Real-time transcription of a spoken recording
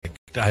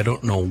I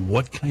don't know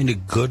what kind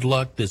of good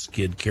luck this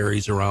kid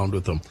carries around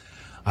with him.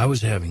 I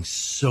was having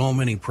so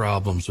many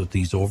problems with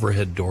these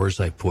overhead doors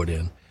I put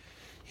in.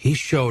 He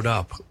showed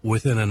up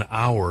within an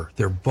hour.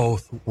 They're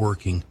both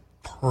working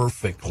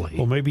perfectly.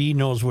 Well, maybe he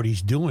knows what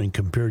he's doing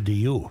compared to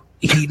you.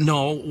 He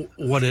know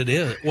what it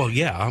is. Well,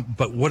 yeah,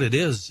 but what it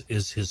is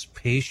his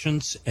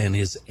patience and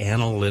his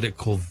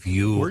analytical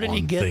view. Where did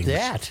he get things.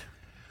 that?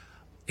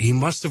 He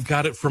must have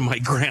got it from my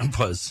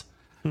grandpa's.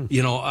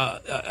 You know,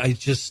 I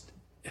just,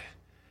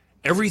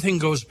 everything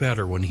goes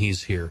better when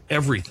he's here.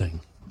 Everything.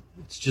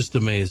 It's just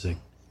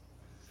amazing.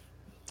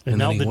 And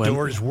now the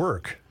doors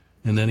work.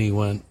 And then he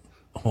went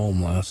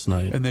home last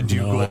night. And then do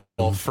you go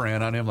all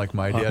Fran on him like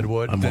my dad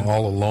would? I'm then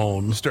all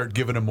alone. Start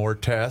giving him more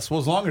tasks. Well,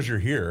 as long as you're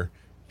here,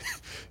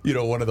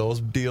 one of those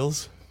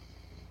deals.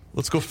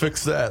 Let's go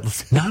fix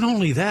that. Not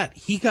only that,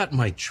 he got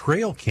my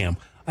trail cam.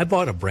 I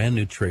bought a brand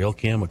new trail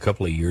cam a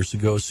couple of years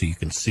ago so you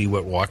can see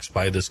what walks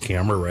by this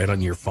camera right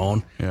on your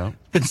phone. Yeah.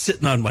 Been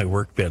sitting on my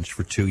workbench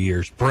for 2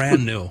 years.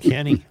 Brand new.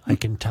 Kenny, I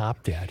can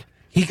top that.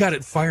 He got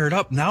it fired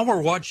up. Now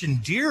we're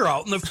watching deer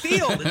out in the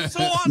field. It's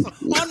so awesome.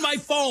 On my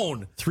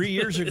phone. 3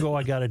 years ago,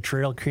 I got a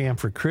trail cam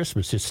for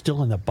Christmas. It's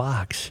still in the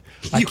box.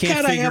 I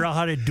can't figure out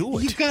how to do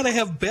it. You got to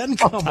have Ben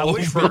come over. I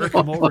wish Ben would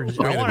come over.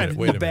 I want it in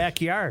the minute.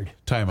 backyard.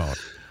 Time out.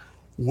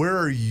 Where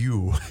are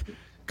you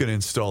going to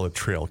install a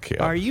trail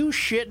cam? Are you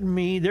shitting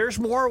me? There's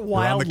more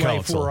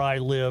wildlife where I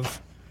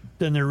live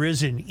than there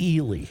is in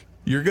Ely.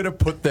 You're going to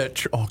put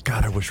that... oh,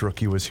 God, I wish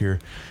Rookie was here.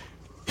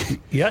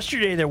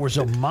 Yesterday, there was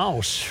a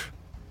mouse...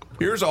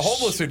 Here's a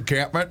homeless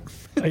encampment.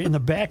 in the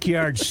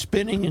backyard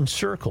spinning in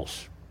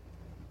circles.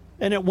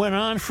 And it went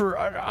on for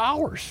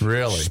hours.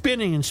 Really?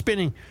 Spinning and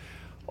spinning.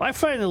 Well, I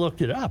finally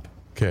looked it up.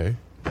 Okay.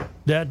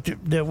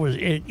 That was,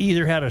 it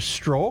either had a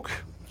stroke,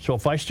 so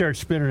if I start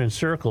spinning in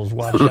circles,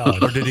 watch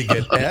out. Or did he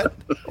get et?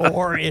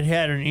 Or it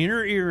had an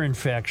inner ear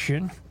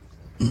infection,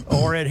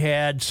 or it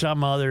had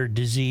some other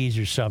disease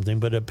or something.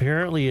 But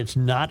apparently it's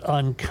not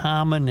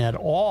uncommon at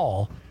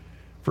all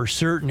for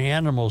certain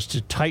animals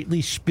to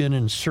tightly spin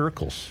in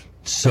circles.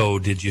 So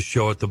did you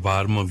show at the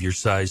bottom of your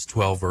size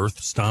 12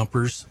 Earth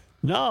Stompers?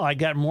 No, I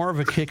got more of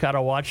a kick out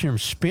of watching them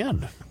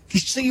spin.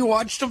 So you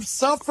watched them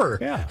suffer.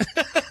 Yeah.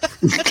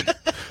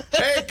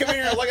 Hey, come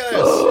here, look at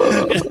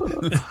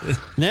this.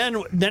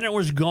 Then it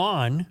was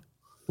gone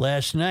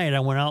last night. I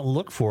went out and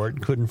looked for it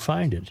and couldn't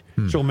find it.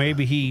 So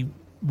maybe he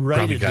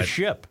righted the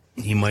ship.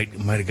 He might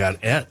have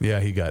got et. Yeah,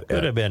 he got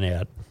Could have been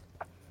it.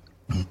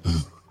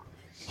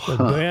 But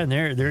man,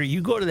 there you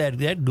go to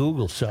that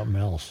Google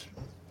something else.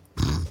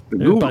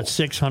 There's about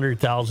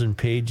 600,000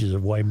 pages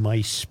of why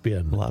mice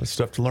spin. A lot of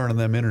stuff to learn on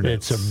them internet.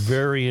 It's a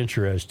very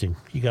interesting.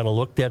 You got to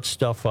look that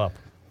stuff up.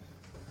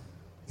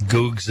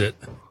 Googs it.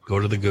 Go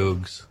to the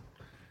Googs.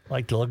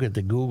 Like to look at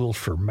the Googles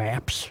for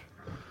maps.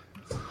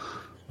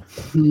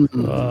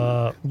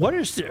 What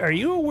is? Are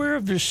you aware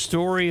of this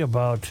story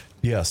about?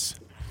 Yes.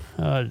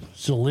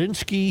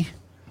 Zelensky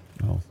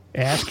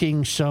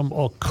asking some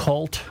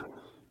occult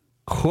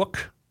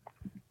cook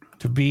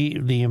to be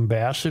the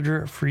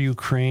ambassador for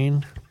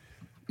Ukraine?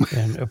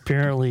 And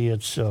apparently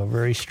it's a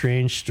very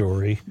strange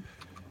story.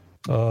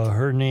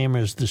 Her name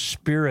is the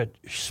Spirit.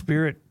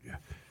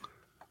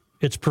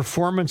 It's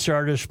performance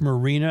artist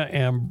Marina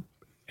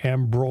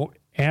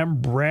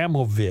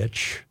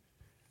Abramovich,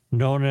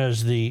 known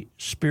as the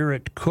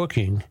Spirit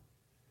Cooking.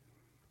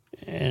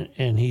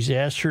 And he's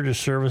asked her to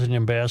serve as an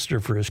ambassador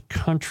for his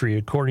country,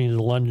 according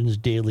to London's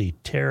Daily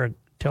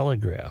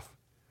Telegraph.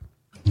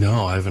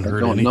 No, I haven't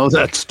heard anything. I don't know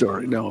that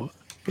story, no.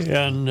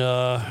 And,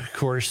 of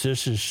course,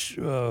 this is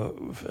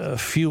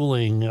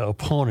fueling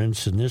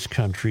opponents in this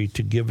country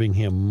to giving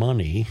him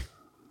money.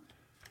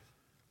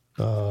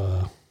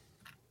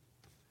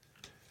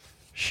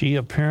 She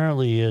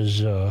apparently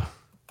is, I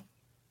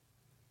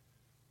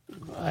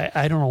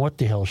don't know what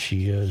the hell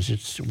she is.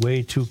 It's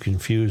way too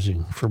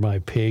confusing for my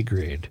pay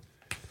grade.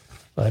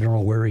 I don't know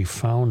where he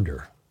found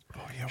her.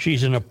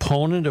 She's an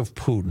opponent of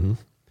Putin.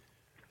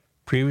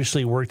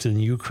 Previously worked in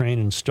Ukraine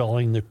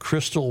installing the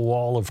Crystal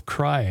Wall of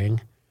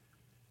Crying,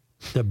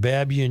 the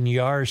Babyan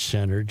Yar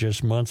Center.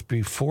 Just months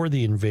before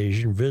the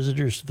invasion,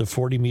 visitors to the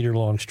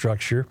 40-meter-long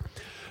structure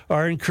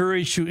are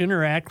encouraged to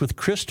interact with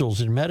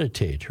crystals and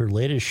meditate. Her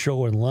latest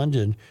show in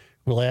London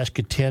will ask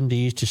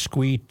attendees to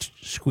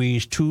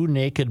squeeze two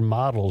naked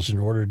models in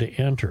order to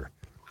enter.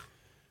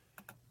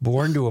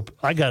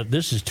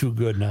 This is too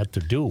good not to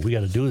do. We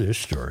got to do this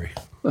story.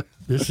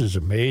 This is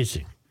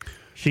amazing.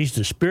 She's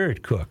the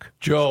spirit cook.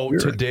 Joe,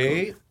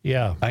 today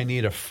Yeah. I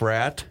need a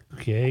frat,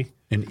 Okay.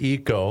 an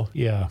eco,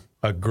 Yeah.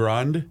 a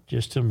grund,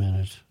 Just a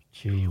minute.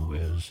 Gee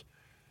whiz.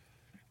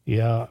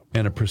 Yeah.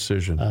 and a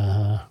precision.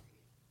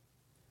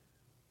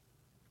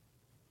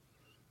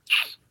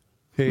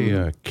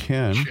 Hey,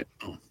 Ken,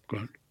 Oh, go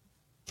ahead.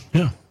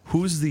 Yeah.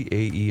 who's the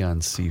AE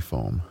on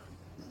Seafoam?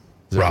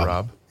 Is that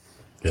Rob?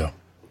 Yeah.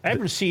 I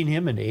haven't seen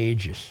him in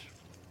ages.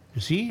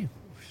 Is he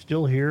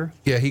still here?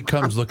 Yeah, he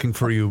comes looking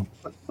for you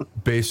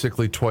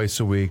basically twice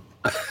a week,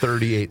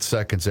 38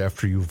 seconds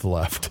after you've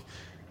left.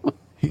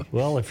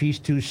 Well, if he's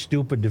too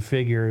stupid to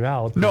figure it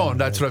out. No, then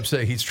that's what I'm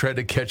saying. He's tried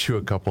to catch you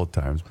a couple of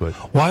times, but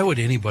Why would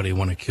anybody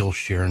want to kill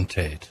Sharon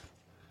Tate?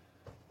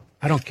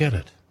 I don't get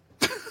it.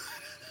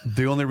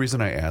 the only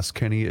reason I asked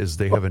Kenny is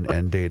they have an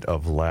end date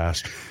of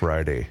last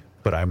Friday,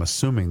 but I'm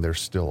assuming they're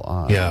still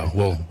on. Yeah,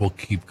 we'll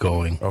keep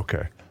going.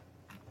 Okay.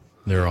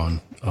 They're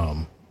on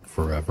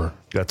forever.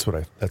 That's what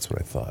I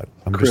thought.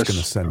 I'm Chris, just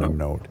going to send a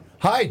note.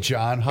 Hi,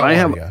 John. How I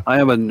are you?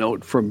 have a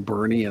note from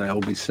Bernie, and I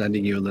will be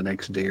sending you in the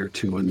next day or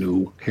two a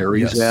new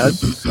Harry's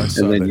Yes, ad, I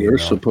saw and then that you're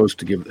email. supposed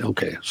to give.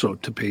 Okay, so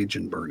to Paige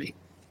and Bernie.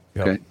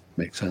 Yep. Okay,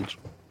 makes sense.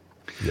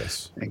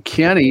 Yes. And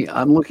Kenny,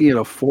 I'm looking at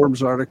a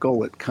Forbes article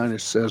that kind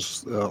of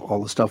says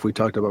all the stuff we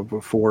talked about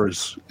before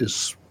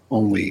is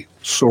only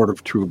sort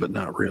of true, but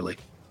not really.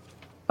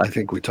 I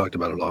think we talked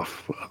about it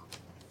off.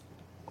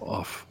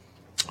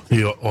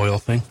 The oil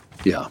thing?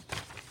 Yeah.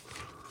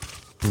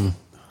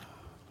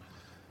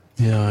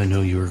 Yeah, I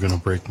know you were going to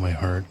break my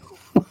heart.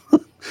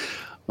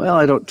 Well,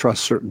 I don't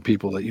trust certain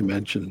people that you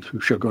mentioned who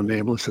shall go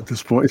nameless at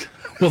this point.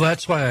 Well,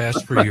 that's why I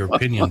asked for your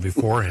opinion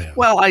beforehand.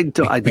 Well, I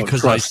don't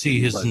because trust I see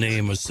him, his but-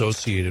 name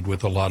associated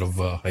with a lot of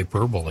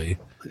hyperbole.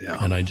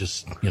 Yeah. And I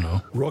just,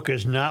 Rook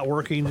is not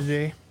working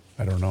today.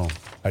 I don't know.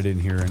 I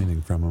didn't hear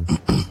anything from him.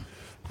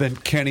 Then,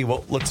 Kenny,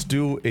 well, let's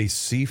do a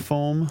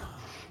Seafoam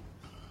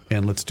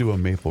and let's do a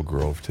Maple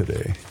Grove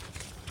today.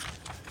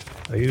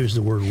 I use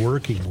the word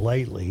working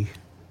lightly.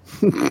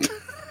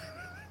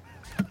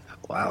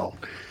 Wow.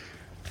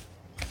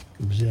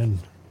 Comes in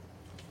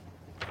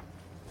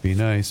Be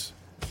nice.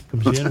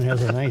 and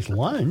has a nice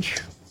lunch.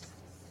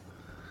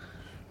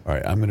 All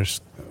right, I'm going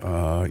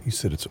to, you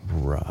said it's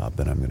Rob,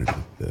 then I'm going to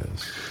do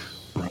this.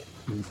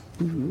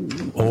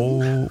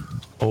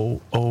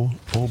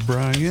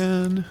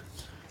 O'Brien.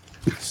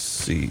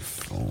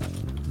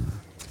 Seafoam.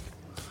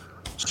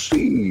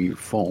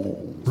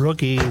 Seafoam.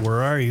 Rookie,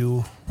 where are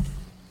you?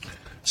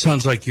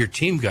 sounds like your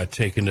team got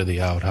taken to the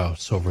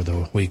outhouse over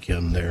the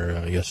weekend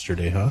there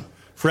yesterday, huh?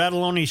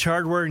 Fratelloni's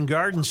Hardware and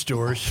Garden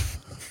Stores.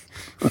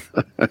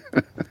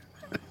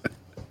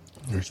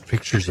 There's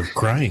pictures of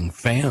crying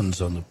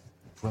fans on the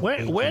front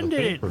page When of the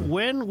did paper.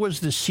 when was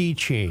the sea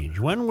change?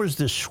 When was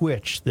the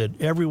switch that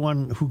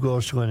everyone who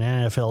goes to an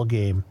NFL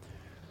game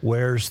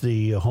wears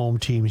the home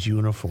team's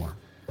uniform?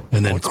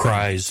 And then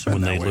cries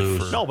when they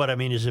lose. No, but I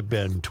mean, has it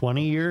been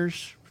 20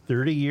 years,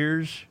 30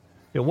 years?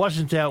 It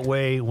wasn't that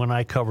way when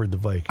I covered the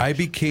Vikings. I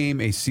became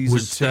a season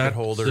Was ticket that,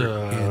 holder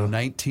in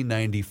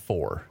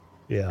 1994.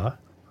 Yeah.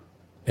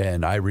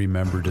 And I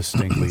remember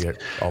distinctly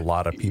a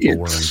lot of people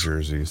wearing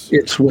jerseys.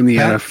 It's when the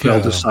Heck,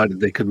 NFL decided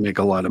they could make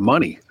a lot of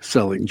money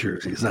selling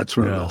jerseys. That's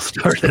when it all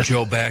started.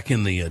 Joe, back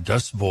in the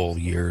Dust Bowl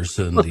years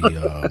and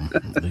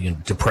the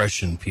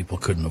Depression, people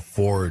couldn't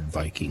afford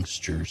Vikings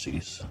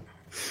jerseys.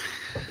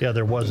 Yeah,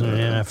 there wasn't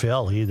an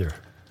NFL either.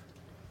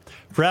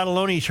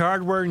 Fratelloni's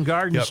Hardware and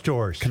Garden Yep.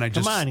 Stores. Can I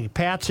just- Come on,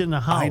 Pat's in the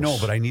house. I know,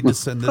 but I need to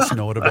send this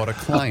note about a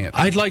client.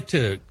 I'd like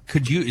to,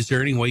 is there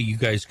any way you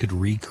guys could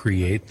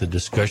recreate the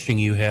discussion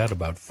you had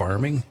about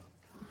farming?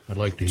 I'd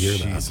like to hear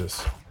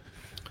Jesus.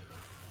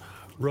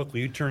 Rook, will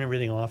you turn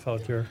everything off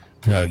out there?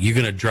 that. You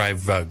going to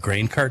drive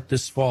grain cart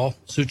this fall,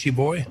 Suchi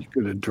boy?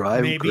 Going to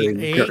drive Maybe grain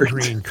a cart.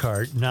 green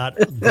cart, not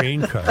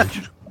grain cart.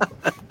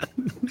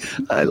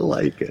 I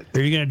like it.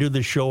 Are you going to do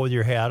the show with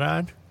your hat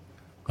on?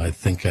 I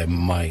think I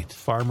might.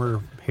 Farmer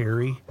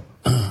Harry?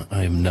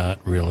 I'm not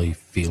really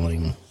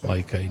feeling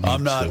like I need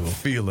I'm not to.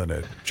 feeling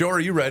it. Joe, are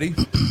you ready?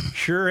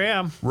 Sure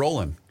am.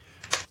 Rolling.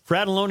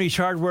 Fratelloni's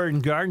Hardware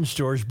and Garden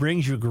Stores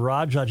brings you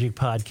Garage Logic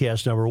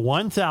podcast number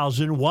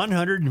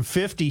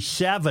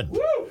 1157.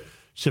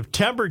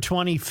 September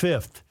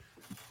 25th,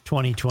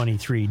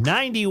 2023.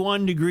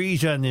 91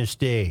 degrees on this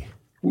day.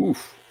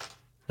 Oof.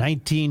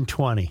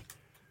 1920.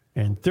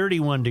 And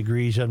 31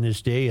 degrees on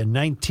this day in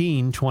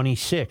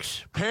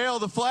 1926. Hail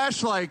the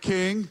flashlight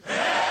king.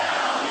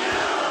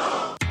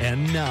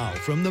 And now,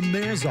 from the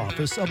mayor's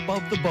office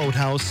above the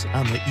boathouse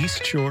on the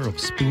east shore of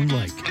Spoon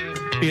Lake,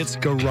 it's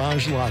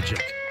Garage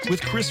Logic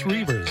with Chris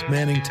Reavers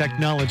manning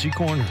Technology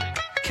Corner,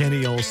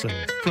 Kenny Olson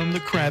from the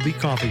Krabby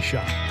Coffee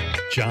Shop,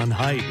 John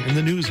Height in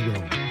the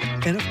newsroom,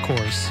 and of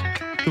course,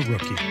 the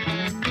Rookie.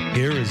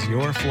 Here is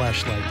your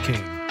flashlight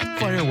king,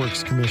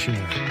 fireworks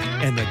commissioner,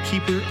 and the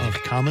keeper of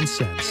common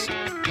sense,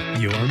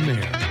 your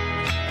mayor,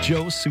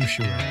 Joe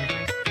Souchere.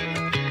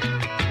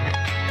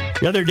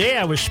 The other day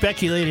I was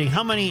speculating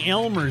how many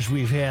Elmers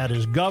we've had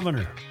as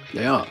governor.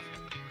 Yeah.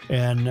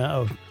 And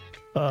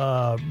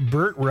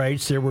Bert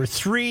writes there were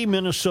 3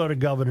 Minnesota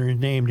governors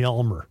named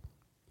Elmer.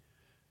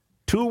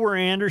 2 were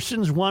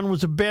Andersons, 1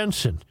 was a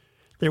Benson.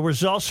 There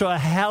was also a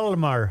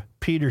Halmar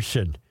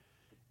Peterson,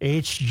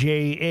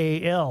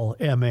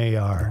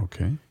 Hjalmar.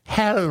 Okay.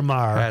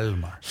 Halmar.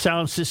 Halmar.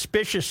 Sounds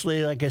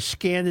suspiciously like a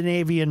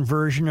Scandinavian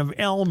version of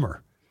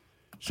Elmer.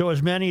 So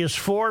as many as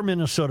 4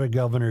 Minnesota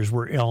governors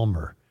were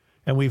Elmer.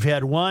 And we've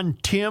had one,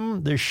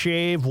 Tim the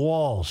Shave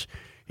Walls.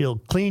 He'll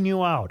clean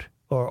you out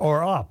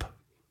or up.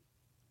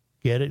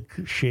 Get it?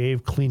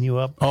 Shave, clean you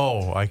up,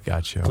 Oh, I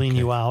got you. clean Okay.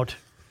 you out.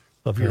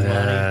 of your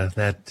money.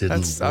 That didn't I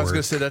was work. going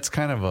to say that's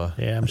kind of a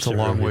Yeah, I'm that's a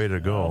long sorry. way to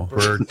go.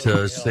 Bert,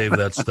 save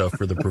that stuff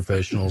for the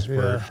professionals,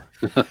 Bert.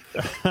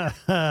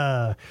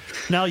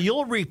 Now,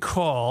 you'll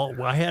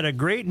recall I had a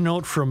great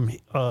note from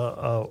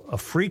a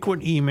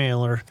frequent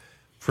emailer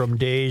from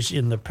days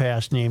in the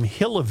past named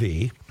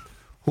Hillary,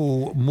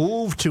 who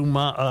moved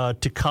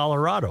to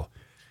Colorado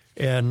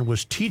and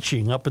was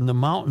teaching up in the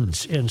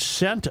mountains and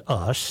sent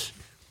us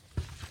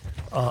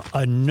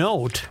a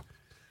note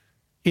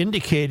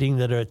indicating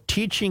that a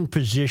teaching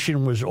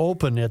position was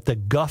open at the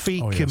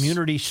Guffey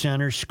Community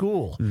Center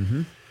School.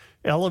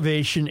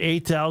 Elevation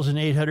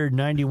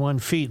 8,891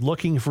 feet,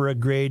 looking for a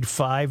grade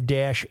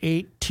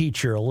 5-8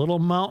 teacher, a little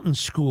mountain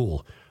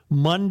school,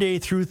 Monday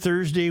through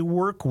Thursday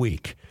work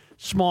week,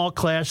 small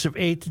class of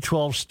 8 to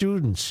 12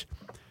 students.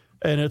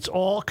 And it's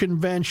all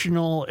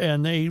conventional,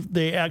 and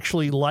they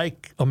actually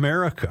like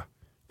America.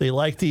 They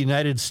like the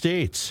United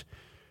States.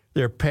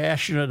 They're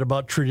passionate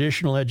about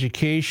traditional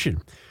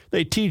education.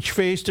 They teach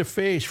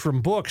face-to-face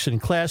from books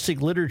and classic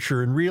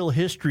literature and real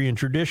history and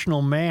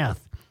traditional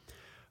math.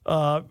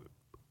 Why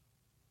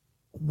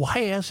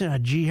hasn't a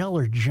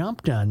GLer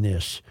jumped on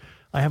this?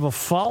 I have a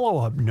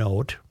follow-up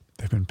note.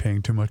 They've been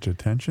paying too much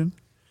attention.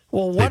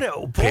 Well, They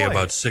pay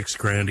about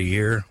 $6,000 a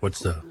year.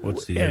 What's the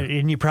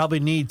and you probably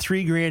need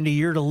 $3,000 a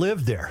year to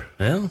live there.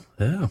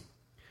 Yeah.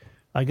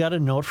 I got a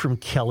note from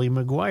Kelly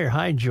McGuire.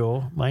 Hi,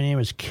 Joe. My name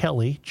is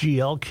Kelly,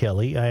 GL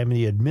Kelly. I am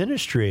the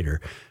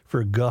administrator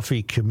for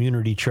Guffey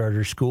Community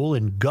Charter School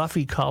in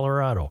Guffey,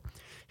 Colorado.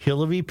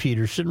 Hillary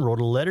Peterson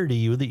wrote a letter to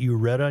you that you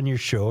read on your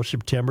show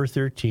September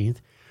 13th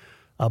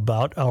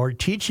about our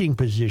teaching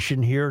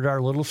position here at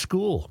our little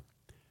school.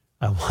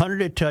 I wanted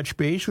to touch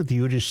base with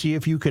you to see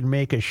if you could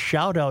make a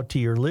shout out to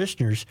your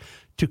listeners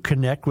to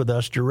connect with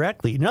us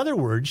directly. In other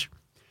words,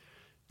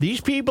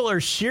 these people are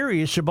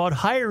serious about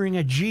hiring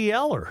a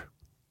GLer.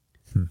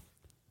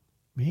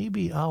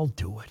 Maybe I'll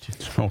do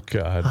it. Oh,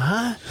 God.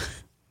 Huh?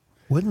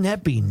 Wouldn't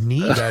that be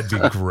neat? That'd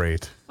be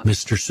great.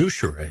 Mr.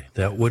 Souchere,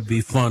 that would be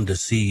fun to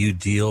see you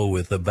deal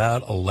with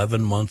about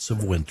 11 months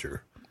of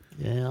winter.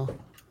 Yeah.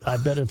 I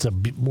bet it's a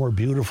more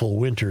beautiful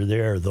winter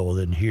there, though,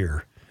 than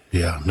here.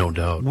 Yeah, no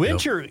doubt.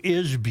 Winter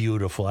is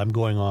beautiful. I'm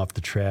going off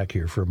the track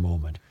here for a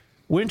moment.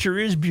 Winter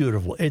is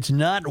beautiful. It's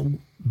not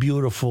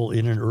beautiful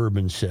in an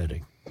urban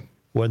setting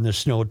when the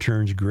snow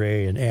turns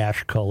gray and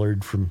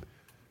ash-colored from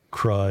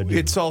crud.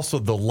 It's also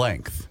the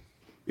length.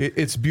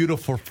 It's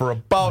beautiful for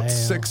about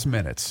 6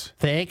 minutes.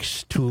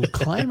 Thanks to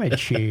climate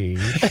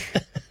change,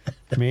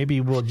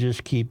 maybe we'll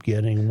just keep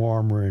getting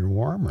warmer and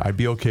warmer. I'd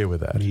be okay with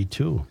that. Me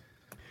too.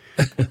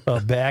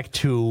 Back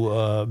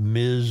to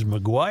Ms.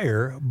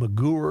 McGuire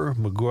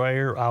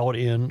out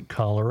in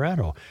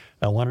Colorado.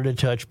 I wanted to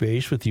touch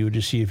base with you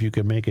to see if you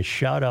could make a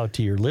shout out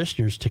to your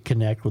listeners to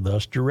connect with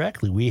us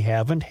directly. We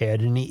haven't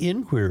had any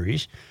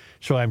inquiries,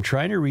 so I'm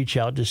trying to reach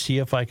out to see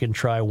if I can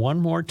try one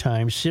more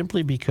time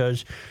simply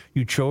because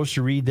you chose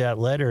to read that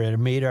letter and it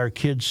made our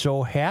kids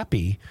so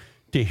happy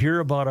to hear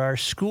about our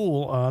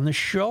school on the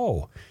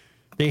show.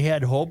 They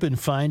had hope in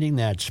finding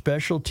that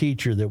special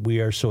teacher that we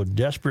are so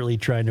desperately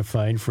trying to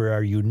find for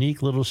our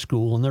unique little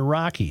school in the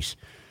Rockies.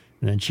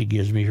 And then she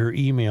gives me her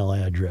email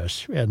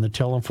address and the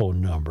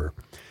telephone number.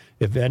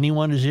 If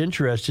anyone is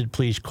interested,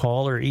 please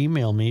call or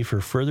email me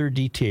for further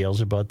details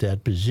about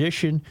that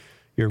position.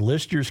 Your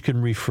listeners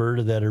can refer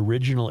to that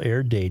original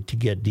air date to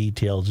get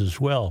details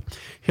as well.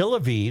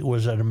 Hillary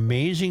was an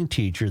amazing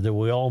teacher that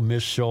we all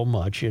miss so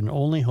much and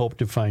only hope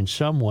to find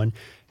someone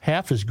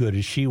half as good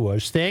as she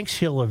was. Thanks,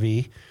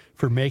 Hillary,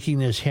 for making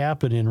this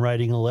happen and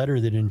writing a letter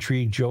that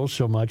intrigued Joe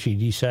so much he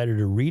decided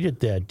to read it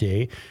that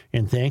day.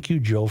 And thank you,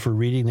 Joe, for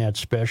reading that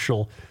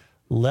special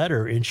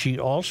letter. And she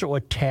also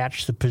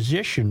attached the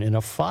position in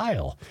a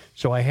file.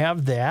 So I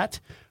have that,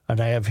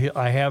 and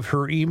I have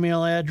her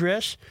email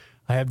address.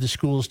 I have the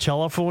school's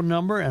telephone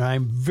number, and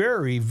I'm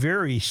very,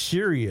 very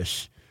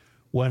serious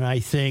when I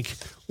think,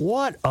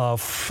 what a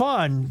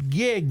fun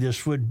gig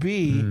this would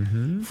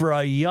be for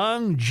a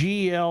young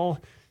GL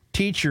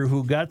teacher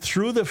who got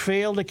through the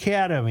failed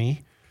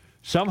academy,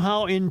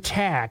 somehow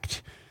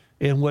intact,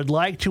 and would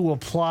like to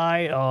apply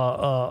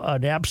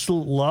an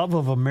absolute love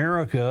of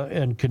America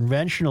and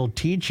conventional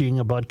teaching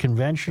about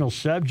conventional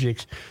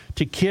subjects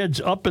to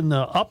kids up in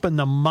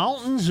the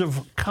mountains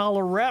of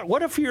Colorado.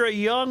 What if you're a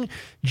young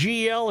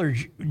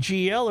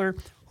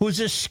GLer who's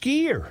a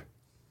skier?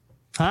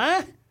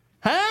 Huh?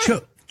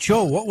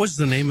 Joe, what was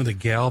the name of the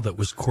gal that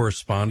was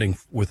corresponding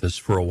with us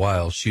for a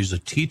while? She's a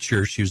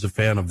teacher. She was a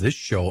fan of this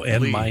show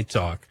and My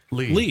Talk.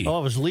 Lee. Oh,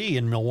 it was Lee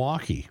in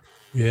Milwaukee.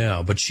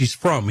 Yeah, but she's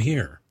from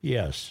here.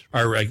 Yes.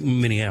 Or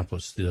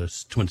Minneapolis, the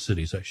Twin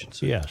Cities, I should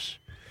say. Yes.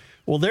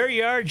 Well, there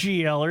you are,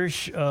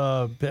 GLers,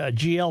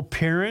 GL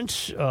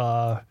parents.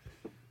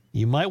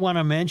 You might want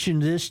to mention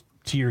this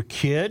to your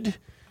kid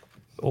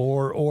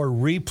or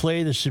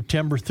replay the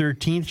September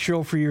 13th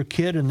show for your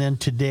kid. And then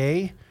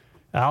today,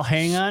 I'll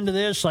hang on to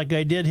this like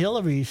I did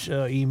Hillary's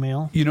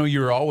email. You know,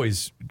 you're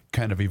always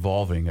kind of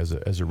evolving as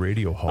a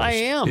radio host. I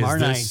am, Is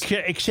aren't this- I?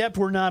 Except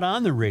we're not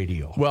on the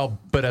radio. Well,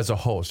 but as a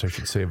host, I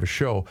should say, of a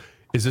show,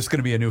 Is this going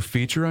to be a new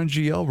feature on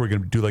GL? We're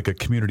going to do like a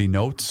community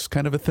notes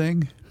kind of a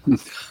thing?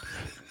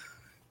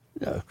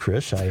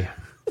 Chris, I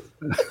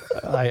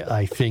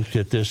think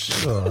that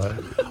this.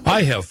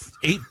 I have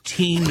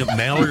 18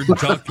 mallard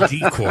duck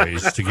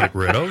decoys to get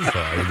rid of.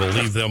 I will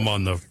leave them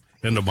on the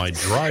end of my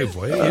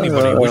driveway.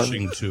 Anybody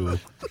wishing to.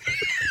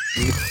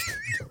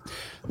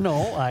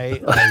 No,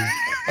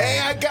 Hey,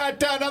 I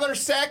got another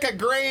sack of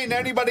grain.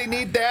 Anybody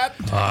need that?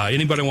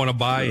 Anybody want to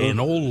buy an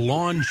old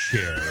lawn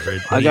chair?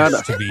 It I needs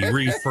got to be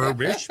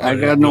refurbished. I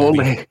but got it an will old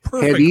be Head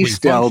perfectly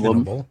East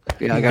album. functionable.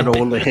 Yeah, I got an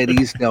old Head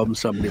East album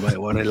somebody might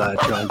want to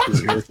latch on to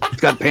here.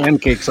 It's got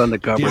pancakes on the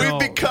cover. You know-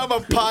 We've become a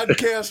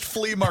podcast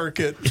flea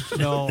market.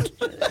 no.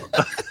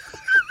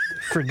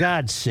 For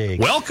God's sake,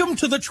 Welcome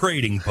to the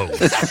Trading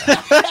Post.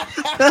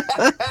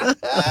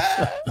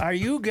 are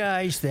you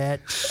guys that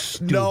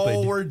stupid?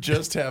 No, we're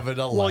just having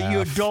a Well, laugh.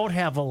 you don't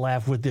have a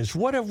laugh with this.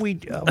 What have we?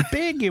 A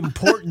big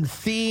important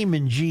theme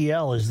in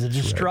GL is the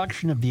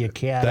destruction of the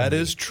academy. That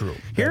is true.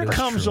 Here That is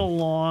comes true.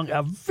 along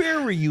a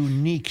very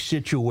unique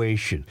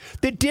situation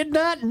that did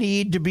not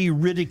need to be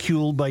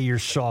ridiculed by your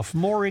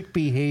sophomoric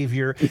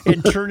behavior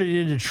and turn it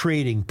into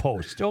trading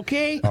post.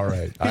 Okay. All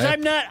right. Because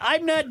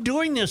I'm not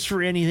doing this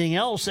for anything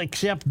else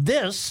except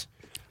this.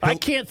 I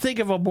can't think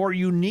of a more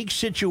unique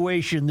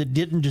situation that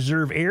didn't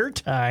deserve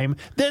airtime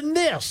than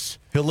this.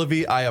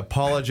 Hillary, I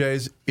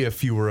apologize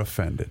if you were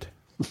offended.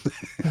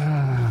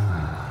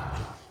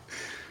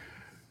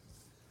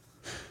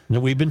 Now,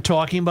 we've been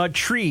talking about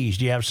trees.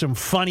 Do you have some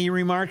funny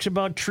remarks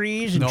about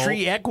trees and No,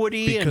 tree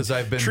equity because and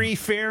I've been- tree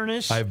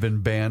fairness? I've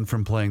been banned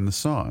from playing the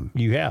song.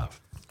 You have.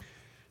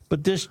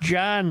 But this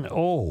John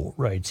O.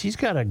 writes, he's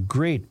got a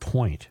great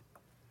point.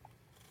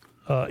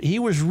 He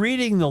was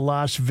reading the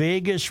Las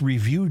Vegas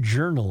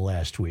Review-Journal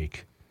last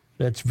week.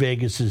 That's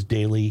Vegas's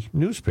daily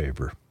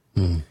newspaper.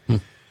 Mm-hmm.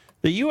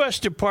 The U.S.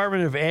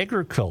 Department of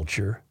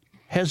Agriculture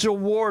has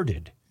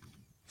awarded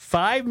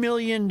 $5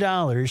 million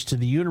to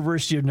the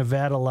University of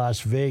Nevada,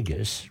 Las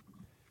Vegas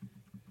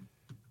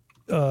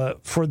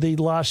for the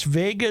Las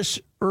Vegas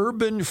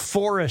Urban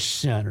Forest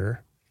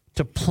Center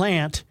to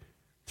plant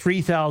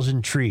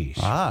 3,000 trees.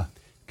 Ah.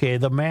 Okay,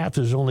 the math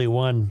is only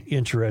one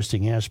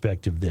interesting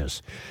aspect of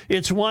this.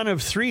 It's one of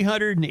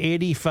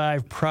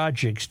 385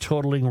 projects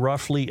totaling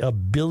roughly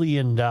 $1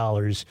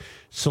 billion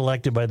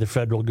selected by the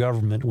federal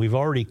government. We've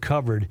already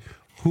covered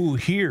who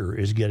here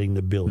is getting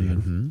the billion.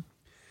 Mm-hmm.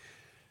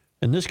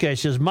 And this guy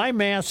says, my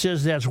math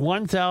says that's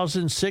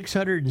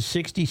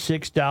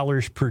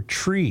 $1,666 per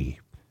tree.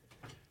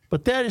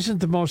 But that isn't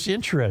the most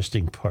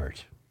interesting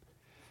part.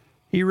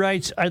 He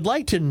writes, I'd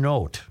like to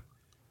note,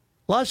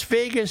 Las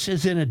Vegas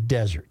is in a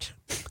desert.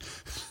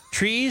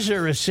 Trees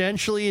are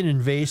essentially an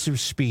invasive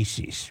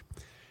species.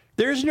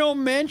 There's no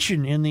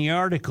mention in the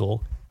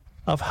article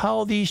of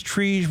how these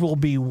trees will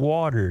be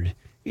watered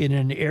in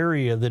an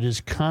area that is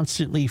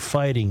constantly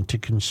fighting to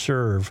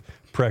conserve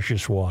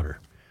precious water.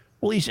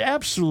 Well, he's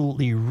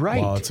absolutely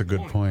right. Wow, that's a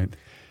good point.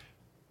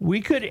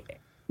 We could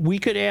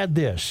add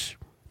this.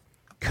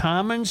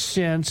 Common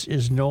sense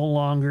is no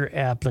longer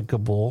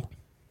applicable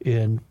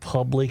in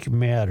public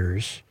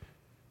matters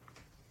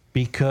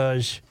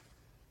because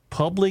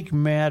public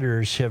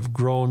matters have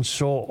grown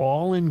so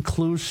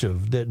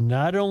all-inclusive that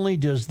not only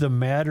does the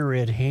matter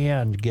at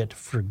hand get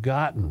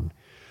forgotten,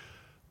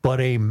 but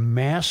a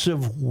massive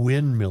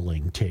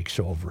windmilling takes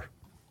over.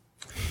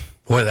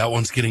 Boy, that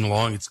one's getting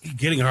long. It's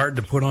getting hard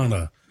to put on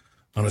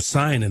a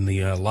sign in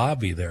the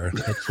lobby there.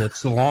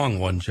 That's the long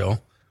one, Joe.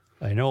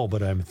 I know,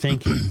 but I'm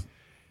thinking,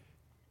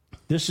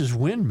 this is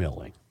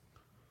windmilling.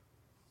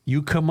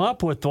 You come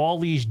up with all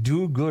these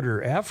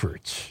do-gooder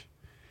efforts.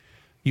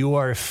 You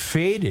are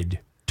fated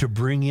to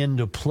bring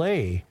into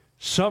play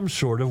some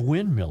sort of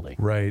windmilling.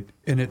 Right.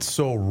 And it's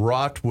so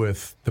wrought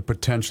with the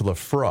potential of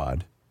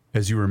fraud,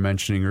 as you were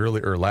mentioning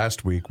earlier or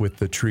last week with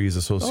the trees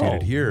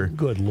associated here.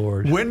 Good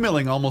Lord.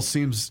 Windmilling almost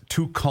seems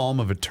too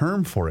calm of a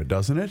term for it,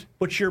 doesn't it?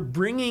 But you're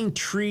bringing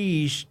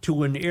trees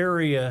to an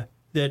area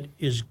that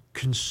is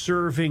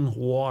conserving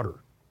water.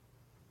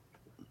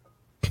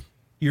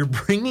 You're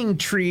bringing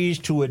trees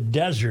to a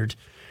desert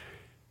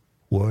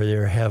where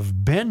there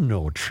have been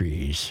no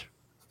trees,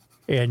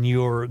 and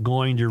you're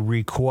going to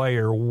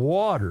require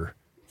water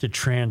to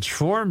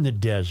transform the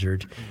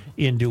desert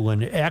into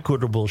an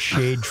equitable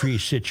shade tree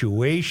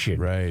situation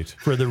Right.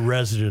 for the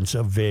residents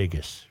of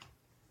Vegas.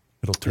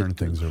 It'll turn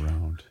things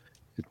around.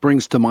 It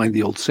brings to mind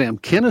the old Sam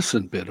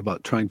Kinison bit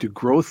about trying to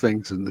grow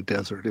things in the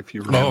desert, if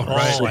you remember.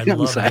 right. Oh, I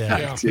love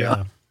that.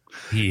 Yeah.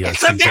 He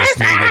suggests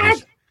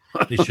maybe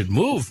they should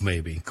move,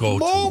 maybe. Go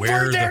to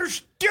where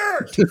there's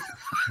dirt.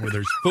 where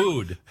there's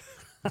food.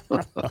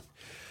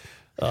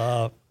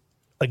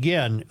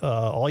 Again,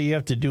 all you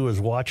have to do is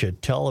watch a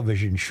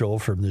television show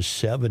from the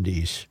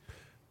 70s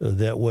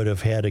that would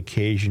have had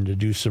occasion to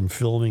do some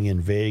filming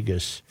in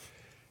Vegas.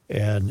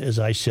 And as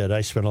I said,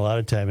 I spent a lot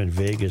of time in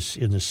Vegas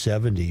in the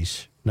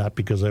 70s, not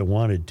because I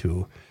wanted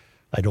to.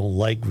 I don't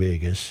like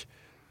Vegas.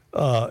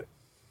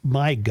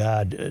 My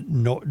God,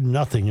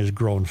 nothing has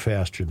grown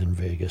faster than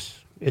Vegas.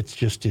 It's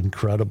just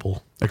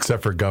incredible.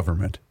 Except for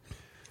government.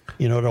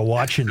 To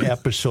watch an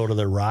episode of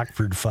the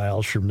Rockford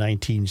Files from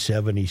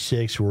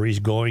 1976 where he's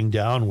going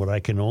down what I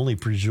can only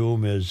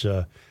presume is,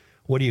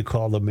 what do you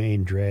call the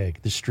main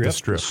drag? The strip?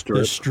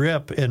 The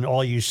strip, and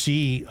all you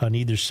see on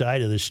either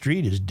side of the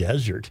street is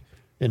desert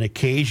and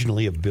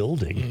occasionally a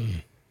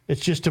building.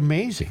 It's just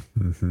amazing.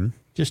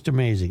 Just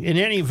amazing. In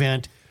any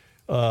event,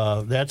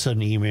 that's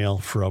an email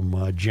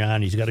from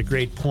John. He's got a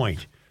great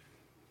point.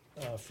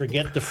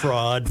 Forget the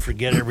fraud,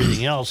 forget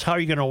everything else. How are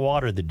you going to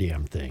water the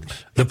damn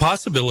things? The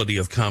possibility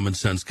of common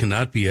sense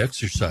cannot be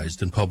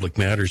exercised in public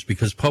matters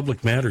because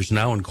public matters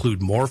now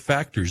include more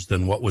factors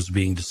than what was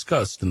being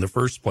discussed in the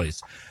first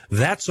place.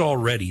 That's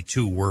already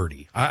too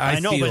wordy. I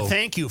know, feel, but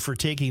thank you for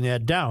taking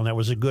that down. That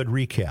was a good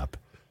recap.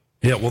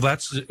 Yeah, well,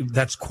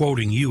 that's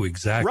quoting you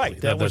exactly. Right,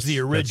 that was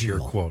the original. That's your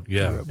quote,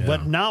 yeah.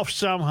 But now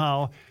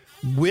somehow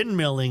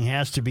windmilling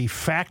has to be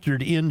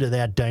factored into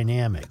that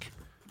dynamic.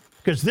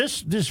 Because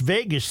this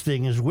Vegas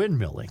thing is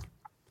windmilling.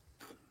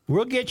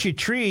 We'll get you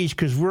trees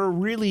because we're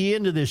really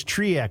into this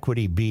tree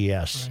equity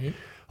BS. Right.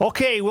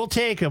 Okay, we'll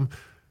take them.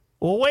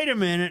 Well, wait a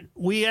minute.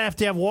 We have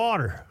to have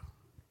water.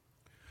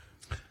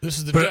 This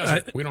is the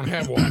desert. We don't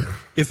have water.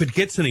 If it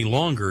gets any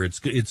longer, it's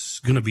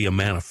going to be a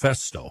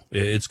manifesto.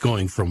 It's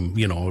going from,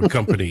 a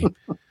company.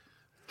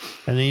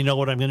 And then you know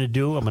what I'm going to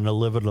do? I'm going to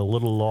live in a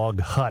little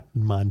log hut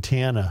in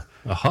Montana.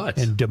 A hut?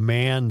 And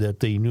demand that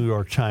the New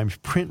York Times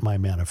print my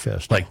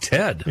manifesto. Like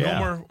Ted.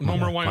 Yeah. No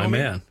more Wyoming? My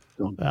man.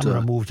 I'm going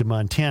to move to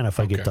Montana if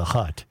I get the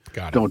hut.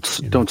 Got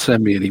it. Don't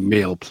send me any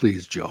mail,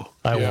 please, Joe.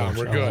 I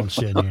won't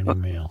send you any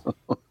mail.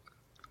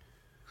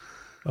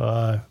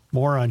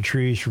 More on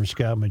trees from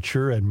Scott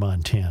Matura in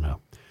Montana.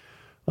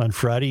 On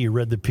Friday, you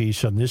read the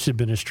piece on this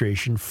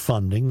administration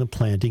funding the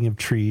planting of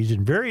trees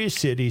in various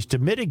cities to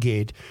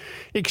mitigate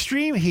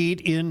extreme heat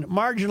in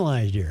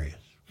marginalized areas.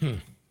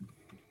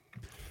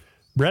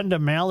 Brenda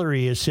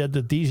Mallory has said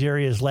that these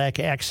areas lack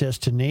access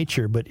to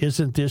nature, but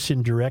isn't this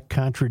in direct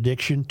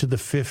contradiction to the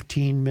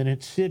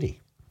 15-minute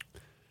city?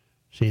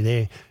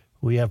 See,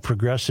 we have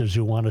progressives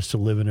who want us to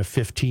live in a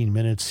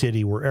 15-minute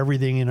city where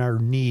everything in our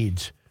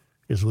needs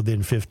is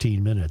within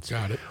 15 minutes.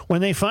 Got it.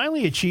 When they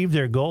finally achieve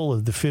their goal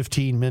of the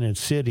 15-minute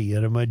city,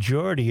 and a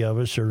majority of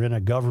us are in a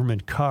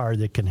government car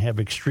that can have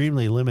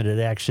extremely limited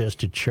access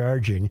to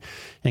charging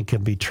and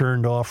can be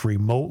turned off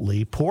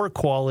remotely, poor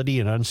quality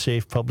and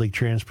unsafe public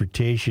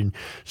transportation,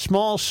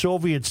 small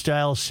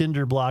Soviet-style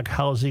cinder block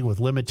housing with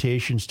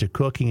limitations to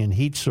cooking and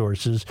heat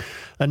sources,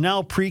 and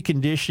now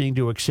preconditioning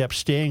to accept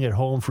staying at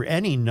home for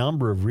any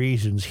number of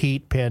reasons,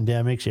 heat,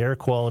 pandemics, air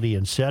quality,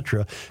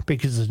 etc.,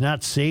 because it's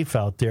not safe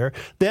out there,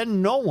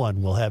 then no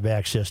one will have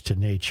access to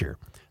nature.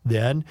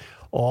 Then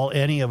all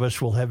any of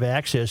us will have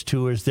access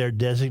to is their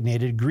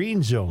designated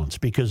green zones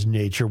because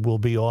nature will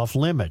be off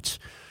limits.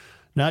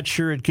 Not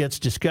sure it gets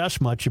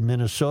discussed much in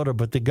Minnesota,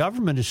 but the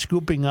government is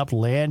scooping up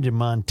land in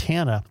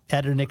Montana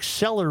at an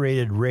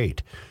accelerated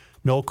rate.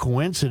 No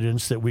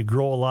coincidence that we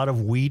grow a lot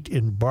of wheat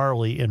and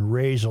barley and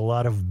raise a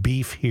lot of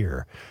beef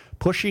here.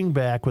 Pushing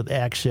back with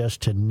access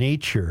to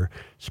nature,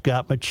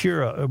 Scott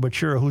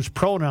Matura, whose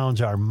pronouns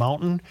are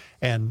mountain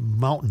and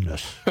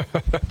mountainous.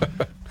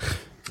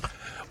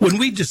 When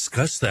we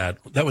discussed that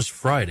was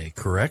Friday,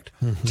 correct?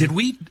 Mm-hmm. Did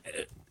we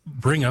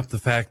bring up the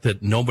fact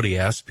that nobody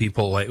asked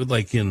people,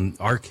 like in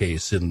our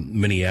case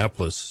in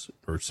Minneapolis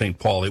or St.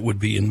 Paul, it would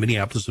be in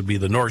Minneapolis would be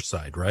the north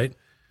side, right?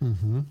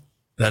 Mm-hmm.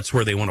 That's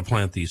where they want to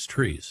plant these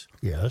trees.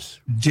 Yes.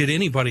 Did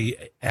anybody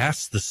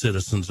ask the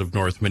citizens of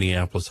North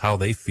Minneapolis how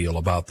they feel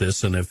about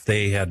this, and if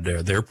they had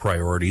their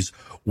priorities,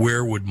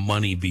 where would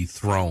money be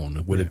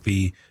thrown? Would it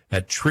be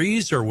at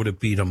trees, or would it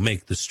be to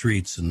make the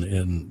streets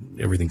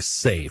and everything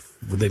safe?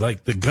 Would they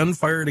like the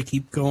gunfire to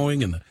keep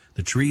going and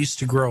the trees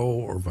to grow,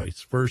 or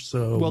vice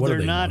versa? Well, they're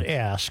not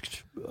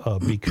asked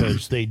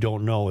because they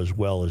don't know as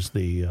well as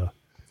the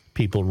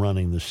people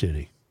running the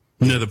city.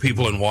 No, the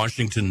people in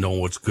Washington know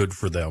what's good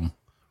for them.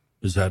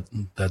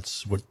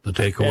 That's what the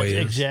takeaway is?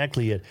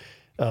 Exactly it.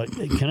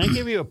 Can I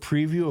give you a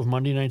preview of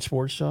Monday Night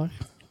Sports Talk?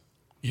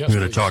 Yes. You're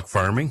going to talk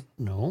farming?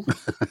 No.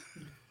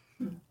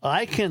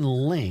 I can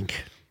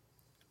link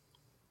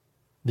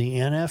the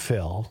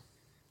NFL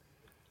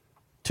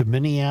to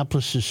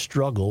Minneapolis'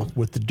 struggle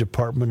with the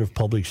Department of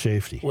Public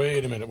Safety.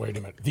 Wait a minute.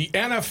 The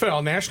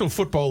NFL, National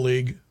Football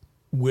League,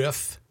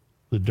 with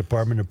the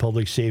Department of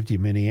Public Safety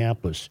in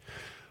Minneapolis,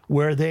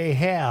 where they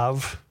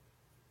have,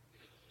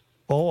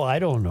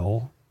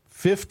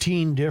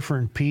 15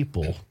 different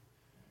people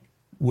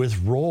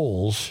with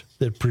roles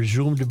that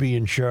presume to be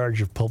in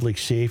charge of public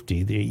safety.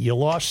 You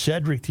lost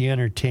Cedric the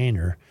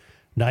Entertainer.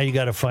 Now you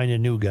got to find a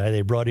new guy.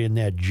 They brought in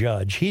that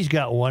judge. He's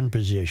got one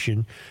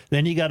position.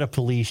 Then you got a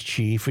police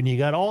chief, and you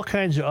got all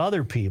kinds of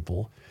other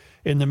people.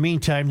 In the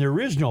meantime, there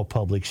is no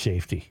public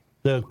safety.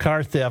 The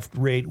car theft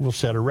rate will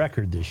set a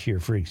record this year,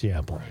 for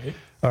example. Right.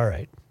 All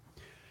right.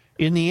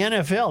 In the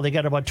NFL, they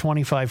got about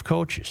 25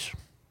 coaches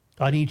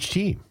on each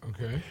team.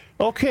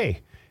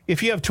 Okay.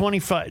 If you have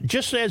 25,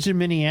 just as in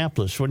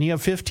Minneapolis, when you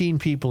have 15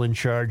 people in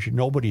charge,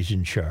 nobody's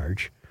in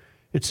charge.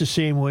 It's the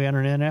same way on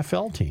an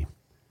NFL team.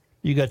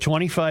 You got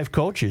 25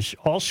 coaches,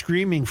 all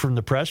screaming from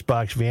the press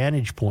box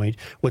vantage point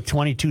with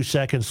 22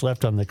 seconds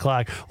left on the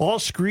clock, all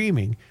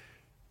screaming.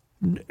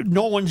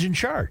 No one's in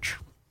charge.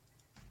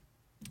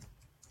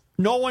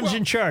 No one's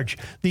in charge.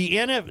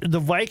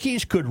 The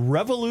Vikings could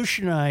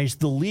revolutionize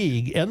the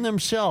league and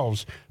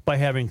themselves by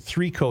having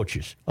 3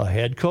 coaches, a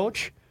head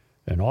coach,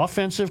 an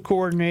offensive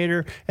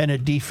coordinator, and a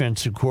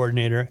defensive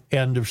coordinator.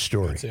 End of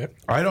story. That's it.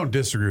 I don't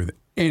disagree with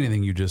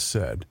anything you just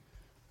said.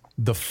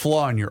 The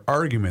flaw in your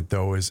argument,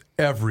 though, is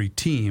every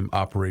team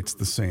operates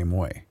the same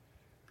way.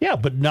 Yeah,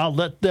 but now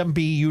let them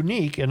be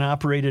unique and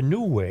operate a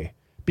new way.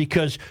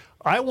 Because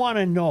I want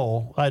to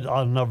know,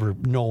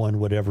 no one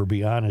would ever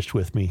be honest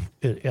with me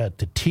at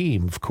the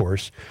team, of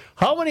course.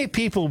 How many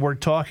people were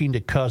talking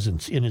to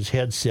Cousins in his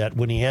headset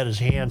when he had his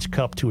hands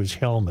cupped to his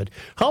helmet?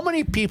 How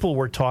many people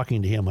were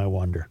talking to him, I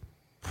wonder?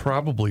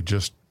 Probably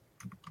just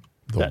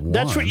the one.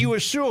 That's what you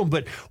assume,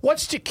 but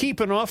what's to keep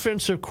an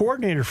offensive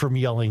coordinator from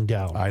yelling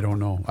down? I don't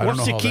know.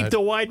 What's to keep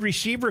the wide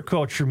receiver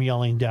coach from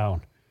yelling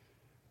down?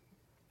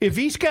 If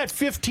he's got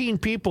 15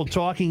 people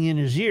talking in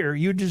his ear,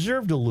 you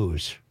deserve to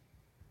lose.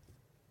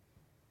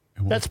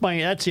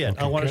 That's it.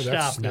 I want to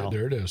stop now.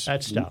 There it is. I'll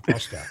stop.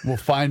 We'll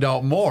find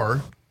out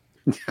more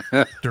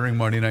during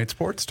Monday Night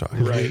Sports Talk.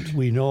 Right.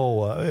 We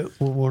know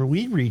when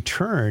we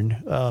return,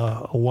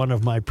 one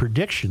of my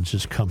predictions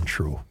has come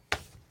true.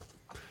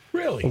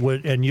 Really?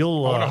 And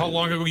you'll. I wonder how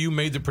long ago you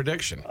made the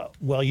prediction.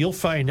 Well, you'll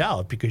find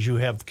out because you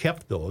have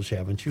kept those,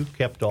 haven't you?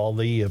 Kept all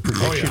the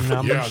prediction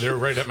numbers. Yeah, they're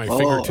right at my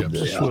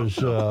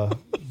fingertips.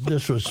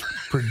 This was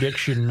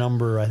prediction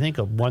number, I think,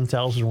 of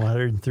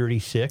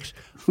 1,136.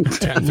 Look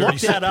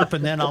that up,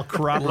 and then I'll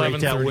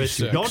corroborate that with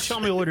you. Don't tell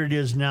me what it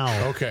is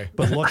now. Okay.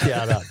 But look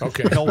that up.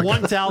 Okay. No,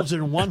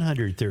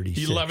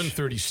 1,136.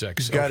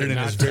 1136. He's got it in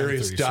his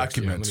various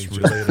documents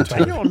related to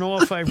I don't know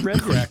if I've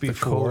read this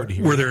before.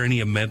 Were there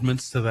any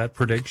amendments to that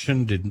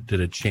prediction? Did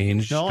it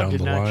change No, down it did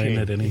the not line change.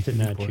 at any It did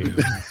not point? change.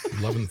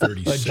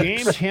 1136.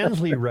 James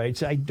Hensley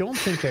writes, I don't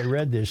think I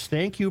read this.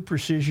 Thank you,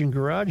 Precision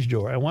Garage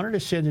Door. I wanted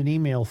to send an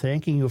email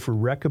thanking you for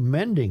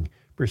recommending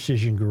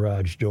Precision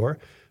Garage Door.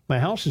 My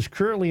house is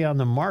currently on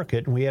the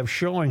market, and we have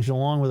showings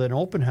along with an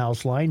open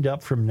house lined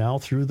up from now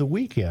through the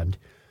weekend.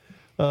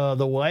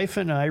 The wife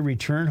and I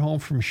returned home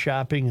from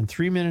shopping, and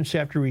 3 minutes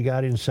after we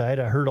got inside,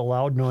 I heard a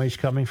loud noise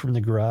coming from the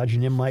garage,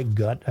 and in my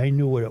gut, I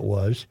knew what it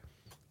was.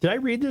 Did I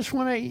read this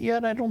one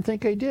yet? I don't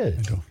think I did.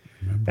 I don't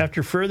remember.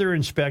 After further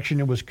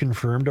inspection, it was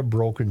confirmed a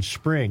broken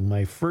spring.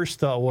 My first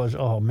thought was,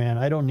 oh, man,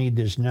 I don't need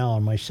this now.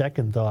 And my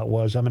second thought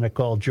was, I'm going to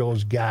call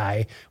Joe's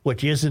guy,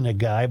 which isn't a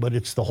guy, but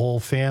it's the whole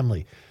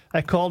family.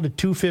 I called at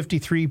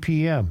 2:53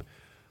 p.m.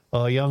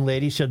 A young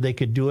lady said they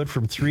could do it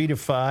from 3 to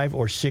 5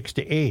 or 6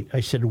 to 8. I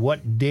said,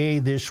 what day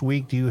this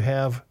week do you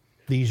have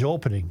these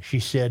opening? She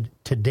said,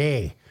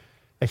 today.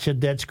 I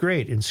said, that's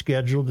great, and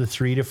scheduled the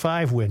 3 to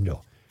 5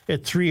 window.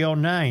 At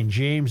 3:09,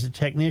 James, the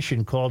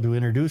technician, called to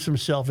introduce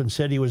himself and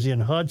said he was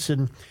in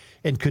Hudson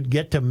and could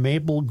get to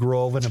Maple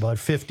Grove in about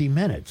 50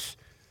 minutes.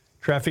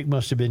 Traffic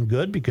must have been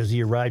good because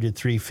he arrived at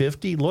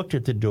 3:50, looked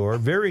at the door,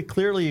 very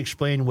clearly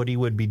explained what he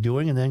would be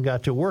doing, and then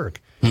got to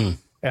work.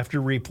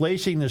 After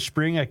replacing the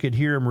spring, I could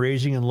hear him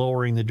raising and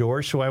lowering the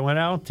door, so I went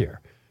out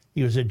there.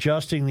 He was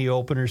adjusting the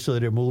opener so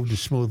that it moved as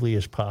smoothly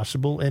as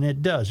possible, and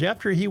it does.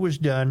 After he was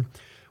done,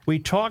 we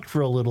talked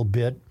for a little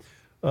bit,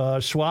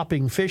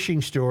 swapping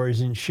fishing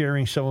stories and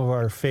sharing some of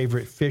our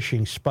favorite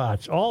fishing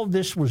spots. All of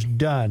this was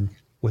done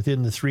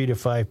within the 3 to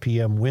 5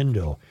 p.m.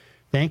 window.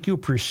 Thank you,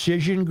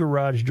 Precision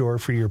Garage Door,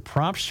 for your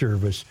prompt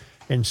service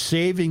and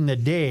saving the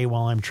day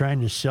while I'm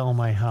trying to sell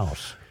my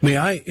house. May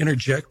I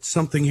interject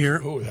something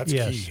here? Oh, that's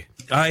Yes. key.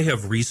 I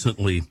have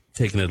recently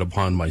taken it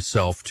upon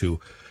myself to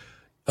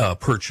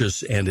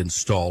purchase and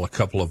install a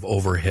couple of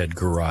overhead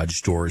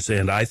garage doors,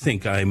 and I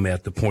think I'm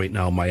at the point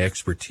now, my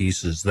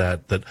expertise is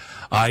that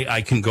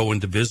I can go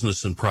into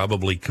business and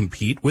probably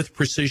compete with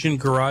Precision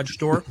Garage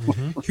Door.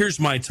 Here's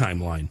my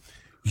timeline.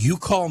 You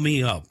call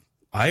me up,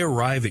 I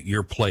arrive at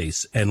your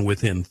place, and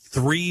within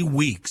 3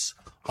 weeks,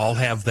 I'll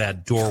have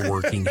that door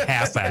working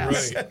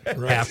half-ass. Right.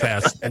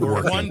 Half-ass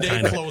working. one day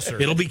kind of.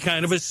 closer. It'll be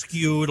kind of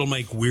askew. It'll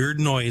make weird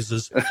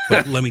noises.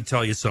 But let me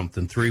tell you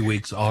something. 3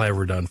 weeks, I'll have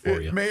her done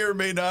for you. It may or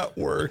may not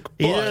work.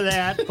 Either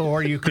that,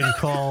 or you can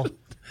call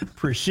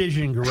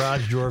Precision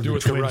Garage Door of Do the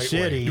it the Twin right way.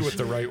 Cities. Do it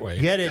the right way.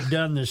 Get it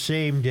done the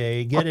same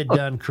day. Get it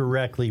done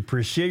correctly.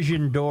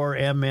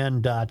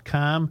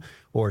 PrecisionDoorMN.com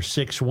or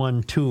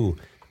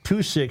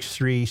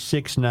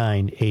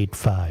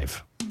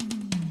 612-263-6985.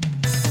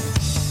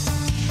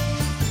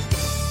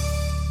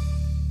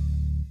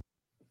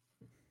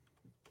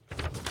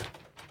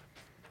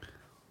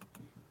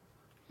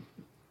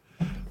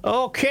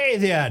 Okay,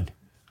 then.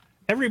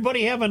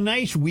 Everybody have a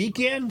nice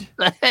weekend?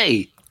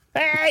 Hey,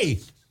 Hey!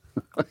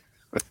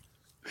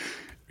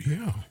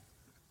 Yeah.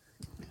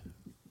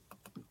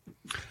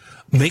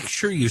 Make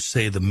sure you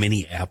say the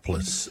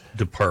Minneapolis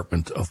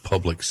Department of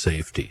Public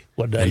Safety.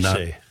 What did I And not-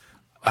 say?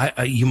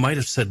 You might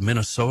have said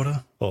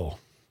Minnesota. Oh,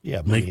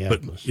 yeah, Make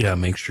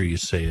Minneapolis. sure you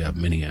say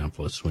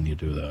Minneapolis when you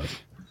do that.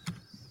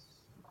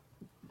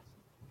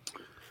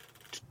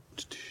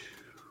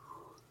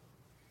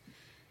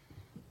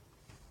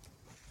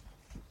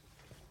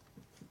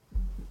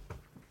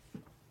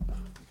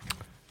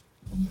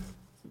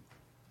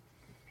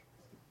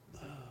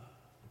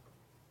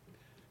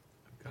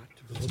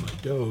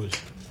 doze.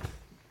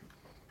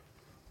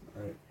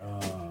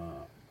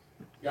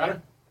 Got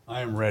her?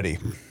 I am ready.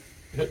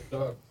 Hit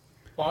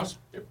pause.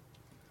 Yep.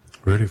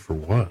 Ready for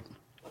what?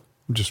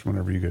 Just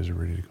whenever you guys are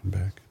ready to come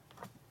back.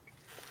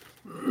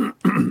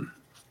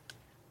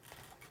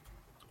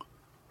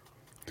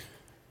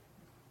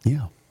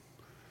 Yeah.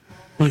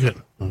 Look at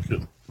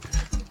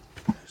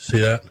See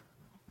that?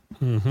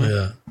 Mm-hmm.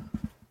 Yeah.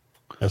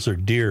 That's our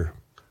deer.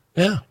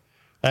 Yeah.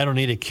 I don't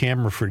need a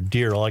camera for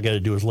deer. All I got to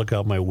do is look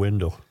out my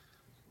window.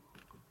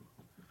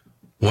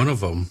 One of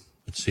them,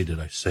 let's see, did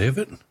I save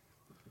it?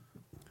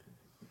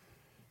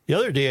 The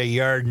other day, a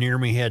yard near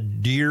me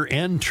had deer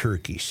and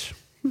turkeys.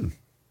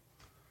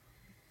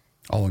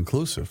 All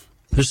inclusive.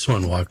 This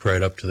one walked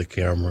right up to the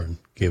camera and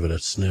gave it a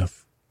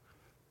sniff.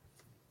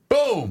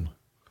 Boom.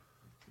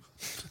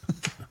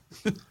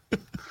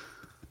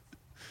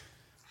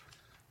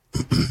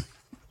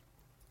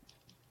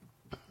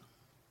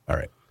 All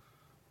right.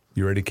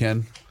 You ready,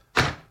 Ken?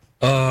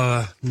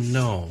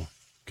 No.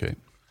 Okay.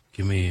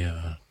 Give me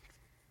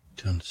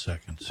 10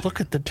 seconds. Look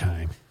at the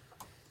time.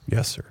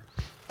 Yes, sir.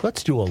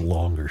 Let's do a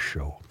longer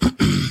show.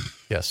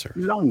 Yes, sir.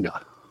 Longer.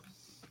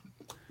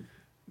 All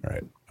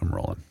right. I'm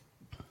rolling.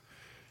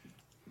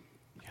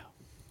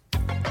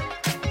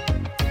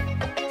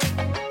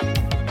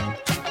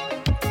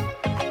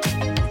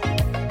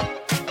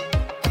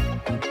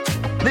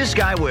 This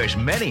guy wears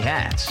many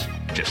hats,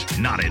 just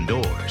not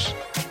indoors.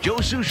 Joe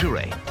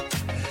Souchere.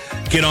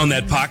 Get on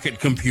that pocket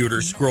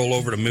computer, scroll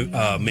over to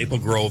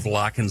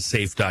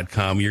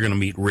maplegrovelockandsafe.com. You're going to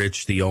meet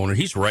Rich, the owner.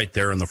 He's right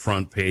there on the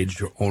front page,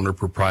 owner,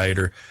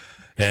 proprietor.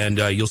 And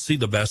you'll see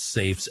the best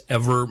safes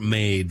ever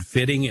made,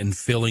 fitting and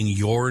filling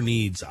your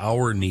needs,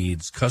 our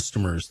needs,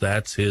 customers.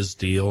 That's his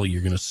deal.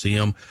 You're going to see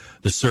him.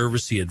 The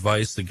service, the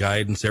advice, the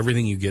guidance,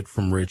 everything you get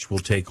from Rich will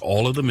take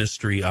all of the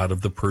mystery out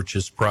of the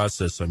purchase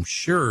process. I'm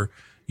sure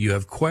you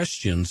have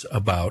questions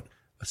about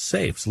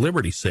safes,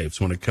 Liberty safes.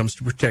 When it comes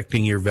to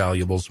protecting your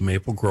valuables,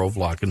 Maple Grove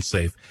Lock and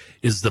Safe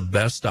is the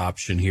best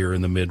option here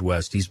in the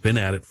Midwest. He's been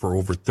at it for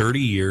over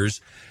 30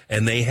 years,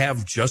 and they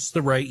have just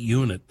the right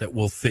unit that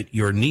will fit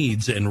your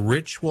needs, and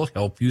Rich will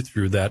help you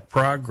through that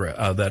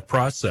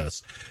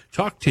process.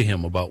 Talk to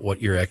him about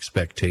what your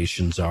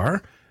expectations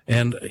are,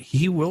 and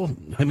he will,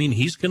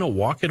 he's going to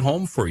walk it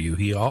home for you.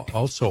 He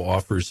also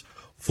offers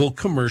full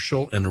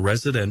commercial and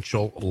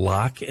residential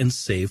lock and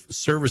safe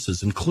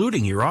services,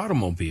 including your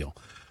automobile.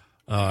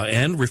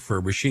 And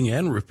refurbishing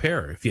and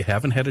repair. If you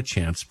haven't had a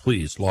chance,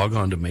 please log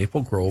on to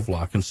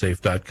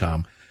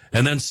maplegrovelockandsafe.com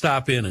and then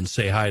stop in and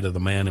say hi to the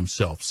man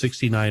himself,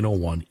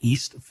 6901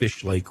 East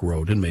Fish Lake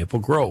Road in Maple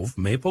Grove.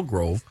 Maple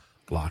Grove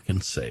Lock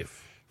and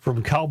Safe.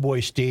 From Cowboy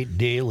State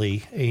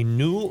Daily, a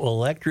new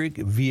electric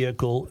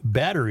vehicle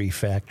battery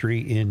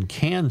factory in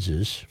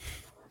Kansas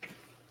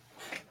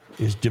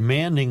is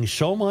demanding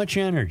so much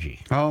energy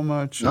How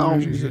much No,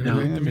 energy is it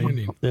no.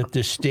 demanding? that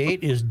the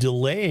state is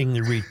delaying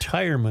the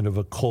retirement of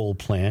a coal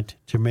plant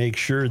to make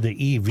sure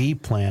the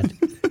EV plant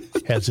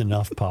has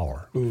enough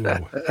power. Ooh.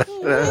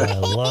 I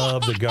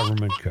love the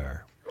government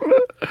car.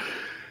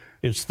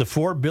 It's the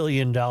 $4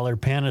 billion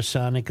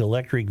Panasonic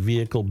electric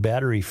vehicle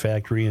battery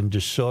factory in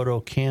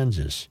DeSoto,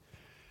 Kansas,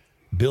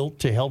 built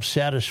to help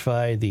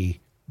satisfy the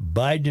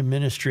Biden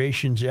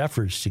administration's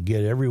efforts to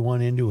get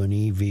everyone into an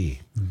EV.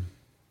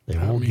 They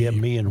won't get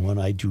me in one.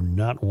 I do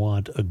not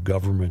want a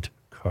government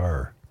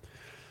car.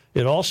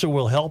 It also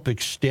will help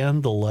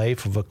extend the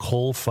life of a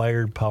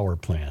coal-fired power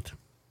plant.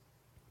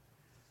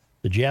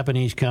 The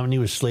Japanese company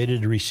was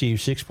slated to receive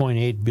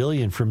 $6.8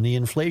 billion from the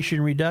Inflation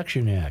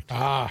Reduction Act,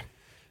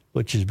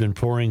 which has been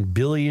pouring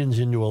billions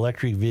into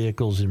electric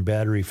vehicles and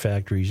battery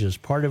factories as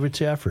part of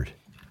its effort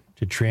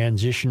to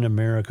transition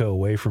America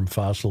away from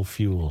fossil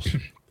fuels.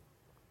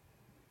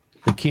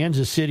 The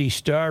Kansas City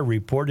Star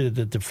reported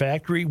that the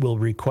factory will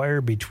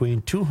require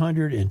between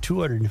 200 and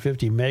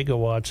 250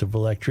 megawatts of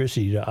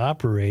electricity to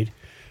operate.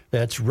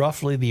 That's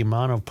roughly the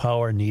amount of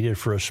power needed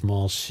for a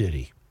small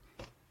city.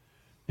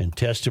 In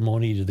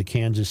testimony to the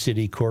Kansas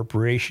City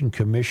Corporation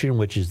Commission,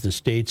 which is the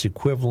state's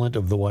equivalent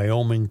of the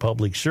Wyoming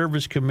Public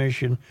Service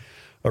Commission,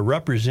 a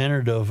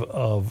representative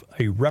of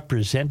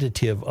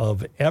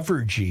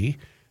Evergy,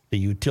 the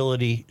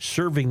utility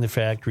serving the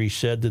factory,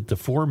 said that the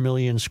 4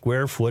 million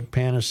square foot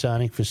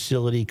Panasonic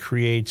facility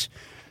creates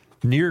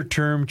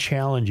near-term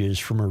challenges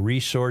from a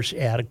resource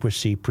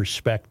adequacy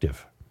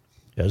perspective.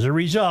 As a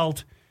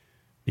result,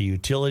 the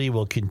utility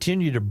will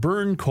continue to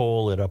burn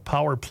coal at a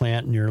power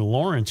plant near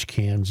Lawrence,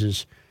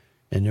 Kansas,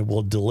 and it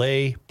will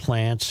delay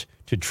plants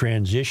to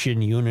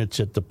transition units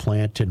at the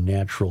plant to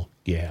natural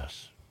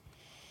gas.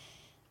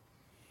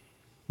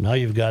 Now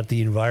you've got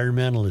the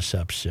environmentalists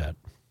upset.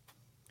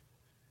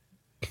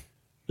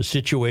 The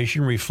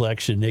situation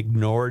reflects an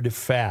ignored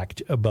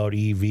fact about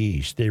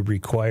EVs. They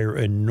require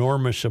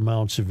enormous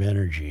amounts of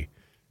energy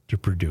to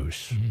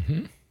produce.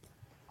 Mm-hmm.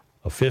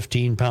 A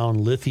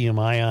 15-pound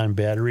lithium-ion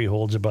battery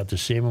holds about the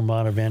same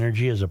amount of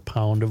energy as a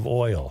pound of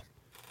oil.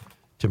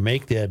 To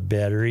make that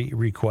battery, it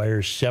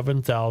requires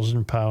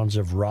 7,000 pounds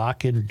of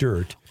rock and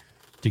dirt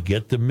to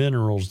get the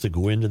minerals that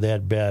go into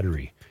that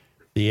battery.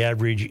 The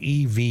average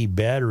EV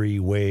battery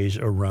weighs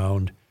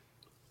around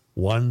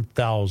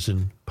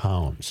 1,000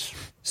 pounds.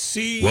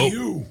 See Whoa.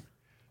 you.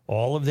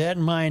 All of that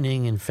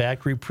mining and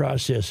factory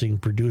processing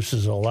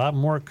produces a lot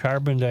more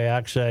carbon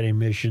dioxide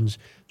emissions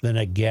than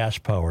a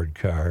gas-powered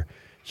car.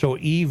 So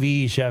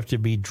EVs have to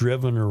be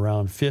driven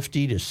around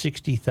 50 to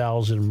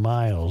 60,000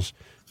 miles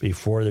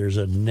before there's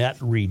a net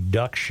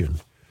reduction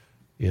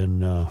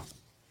in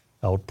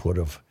output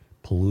of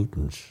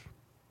pollutants.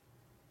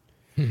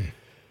 Emily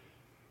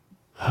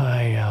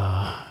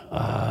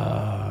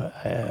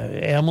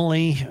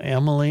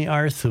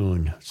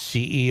Arthun,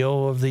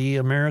 CEO of the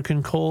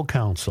American Coal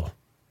Council,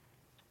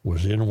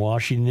 was in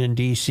Washington,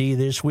 D.C.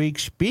 this week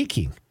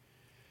speaking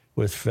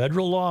with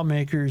federal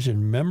lawmakers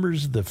and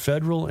members of the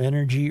Federal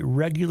Energy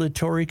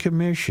Regulatory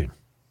Commission.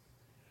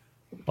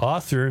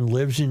 Arthur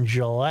lives in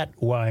Gillette,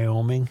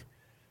 Wyoming,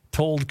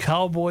 told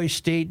Cowboy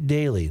State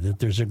Daily that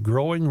there's a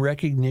growing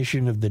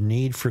recognition of the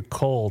need for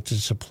coal to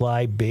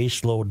supply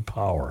baseload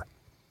power.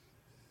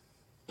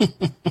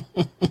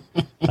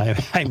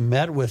 I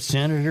met with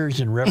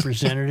senators and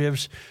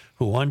representatives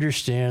who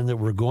understand that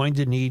we're going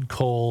to need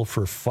coal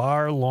for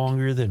far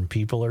longer than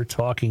people are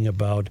talking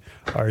about,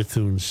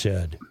 Arthun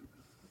said.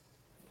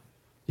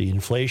 The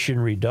Inflation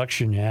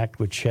Reduction Act,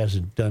 which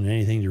hasn't done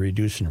anything to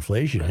reduce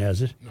inflation,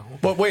 has it? No.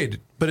 But wait,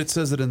 but it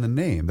says it in the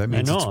name. That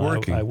means it's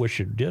working. I wish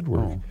it did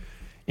work.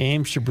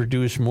 Aims to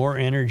produce more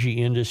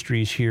energy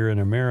industries here in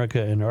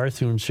America, and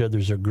Arthun said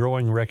there's a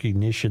growing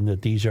recognition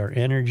that these are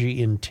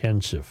energy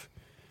intensive.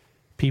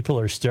 People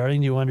are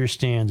starting to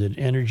understand that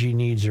energy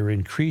needs are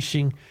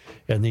increasing,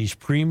 and these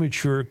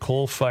premature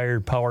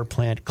coal-fired power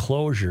plant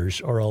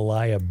closures are a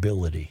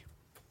liability.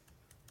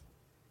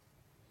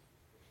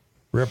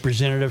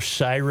 Representative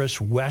Cyrus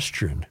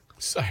Western,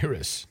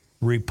 Cyrus.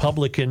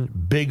 Republican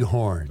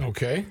Bighorn,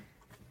 Okay.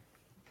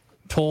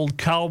 told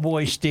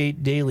Cowboy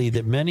State Daily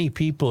that many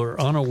people are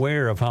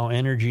unaware of how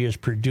energy is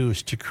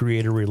produced to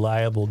create a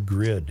reliable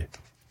grid.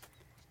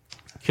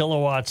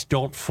 Kilowatts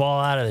don't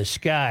fall out of the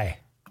sky.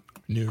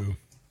 New.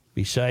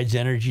 Besides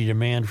energy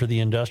demand for the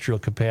industrial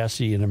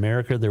capacity in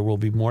America, there will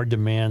be more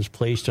demands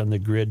placed on the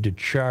grid to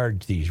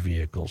charge these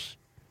vehicles.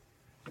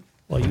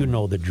 Well, you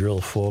know the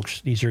drill,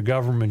 folks. These are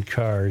government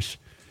cars.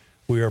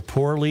 We are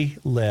poorly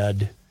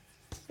led,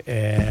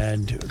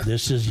 and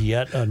this is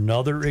yet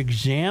another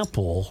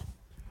example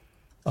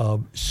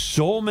of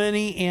so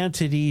many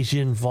entities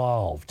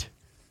involved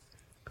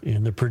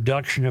in the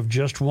production of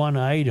just one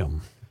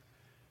item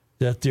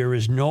that there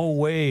is no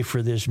way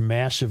for this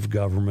massive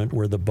government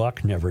where the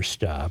buck never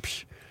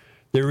stops.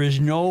 There is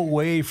no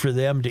way for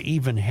them to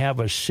even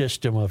have a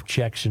system of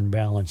checks and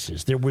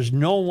balances. There was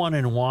no one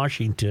in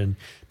Washington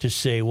to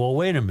say, well,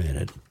 wait a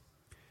minute.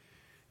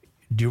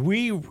 Do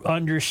we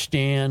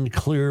understand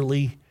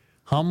clearly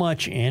how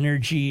much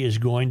energy is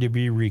going to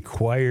be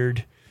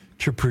required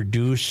to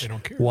produce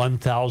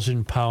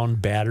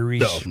 1,000-pound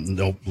batteries?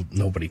 No,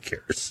 nobody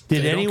cares.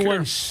 Did They don't anyone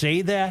care.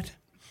 say that?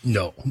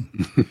 No.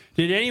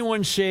 Did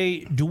anyone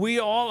say, do we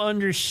all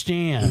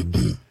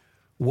understand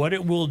what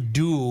it will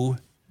do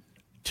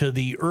to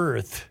the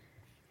earth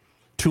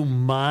to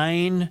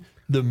mine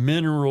the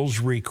minerals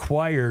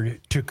required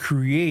to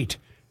create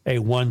a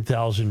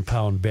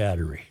 1,000-pound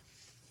battery?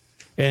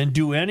 And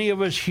do any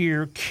of us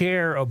here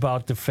care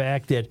about the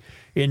fact that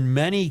in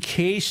many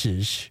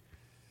cases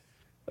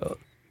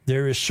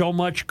there is so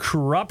much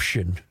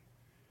corruption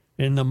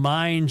in the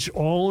mines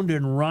owned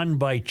and run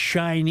by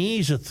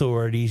Chinese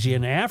authorities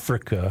in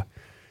Africa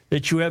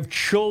that you have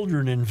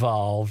children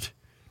involved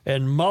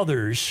and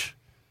mothers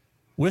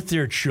with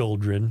their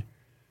children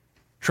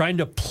trying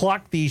to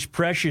pluck these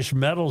precious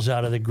metals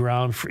out of the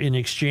ground in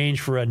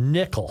exchange for a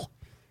nickel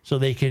so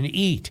they can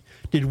eat?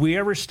 Did we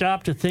ever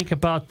stop to think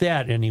about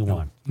that,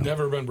 anyone?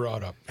 Never been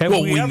brought up. Have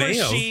Well, we we ever may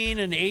have. seen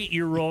an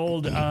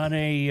 8-year-old on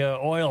a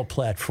oil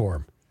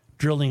platform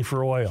drilling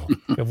for oil?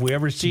 Have we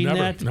ever seen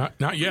Never. that?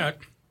 Not yet.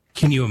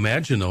 Can you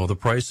imagine, though, the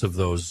price of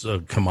those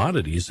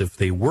commodities if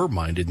they were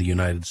mined in the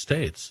United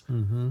States?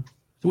 Mm-hmm.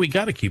 We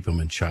got to keep them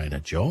in China,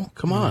 Joe.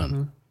 Come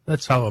on.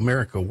 That's how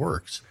America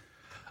works.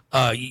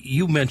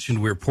 You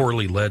mentioned we're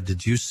poorly led.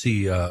 Did you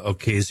see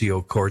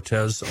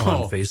Ocasio-Cortez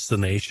on Face the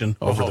Nation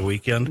over the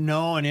weekend?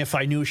 No, and if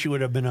I knew she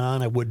would have been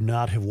on, I would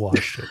not have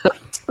watched it.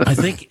 I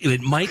think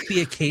it might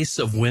be a case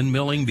of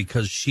windmilling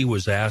because she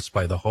was asked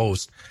by the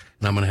host,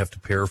 and I'm going to have to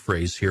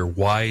paraphrase here,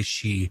 why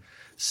she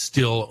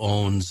still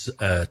owns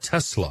a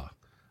Tesla,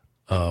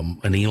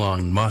 an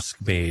Elon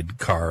Musk-made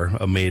car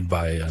made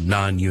by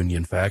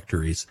non-union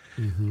factories.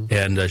 Mm-hmm.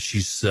 And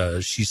she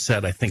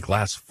said, I think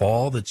last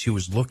fall, that she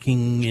was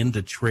looking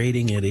into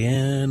trading it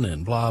in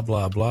and blah,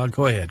 blah, blah.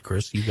 Go ahead,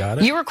 Chris. You got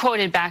it? You were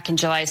quoted back in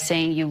July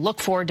saying you look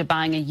forward to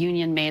buying a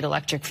union-made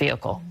electric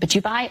vehicle, but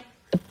you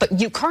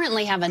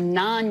currently have a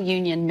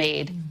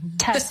non-union-made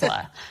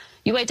Tesla.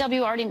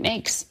 UAW already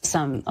makes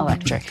some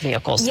electric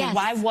vehicles. So Yes.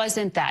 why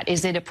wasn't that?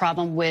 Is it a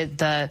problem with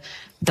the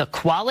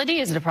quality?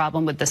 Is it a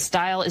problem with the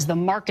style? Is the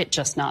market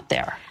just not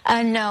there?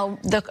 No,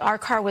 our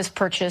car was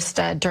purchased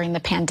during the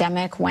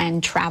pandemic when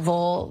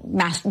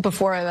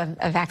before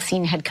a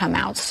vaccine had come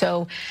out.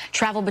 So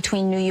travel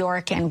between New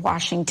York and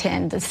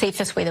Washington, the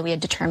safest way that we had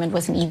determined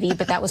was an EV,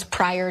 but that was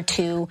prior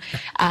to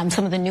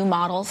some of the new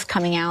models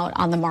coming out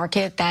on the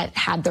market that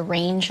had the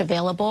range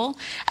available.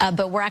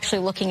 But we're actually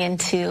looking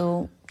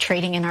into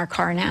trading in our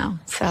car now.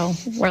 So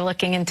we're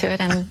looking into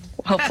it, and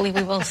hopefully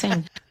we will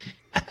soon.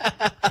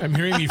 I'm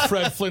hearing the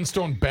Fred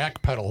Flintstone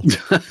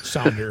backpedal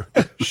sounder.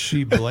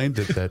 She blamed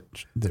it that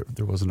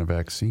there wasn't a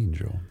vaccine,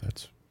 Joe.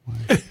 That's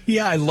why.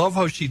 Yeah, I love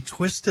how she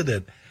twisted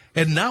it.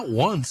 And not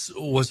once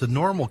was a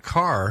normal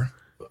car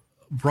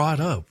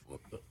brought up.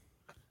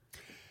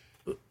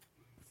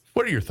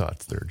 What are your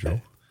thoughts there,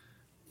 Joe?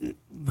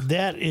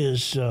 That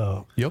is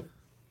Yep.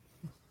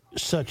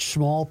 such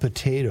small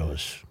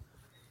potatoes.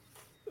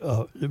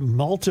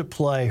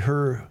 Multiply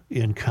her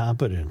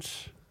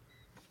incompetence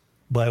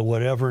by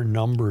whatever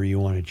number you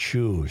want to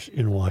choose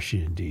in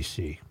Washington,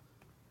 D.C.,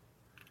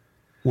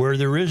 where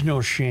there is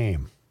no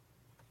shame.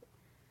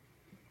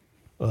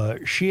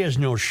 She has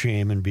no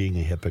shame in being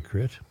a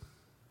hypocrite.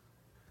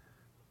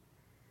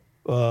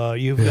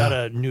 You've got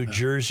a New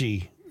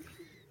Jersey,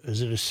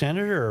 is it a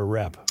senator or a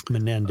rep?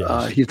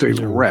 Menendez. He's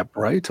a rep,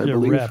 right? I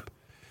believe. Rep.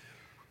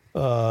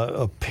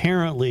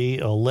 Apparently,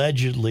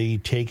 allegedly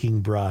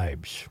taking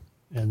bribes.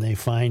 And they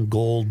find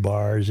gold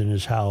bars in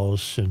his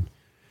house and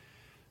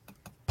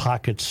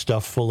pockets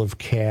stuffed full of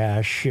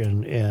cash,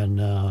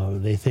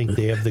 and they think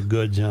they have the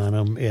goods on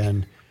him.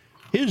 And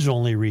his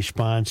only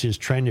response is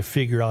trying to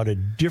figure out a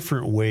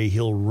different way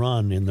he'll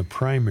run in the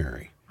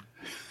primary.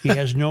 He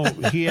has no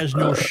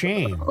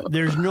shame.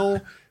 There's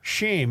no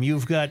shame.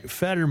 You've got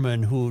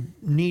Fetterman, who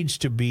needs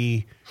to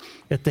be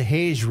at the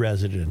Hayes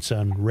residence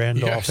on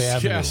Randolph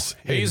Avenue. Yes,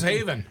 Hayes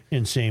Haven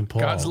in St.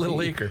 Paul. God's little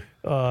acre.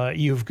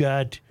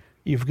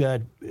 You've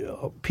got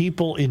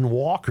people in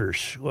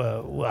walkers.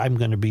 I'm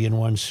going to be in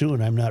one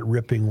soon. I'm not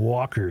ripping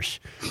walkers.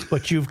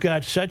 But you've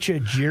got such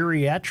a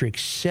geriatric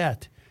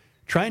set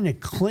trying to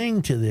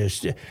cling to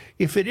this.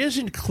 If it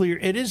isn't clear,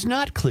 it is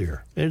not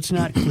clear. It's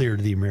not clear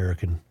to the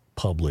American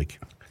public.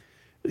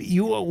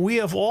 We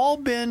have all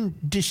been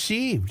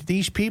deceived.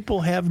 These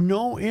people have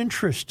no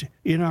interest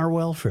in our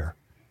welfare.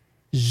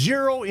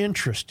 Zero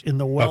interest in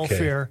the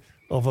welfare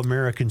of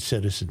American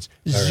citizens.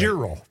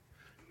 Zero.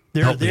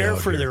 They're there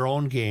for their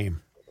own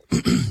game.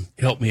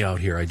 Help me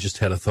out here. I just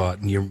had a thought,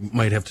 and you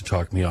might have to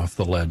talk me off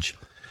the ledge.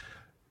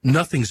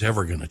 Nothing's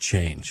ever going to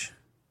change.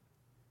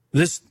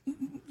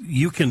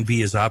 You can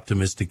be as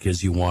optimistic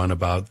as you want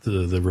about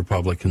the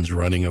Republicans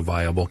running a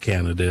viable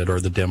candidate or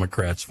the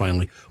Democrats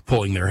finally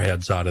pulling their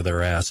heads out of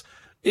their ass.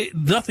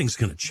 Nothing's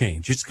going to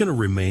change. It's going to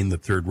remain the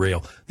third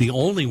rail. The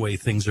only way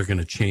things are going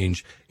to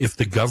change if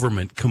the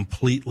government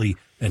completely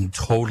and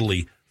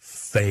totally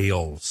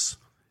fails.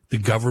 The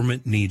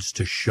government needs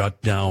to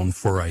shut down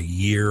for a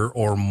year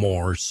or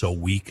more so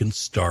we can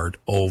start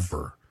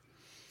over.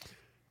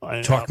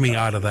 Talk me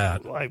out of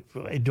that.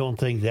 I don't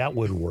think that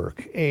would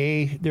work.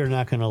 They're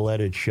not going to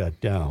let it shut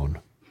down.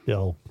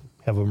 They'll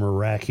have a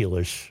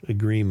miraculous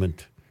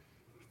agreement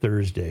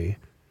Thursday.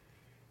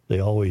 They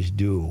always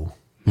do.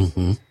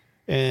 Mm-hmm.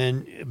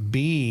 And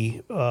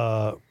B,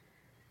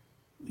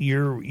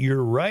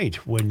 you're right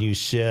when you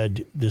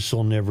said this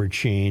will never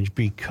change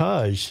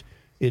because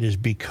it has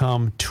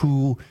become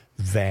too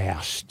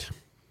vast.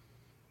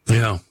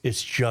 Yeah.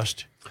 It's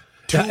just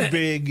too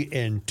big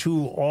and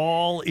too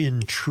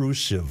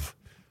all-intrusive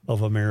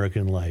of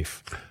American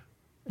life.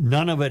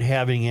 None of it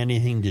having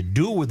anything to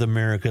do with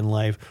American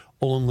life,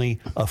 only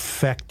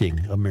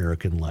affecting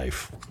American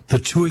life. The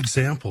two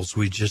examples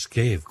we just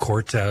gave,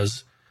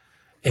 Cortez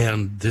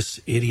and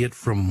this idiot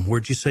from,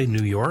 where'd you say,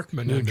 New York?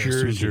 New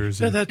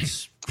Jersey. Yeah,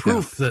 that's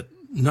proof that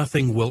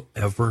nothing will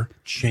ever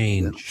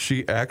change.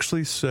 She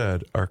actually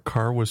said our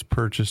car was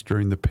purchased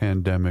during the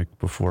pandemic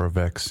before a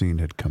vaccine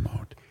had come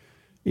out.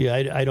 Yeah,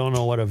 I don't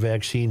know what a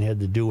vaccine had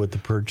to do with the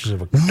purchase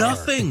of a car.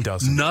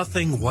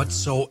 Nothing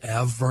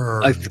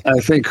whatsoever. I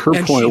think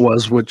her point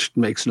was, which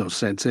makes no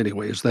sense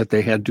anyway, is that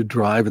they had to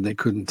drive and they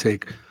couldn't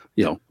take,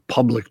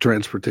 public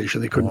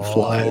transportation. They couldn't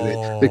fly.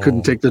 They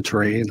couldn't take the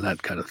train,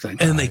 that kind of thing.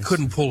 And they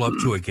couldn't pull up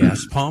to a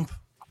gas pump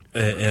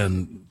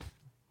and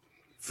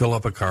fill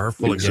up a car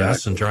full of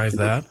gas and drive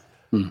that.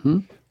 Mm-hmm.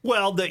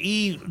 Well, the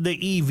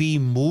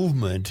EV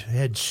movement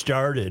had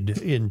started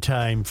in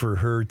time for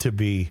her to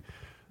be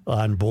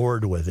on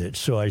board with it.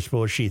 So I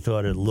suppose she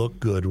thought it looked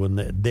good when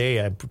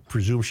I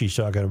presume she's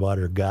talking about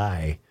her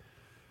guy.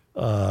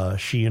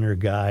 She and her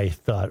guy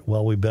thought,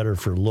 well, we better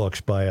for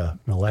looks buy an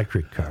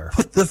electric car.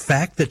 But the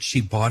fact that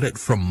she bought it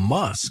from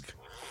Musk,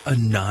 a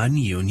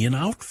non-union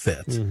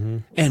outfit. Mm-hmm.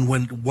 And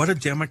what do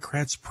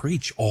Democrats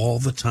preach all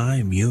the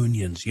time?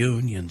 Unions.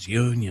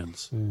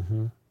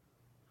 Mm-hmm.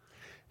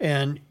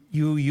 And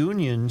you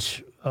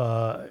unions,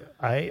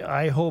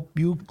 I hope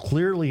you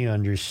clearly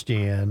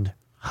understand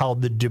how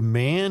the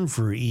demand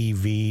for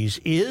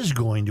EVs is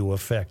going to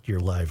affect your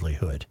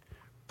livelihood.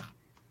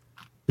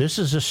 This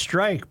is a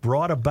strike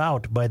brought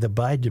about by the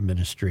Biden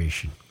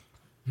administration.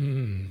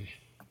 The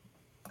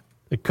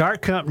car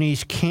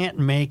companies can't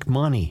make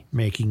money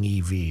making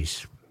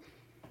EVs.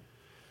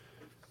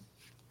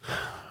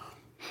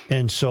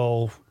 And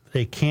so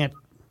they can't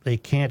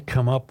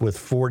come up with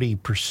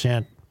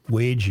 40%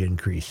 wage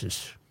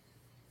increases.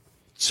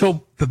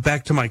 So, but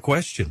back to my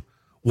question.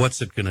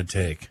 What's it going to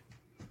take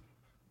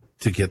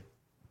to get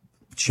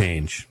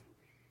change?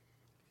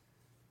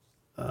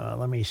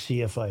 Let me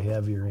see if I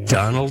have your answer.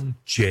 Donald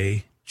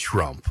J.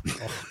 Trump.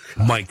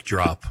 Mic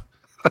drop.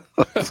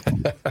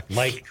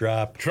 Mic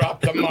drop.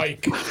 Drop the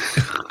mic.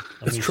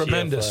 It's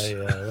tremendous.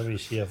 Let me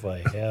see if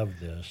I have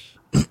this.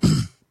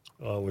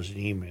 Oh, it was an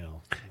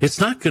email. It's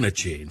not going to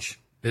change.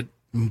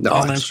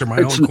 I'll answer my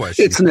own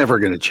question. It's never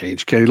going to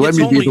change, Kenny. Let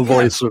me be the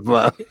voice of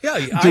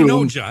Yeah, I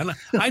know, John.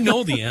 I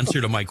know the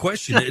answer to my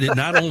question.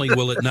 Not only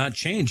will it not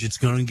change, it's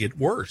going to get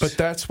worse. But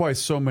that's why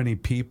so many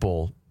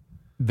people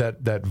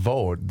that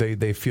vote,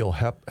 they feel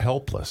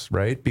helpless,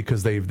 right?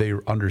 Because they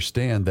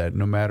understand that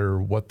no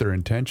matter what their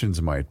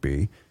intentions might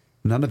be,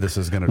 none of this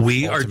is going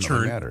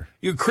to matter.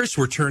 Chris,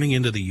 we're turning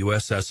into the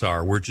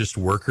USSR. We're just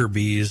worker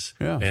bees,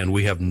 and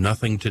we have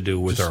nothing to do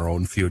with our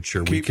own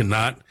future. We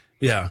cannot...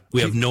 Yeah,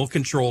 we have no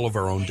control of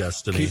our own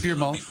destiny. Keep your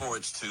mouth before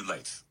it's too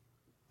late.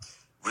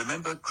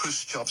 Remember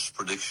Khrushchev's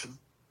prediction?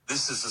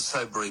 This is a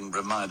sobering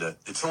reminder.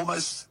 It's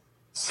almost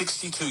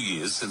 62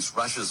 years since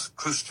Russia's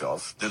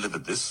Khrushchev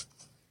delivered this.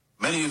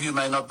 Many of you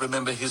may not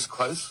remember his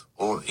quote,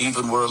 or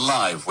even were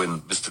alive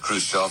when Mr.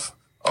 Khrushchev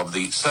of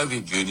the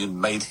Soviet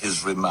Union made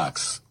his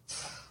remarks.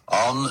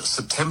 On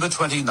September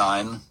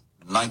 29,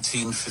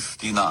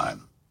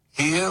 1959,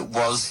 here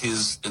was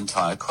his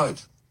entire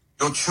quote.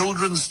 Your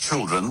children's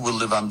children will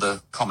live under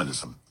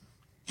communism.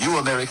 You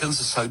Americans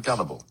are so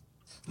gullible.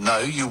 No,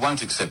 you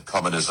won't accept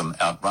communism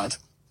outright,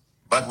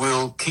 but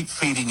we'll keep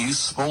feeding you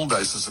small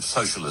doses of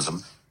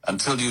socialism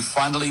until you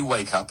finally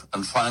wake up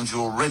and find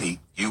you already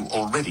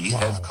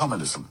have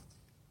communism.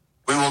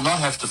 We will not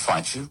have to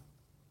fight you.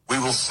 We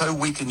will so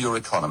weaken your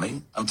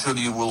economy until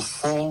you will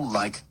fall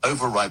like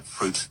overripe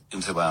fruit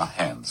into our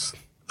hands.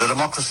 The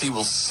democracy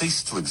will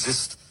cease to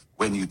exist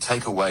when you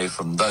take away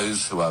from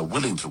those who are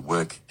willing to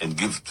work and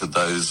give to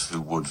those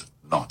who would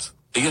not.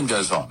 Ian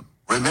goes on.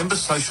 Remember,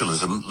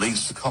 socialism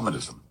leads to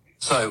communism.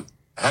 So,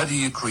 how do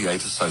you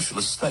create a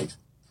socialist state?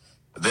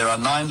 There are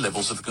 9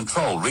 levels of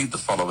control. Read the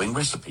following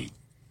recipe.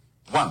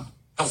 1.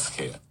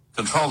 Healthcare.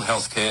 Control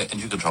healthcare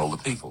and you control the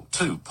people.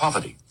 2.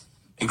 Poverty.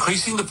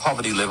 Increasing the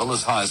poverty level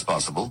as high as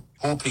possible.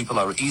 Poor people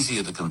are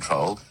easier to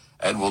control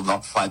and will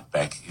not fight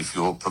back if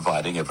you're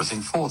providing everything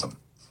for them.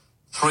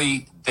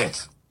 3.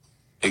 Debt.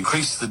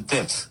 Increase the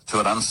debt to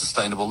an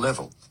unsustainable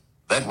level.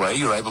 That way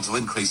you're able to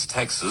increase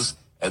taxes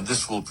and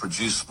this will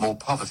produce more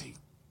poverty.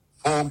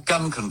 4.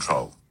 Gun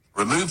control.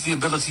 Remove the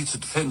ability to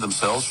defend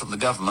themselves from the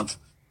government.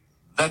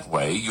 That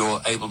way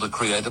you're able to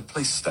create a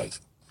police state.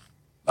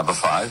 Number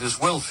 5 is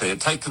welfare.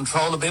 Take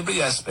control of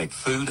every aspect,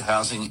 food,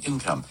 housing,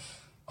 income,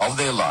 of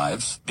their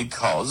lives,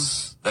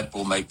 because that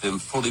will make them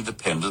fully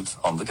dependent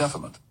on the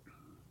government.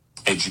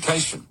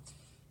 Education.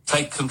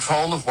 Take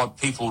control of what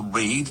people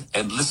read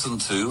and listen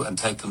to, and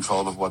take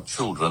control of what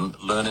children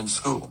learn in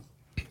school.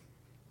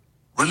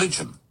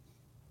 Religion.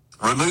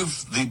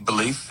 Remove the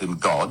belief in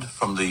God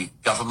from the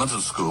government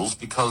and schools,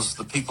 because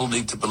the people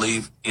need to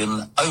believe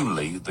in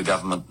only the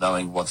government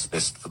knowing what's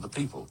best for the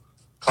people.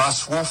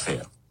 Class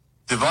warfare.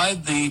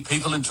 Divide the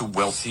people into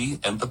wealthy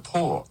and the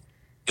poor.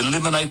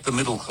 Eliminate the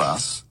middle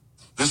class.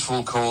 This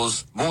will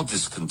cause more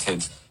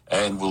discontent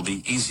and will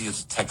be easier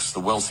to tax the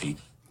wealthy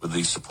with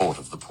the support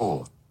of the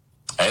poor.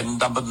 And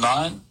number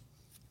 9,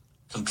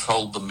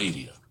 control the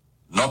media.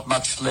 Not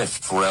much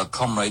left for our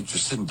comrade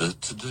Jacinda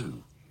to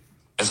do.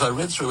 As I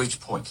read through each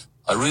point,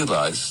 I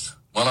realized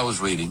while I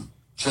was reading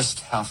just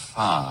how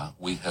far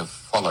we have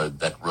followed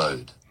that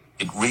road.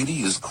 It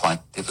really is quite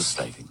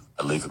devastating.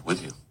 I'll leave it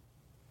with you.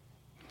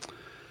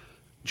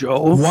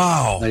 Joe.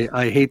 Wow.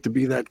 I hate to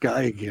be that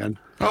guy again.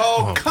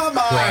 Oh, come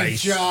on,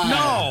 Christ. John.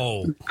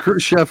 No.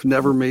 Khrushchev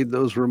never made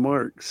those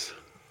remarks.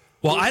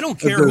 Well, I don't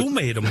care who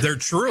made them. They're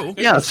true.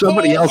 Yeah,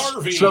 somebody Paul else.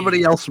 Harvey.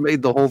 Somebody else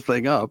made the whole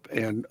thing up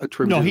and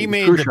attributed. No, he it to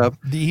made Khrushchev.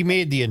 he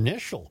made the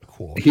initial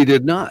quote. He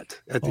did not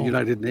at the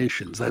United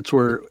Nations. That's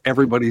where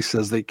everybody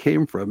says they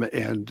came from.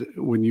 And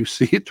when you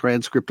see a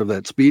transcript of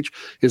that speech,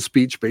 his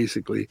speech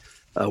basically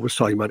was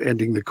talking about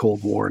ending the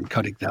Cold War and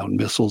cutting down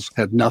missiles.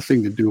 Had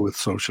nothing to do with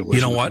socialism.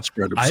 You know what? and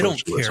spread of I don't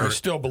socialism. care. I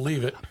still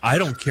believe it. I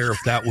don't care if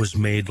that was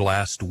made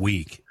last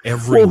week.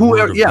 Every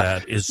word of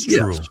that is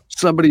true. Yes,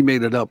 somebody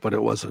made it up, but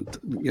it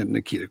wasn't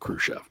Nikita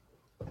Khrushchev.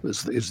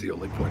 Is the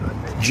only point I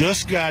made.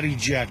 Just got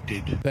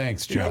ejected.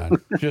 Thanks,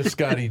 John. Just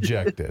got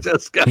ejected.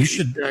 Just got You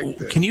should.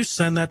 ejected. Can you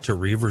send that to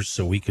Reavers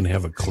so we can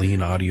have a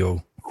clean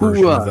audio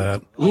version of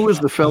that? Who was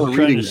the fellow I'm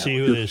trying reading to see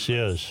who this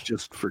is.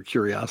 Just for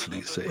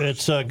curiosity's sake.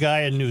 It's a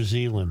guy in New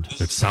Zealand.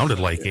 It sounded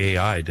like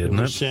AI, It didn't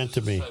was it? sent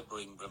to me.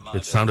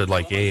 It sounded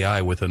like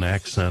AI with an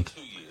accent.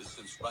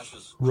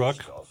 Rook.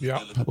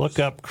 Yeah. Look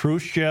up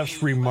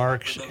Khrushchev's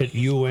remarks at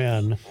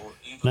UN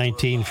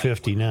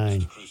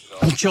 1959.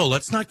 Well, Joe,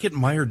 let's not get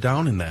mired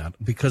down in that,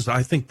 because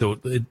I think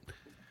the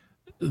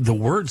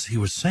words he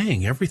was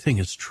saying, everything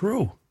is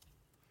true.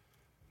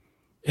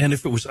 And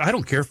if it was, I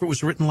don't care if it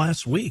was written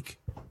last week.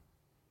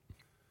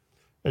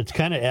 It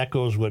kind of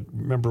echoes what,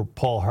 remember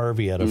Paul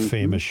Harvey had a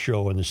famous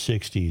show in the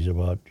 60s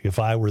about if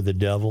I were the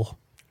devil.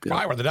 If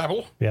I were the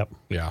devil? Yep.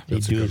 Yeah,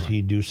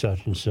 He'd do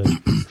such and such.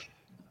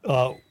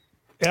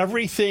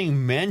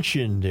 Everything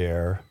mentioned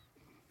there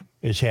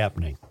is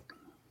happening.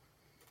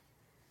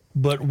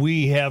 But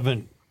we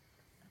haven't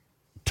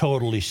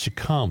totally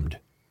succumbed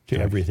to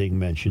everything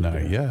mentioned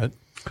there. Not yet.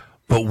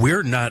 But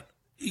we're not,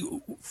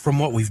 from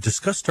what we've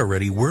discussed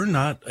already, we're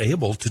not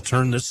able to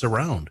turn this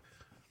around.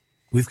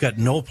 We've got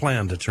no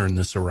plan to turn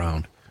this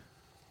around.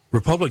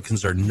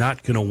 Republicans are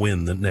not going to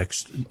win the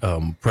next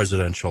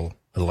presidential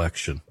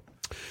election.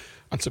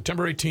 On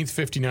September 18th,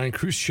 59,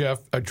 Khrushchev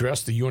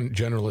addressed the UN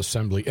General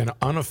Assembly. An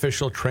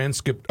unofficial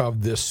transcript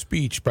of this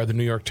speech by the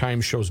New York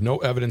Times shows no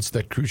evidence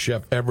that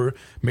Khrushchev ever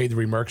made the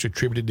remarks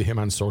attributed to him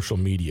on social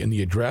media. In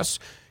the address,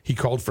 he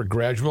called for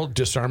gradual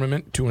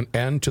disarmament to an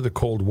end to the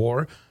Cold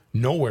War.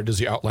 Nowhere does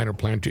the outliner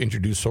plan to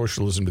introduce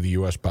socialism to the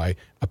U.S. by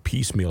a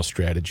piecemeal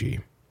strategy.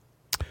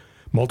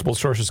 Multiple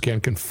sources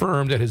can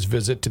confirm that his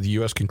visit to the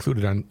U.S.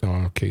 concluded on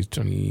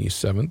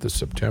 27th of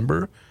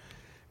September,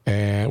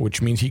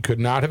 which means he could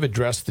not have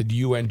addressed the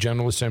UN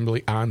General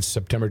Assembly on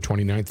September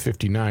 29th,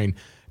 59,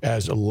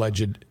 as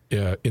alleged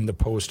in the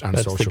post on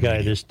social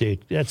media.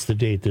 That's the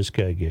date this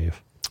guy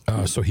gave.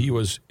 So he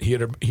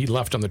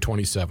left on the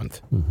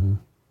 27th. Mm-hmm.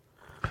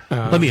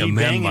 Let me Did he amend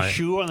bang my... his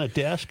shoe on the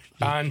desk?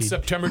 On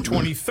September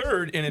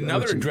 23rd, in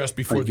another address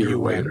before the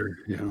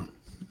UN,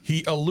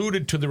 he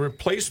alluded to the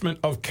replacement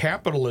of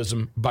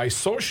capitalism by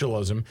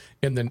socialism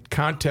in the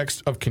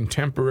context of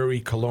contemporary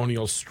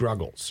colonial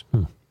struggles.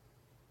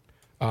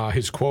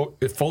 His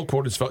full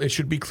quote is, "It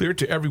should be clear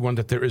to everyone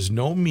that there is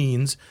no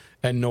means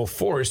and no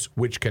force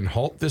which can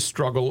halt this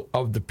struggle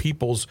of the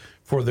peoples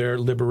for their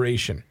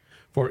liberation.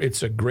 For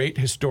it's a great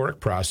historic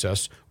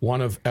process,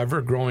 one of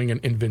ever-growing and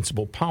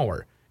invincible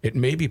power. It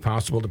may be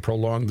possible to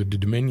prolong the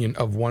dominion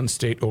of one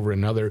state over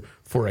another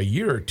for a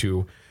year or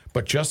two,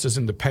 but just as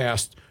in the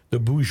past, the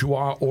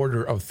bourgeois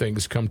order of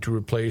things come to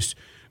replace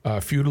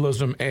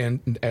feudalism,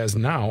 and as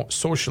now,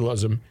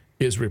 socialism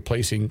is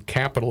replacing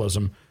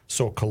capitalism,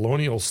 so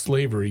colonial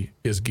slavery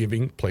is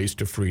giving place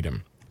to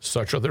freedom.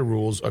 Such are the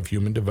rules of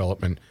human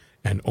development,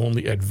 and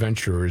only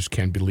adventurers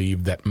can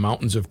believe that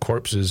mountains of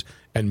corpses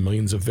and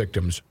millions of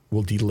victims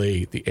will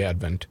delay the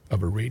advent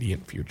of a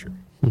radiant future."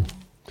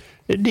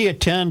 Didn't he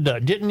attend,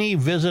 didn't he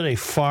visit a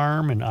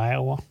farm in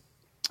Iowa?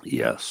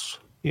 Yes.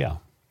 Yeah.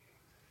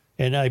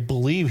 And I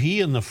believe he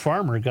and the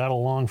farmer got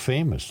along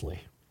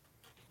famously.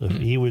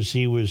 He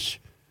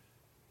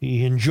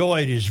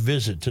enjoyed his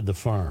visit to the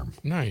farm.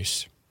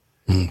 Nice.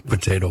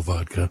 Potato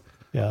vodka.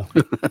 Yeah.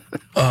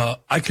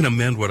 I can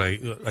amend what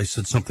I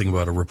said, something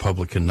about a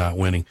Republican not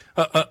winning.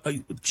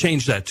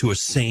 Change that to a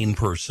sane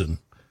person.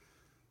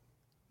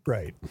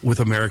 Right.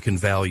 With American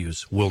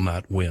values will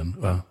not win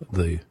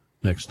the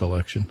next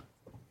election.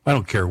 I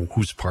don't care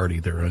whose party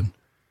they're in.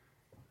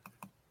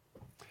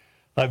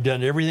 I've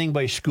done everything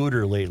by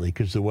scooter lately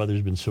because the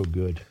weather's been so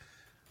good.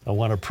 I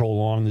want to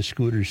prolong the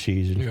scooter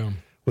season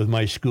with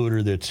my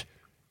scooter that's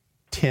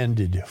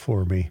tended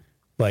for me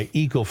by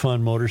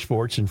EcoFun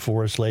Motorsports in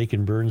Forest Lake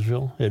in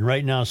Burnsville. And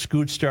right now,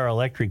 Scoot Star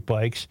electric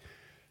bikes,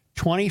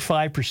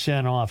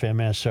 25% off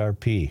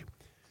MSRP.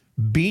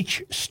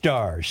 Beach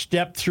Star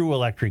step-through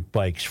electric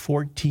bikes,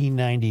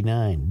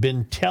 $14.99.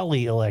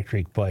 Bentelli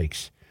electric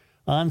bikes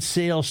on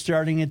sale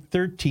starting at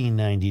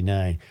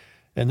 $13.99.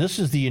 And this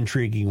is the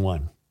intriguing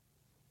one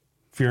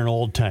if you're an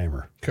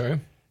old-timer. Okay.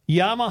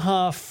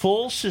 Yamaha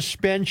full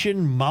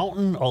suspension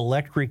mountain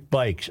electric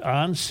bikes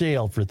on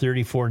sale for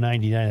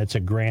 $34.99. That's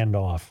a grand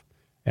off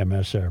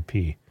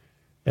MSRP.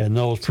 And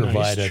those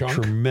provide a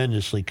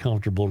tremendously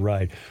comfortable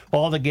ride.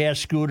 All the gas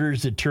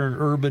scooters that turn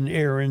urban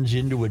errands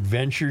into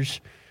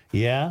adventures.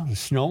 Yeah, the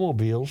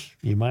snowmobiles.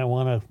 You might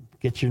want to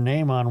get your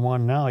name on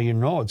one now. You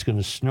know it's going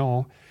to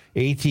snow.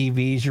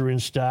 ATVs are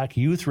in stock,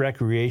 youth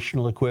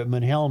recreational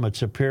equipment,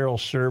 helmets, apparel,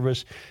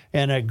 service,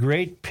 and a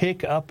great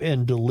pick-up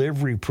and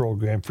delivery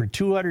program for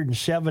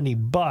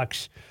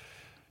 $270.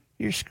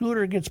 Your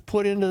scooter gets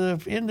put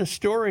into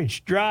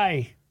storage,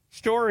 dry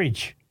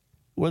storage,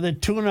 with a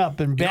tune-up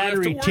and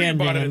battery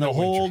tending and the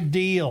whole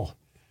deal.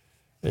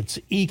 It's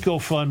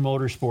EcoFun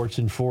Motorsports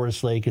in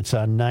Forest Lake. It's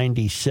on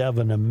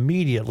 97,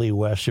 immediately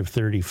west of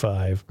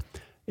 35.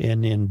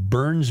 And in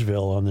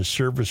Burnsville on the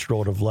service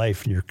road of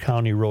life near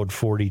County Road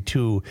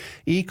 42,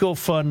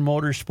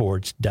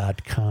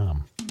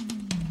 EcoFunMotorsports.com.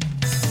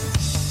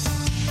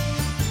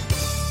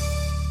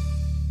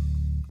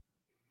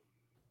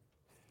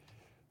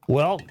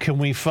 Well, can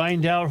we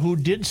find out who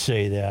did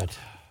say that?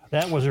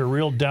 That was a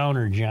real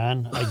downer,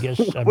 John. I guess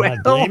I'm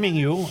not blaming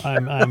you.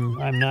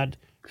 I'm not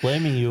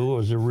blaming you. It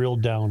was a real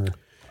downer.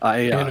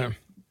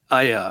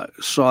 I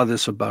saw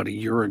this about a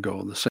year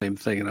ago, the same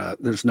thing, and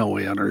there's no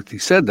way on earth he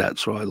said that,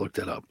 so I looked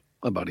it up.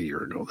 about a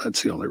year ago.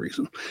 That's the only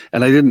reason.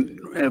 And I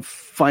didn't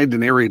find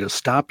an area to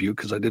stop you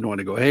because I didn't want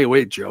to go, hey,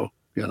 wait, Joe,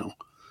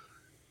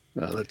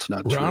 that's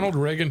not true. Ronald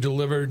Reagan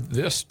delivered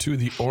this to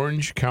the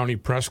Orange County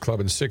Press Club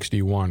in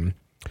 1961.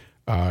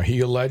 He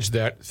alleged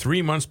that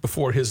 3 months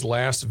before his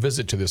last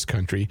visit to this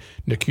country,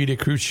 Nikita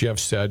Khrushchev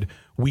said,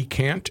 "We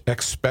can't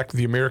expect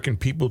the American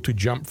people to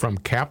jump from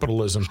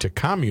capitalism to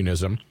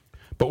communism,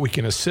 but we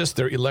can assist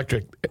their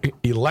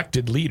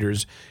elected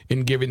leaders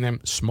in giving them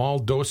small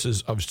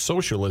doses of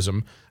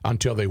socialism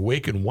until they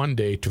waken one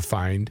day to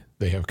find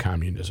they have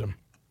communism."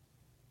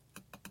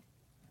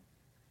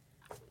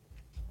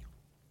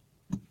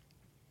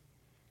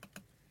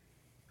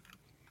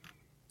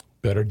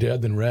 Better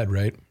dead than red,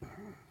 right?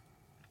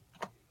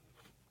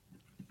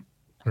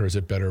 Or is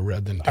it better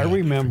red than dead? I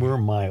remember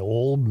my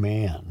old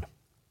man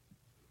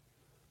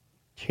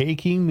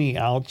taking me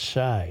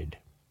outside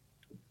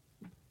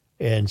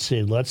and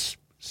said, let's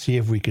see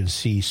if we can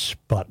see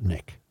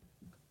Sputnik.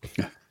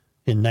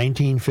 In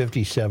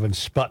 1957,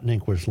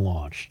 Sputnik was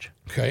launched.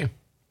 Okay.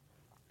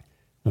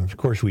 And of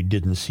course, we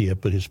didn't see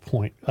it, but his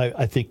point,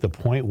 I think the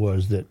point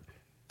was that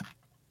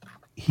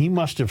he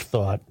must have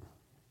thought,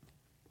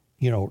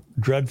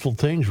 dreadful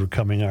things were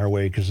coming our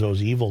way because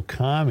those evil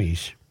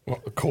commies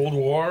the Cold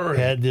War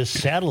had this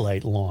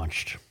satellite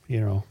launched,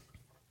 and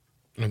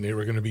they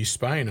were going to be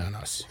spying on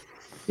us.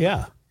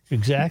 Yeah,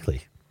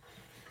 exactly.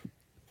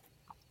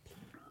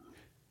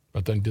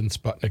 But then didn't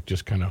Sputnik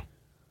just kind of...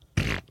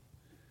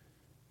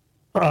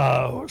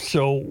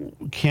 So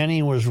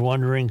Kenny was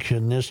wondering,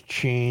 can this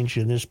change?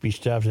 Can this be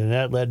stopped? And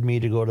that led me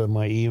to go to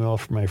my email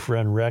from my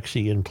friend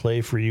Rexy and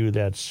play for you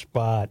that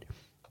spot.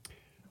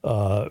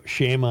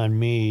 Shame on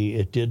me.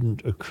 It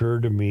didn't occur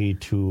to me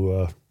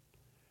to...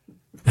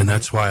 And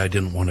that's why I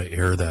didn't want to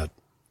air that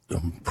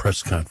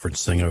press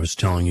conference thing I was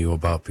telling you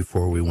about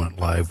before we went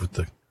live with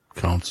the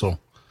council.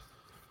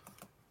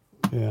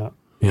 Yeah.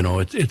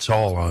 It's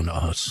all on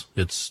us.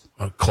 It's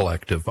a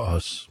collective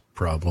us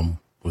problem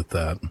with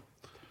that.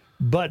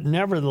 But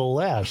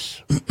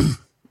nevertheless,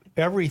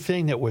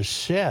 everything that was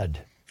said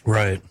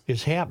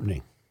is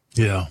happening.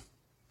 Yeah.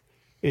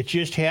 It's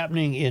just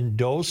happening in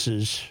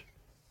doses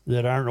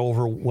that aren't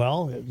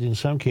in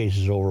some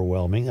cases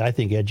overwhelming. I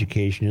think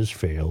education has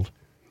failed.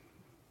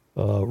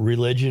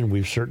 Religion,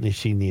 we've certainly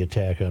seen the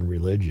attack on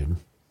religion.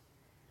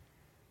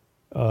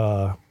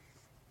 But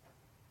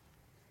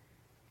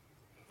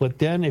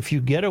then if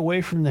you get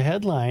away from the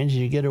headlines,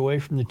 you get away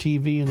from the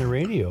TV and the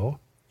radio,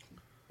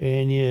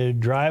 and you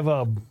drive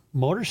a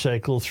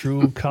motorcycle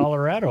through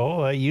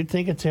Colorado, you'd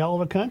think it's a hell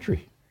of a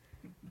country.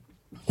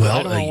 Well,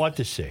 I don't know what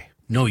to say.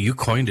 No, you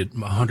coined it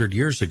 100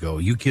 years ago.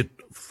 You get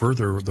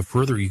the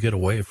further you get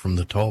away from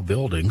the tall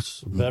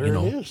buildings, the better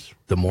it is.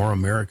 The more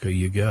America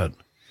you get.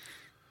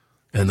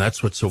 And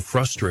that's what's so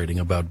frustrating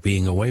about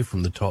being away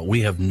from the tall. We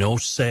have no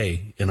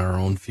say in our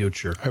own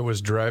future. I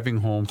was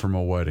driving home from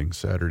a wedding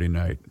Saturday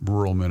night,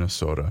 rural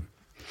Minnesota.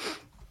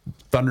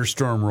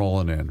 Thunderstorm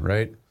rolling in,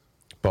 right?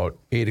 About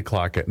 8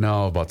 o'clock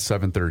about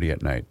 7:30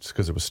 at night,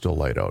 because it was still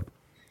light out.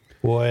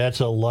 Boy, that's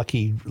a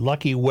lucky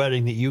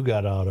wedding that you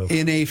got out of.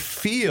 In a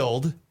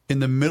field in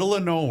the middle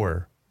of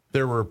nowhere,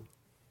 there were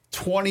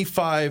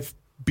 25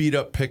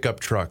 beat-up pickup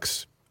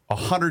trucks,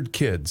 100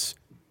 kids,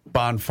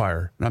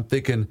 bonfire. And I'm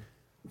thinking...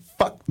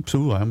 Fuck.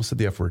 Ooh, I almost said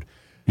the F word.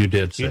 You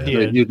did say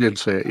it. You did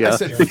say it, yeah. I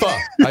said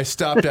fuck. I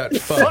stopped at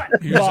fuck.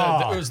 It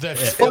was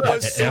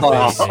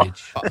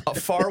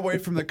far away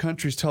from the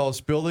country's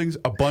tallest buildings,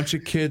 a bunch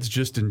of kids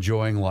just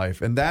enjoying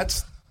life. And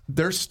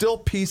there's still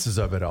pieces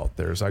of it out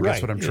there, is I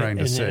guess what I'm trying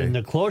to say. And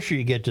the closer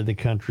you get to the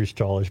country's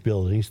tallest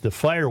buildings, the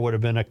fire would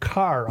have been a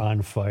car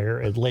on fire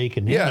at Lake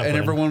and Hennepin. Yeah, and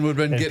everyone would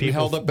have been getting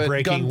held up at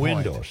breaking gunpoint.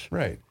 Windows.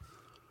 Right.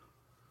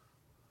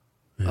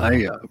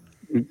 Yeah.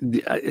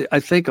 I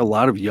think a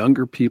lot of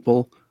younger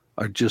people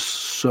are just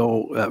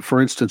so,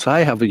 for instance,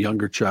 I have a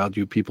younger child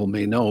you people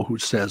may know who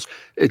says,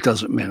 it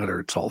doesn't matter,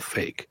 it's all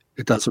fake.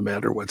 It doesn't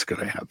matter what's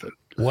going to happen.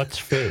 What's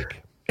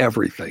fake?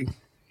 Everything.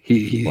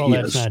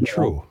 That's not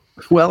true.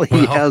 Well,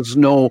 he has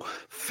no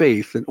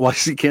faith. Well, I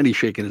see Kenny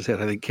shaking his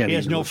head. I think Kenny he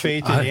has no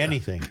faith in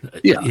anything.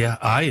 Yeah,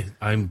 I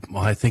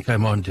think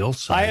I'm on Dill's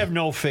side. I have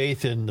no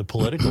faith in the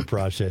political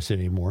process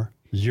anymore.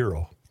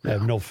 Zero. I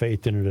have no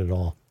faith in it at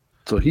all.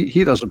 So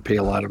he doesn't pay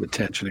a lot of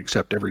attention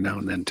except every now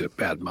and then to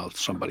badmouth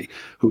somebody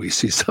who he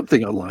sees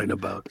something online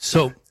about.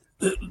 So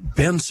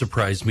Ben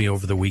surprised me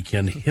over the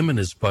weekend. Him and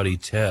his buddy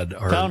Ted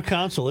are... Town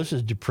council, this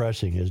is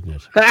depressing, isn't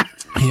it?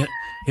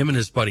 Him and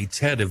his buddy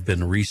Ted have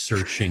been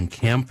researching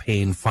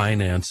campaign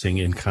financing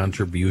and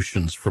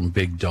contributions from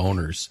big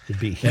donors.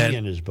 It'd be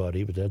and his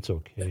buddy, but that's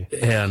okay.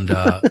 And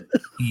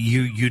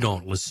you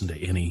don't listen to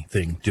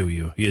anything, do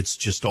you? It's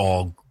just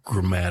all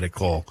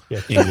grammatical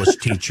English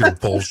teacher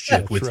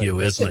bullshit with right. You,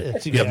 isn't it?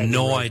 Exactly you have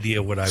no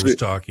idea what I was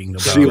talking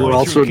about. See, we're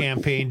also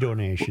campaign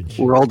donations.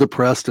 We're all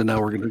depressed, and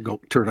now we're going to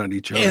go turn on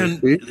each other. And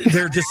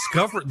they're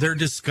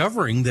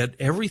discovering that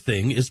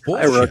everything is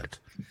bullshit.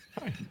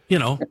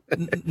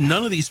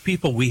 None of these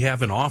people we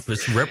have in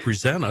office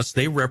represent us.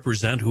 They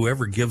represent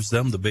whoever gives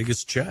them the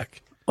biggest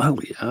check. Well,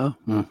 yeah.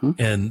 Mm-hmm.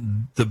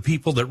 And the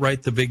people that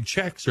write the big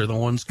checks are the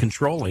ones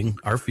controlling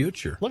our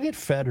future. Look at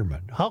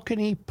Fetterman. How can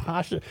he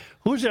possibly?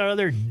 Who's that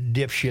other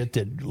dipshit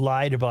that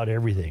lied about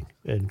everything,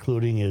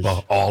 including his?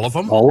 Well, all of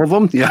them. All of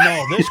them.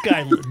 Yeah. No,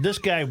 this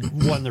guy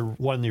won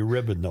the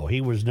ribbon though.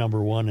 He was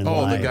number one in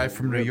line. The guy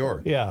from New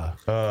York. Yeah,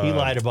 he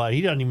lied about it.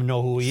 He doesn't even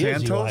know who he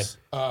is. He lied.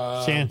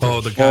 Santos. Oh,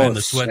 the guy in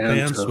the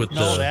sweatpants Santos. with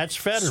No, the that's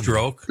Fetterman.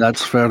 stroke.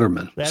 That's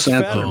Fetterman. That's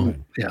Santos.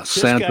 Fetterman. Yeah, This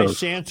Santos. guy's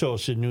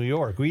Santos in New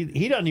York.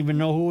 He doesn't even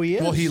know who he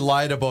is. Well, he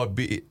lied about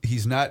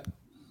he's not.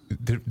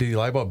 Did he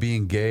lie about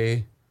being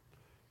gay?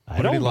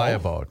 What did he lie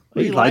about?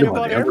 He lied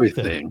about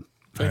everything.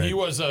 And he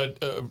was a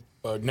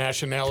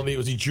nationality.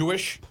 Was he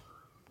Jewish?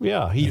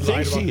 Yeah, he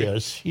thinks he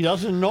is. He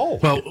doesn't know.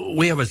 Well,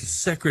 we have a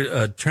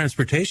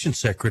transportation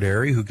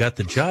secretary who got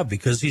the job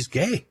because he's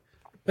gay.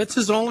 That's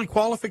his only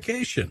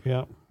qualification.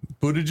 Yeah.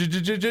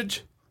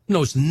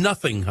 Knows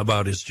nothing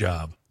about his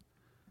job.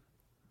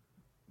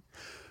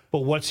 But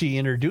what's he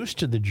introduced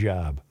to the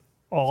job?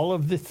 All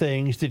of the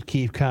things that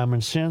keep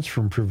common sense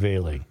from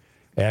prevailing.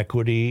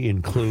 Equity,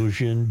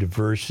 inclusion,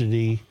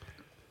 diversity.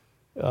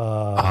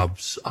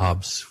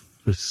 Obfuscate.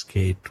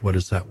 What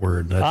is that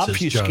word? That's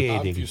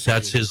Obfuscating. his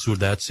job.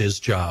 That's his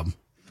job.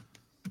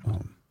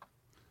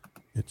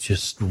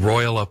 Just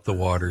roil up the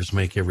waters,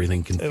 make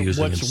everything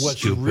confusing and What's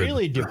stupid.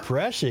 really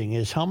depressing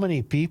is how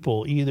many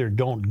people either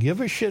don't give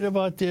a shit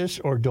about this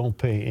or don't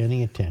pay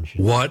any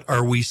attention. What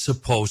are we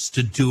supposed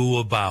to do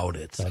about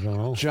it? I don't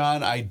know.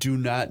 John, I do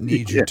not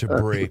need you to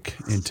break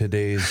in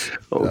today's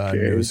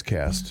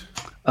newscast.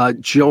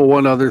 Joe,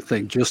 one other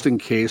thing, just in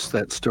case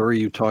that story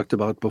you talked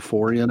about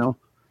before,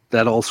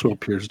 that also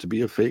appears to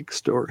be a fake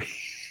story.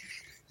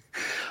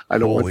 I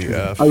don't want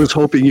to. I was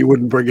hoping you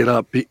wouldn't bring it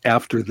up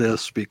after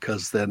this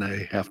because then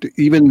I have to.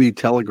 Even the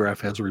Telegraph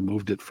has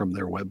removed it from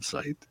their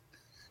website.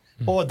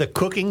 Oh, the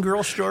cooking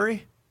girl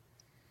story?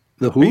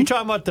 The who? Are you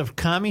talking about the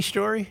commie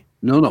story?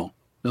 No.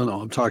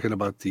 I'm talking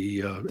about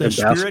the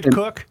spirit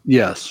cook?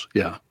 Yes,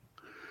 yeah.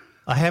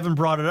 I haven't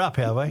brought it up,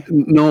 have I?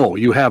 No,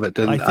 you haven't.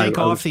 And I think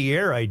off the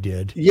air I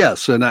did.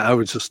 Yes, and I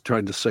was just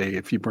trying to say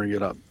if you bring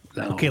it up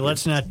now. Okay,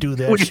 let's not do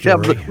that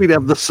We'd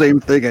have the same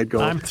thing. I'd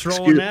go, I'm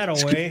throwing that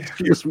away.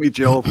 Excuse me,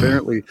 Joe.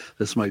 Apparently,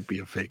 this might be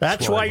a fake.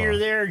 That's why you're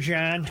there,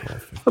 John.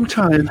 I'm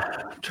trying.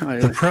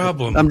 The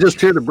problem. I'm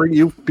just here to bring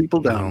you people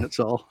down. That's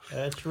all.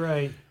 That's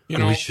right.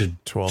 We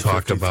should talk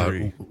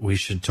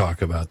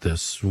about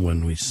this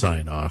when we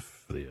sign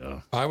off.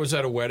 I was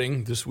at a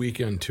wedding this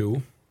weekend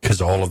too.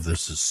 Because all of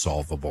this is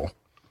solvable.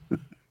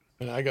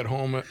 And I got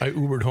home. I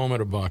Ubered home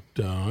at about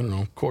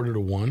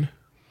 1:45.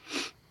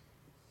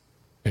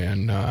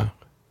 And I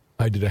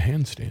did a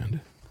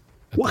handstand.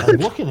 What? I'm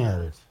looking at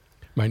it.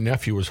 My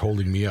nephew was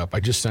holding me up. I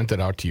just sent it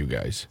out to you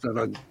guys.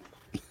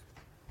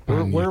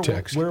 Where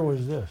text. Where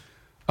was this?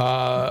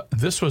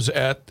 This was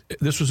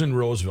in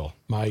Roseville.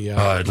 My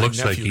it looks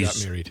nephew like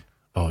he's got married.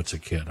 Oh, it's a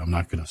kid. I'm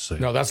not going to say.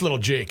 No, that's little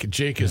Jake.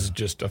 Jake is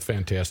just a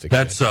fantastic.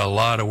 That's kid. a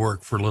lot of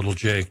work for little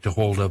Jake to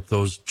hold up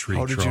those tree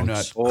trunks. How did you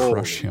not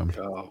crush him?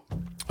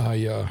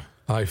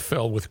 I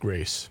fell with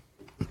grace.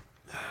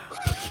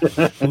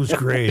 Who's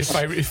Grace?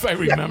 If I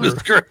remember,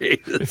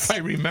 great. If I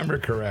remember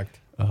correct.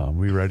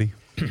 We ready?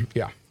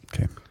 Yeah.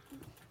 Okay.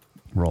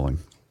 Rolling.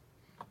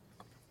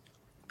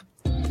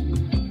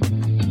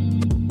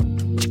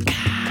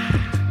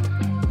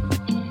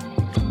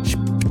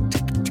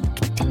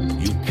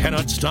 You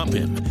cannot stop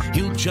him.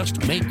 You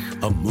just make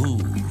a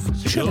move.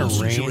 Joe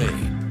Souchere.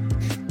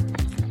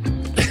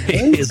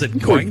 Is it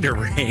going to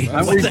rain?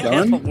 Are we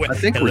done? I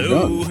think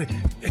Hello? we're done.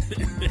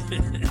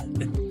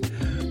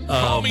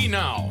 Call me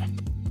now.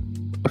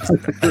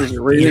 Is it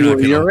raining where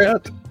you're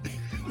at?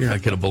 You're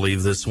not going to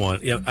believe this one.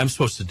 Yeah, I'm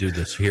supposed to do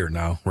this here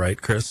now,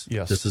 right, Chris?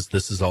 Yes.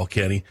 This is all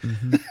Kenny.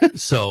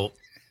 So,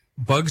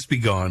 Bugs Be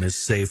Gone is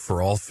safe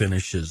for all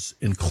finishes,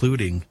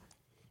 including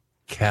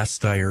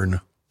cast iron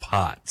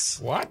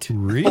pots. What?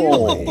 Really?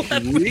 Oh,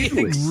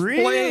 really?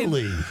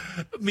 Really?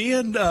 Me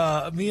and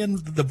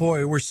the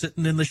boy were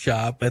sitting in the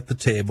shop at the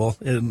table,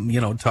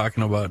 and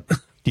talking about.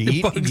 Do you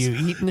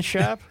eat in the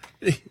shop?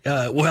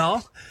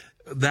 Well,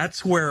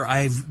 that's where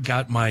I've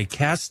got my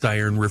cast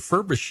iron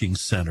refurbishing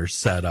center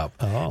set up,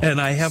 and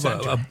I have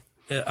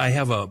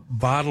a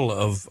bottle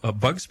of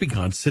Bugs Be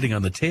Gone sitting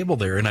on the table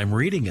there, and I'm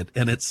reading it,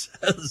 and it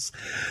says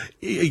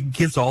it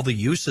gives all the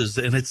uses,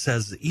 and it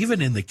says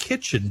even in the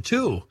kitchen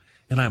too.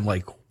 And I'm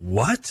like,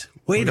 what?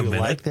 Wait a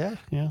minute. Like that?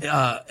 Yeah.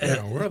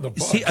 Where are the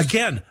bugs? See,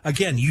 again,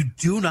 you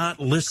do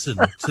not listen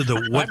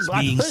to what's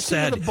being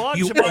said. To the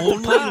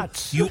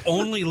bugs You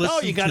only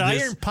listen you got to iron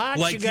this pots,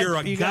 like you're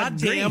a you got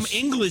goddamn grease.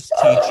 English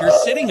teacher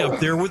sitting up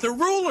there with a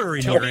ruler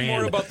in Tell your me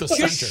hand. more about the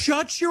Just center.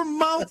 shut your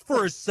mouth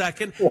for a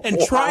second and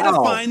try to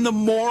find the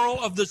moral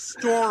of the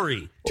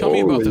story. Tell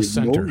me about the Holy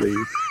center. moly.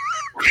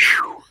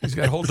 He's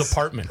got a whole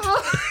department.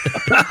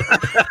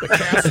 The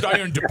cast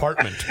iron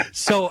department.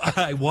 So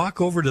I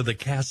walk over to the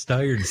cast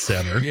iron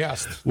center.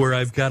 Yes. Where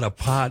I've got a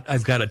pot.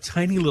 I've got a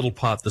tiny little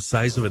pot the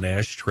size of an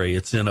ashtray.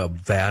 It's in a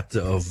vat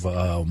of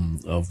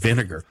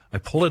vinegar. I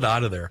pull it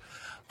out of there.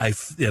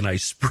 I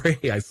spray.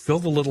 I fill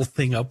the little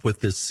thing up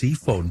with this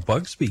Seafoam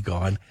Bugs Be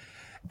Gone,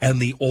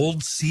 and the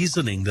old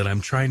seasoning that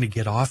I'm trying to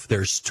get off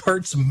there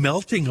starts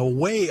melting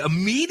away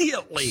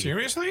immediately.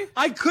 Seriously?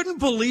 I couldn't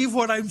believe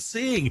what I'm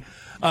seeing.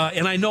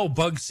 And I know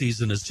bug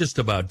season is just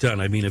about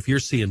done. I mean, if you're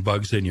seeing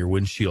bugs in your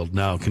windshield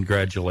now,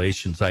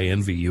 congratulations. I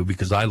envy you,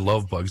 because I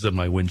love bugs on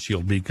my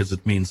windshield because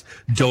it means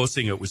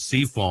dosing it with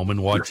Seafoam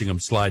and watching them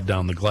slide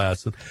down the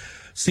glass.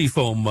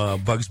 Seafoam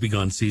Bugs Be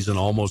Gone season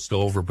almost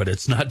over, but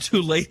it's not too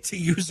late to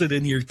use it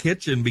in your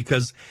kitchen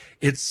because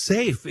it's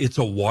safe. It's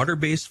a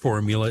water-based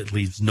formula. It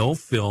leaves no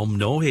film,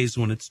 no haze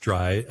when it's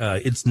dry.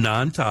 It's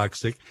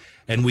non-toxic,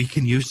 and we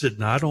can use it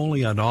not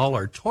only on all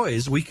our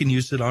toys, we can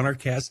use it on our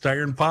cast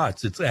iron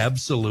pots. It's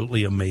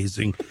absolutely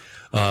amazing.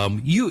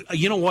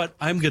 You know what?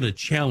 I'm going to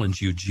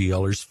challenge you,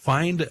 GLers.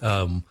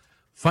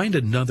 Find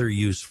another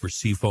use for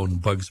Seafoam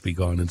Bugs Be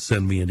Gone and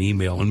send me an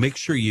email. And make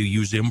sure you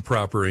use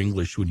improper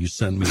English when you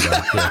send me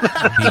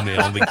that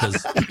email,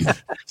 because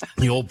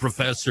the old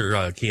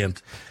professor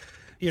can't.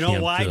 You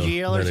know why,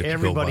 GLers?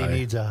 Everybody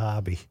needs a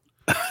hobby.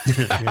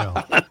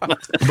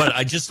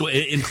 But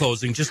in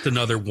closing, just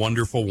another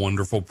wonderful,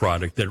 wonderful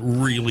product that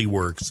really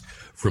works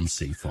from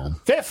Seafoam.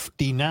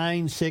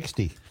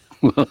 $59.60.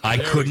 I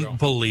couldn't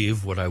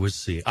believe what I was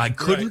seeing. I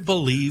couldn't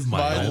believe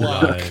my own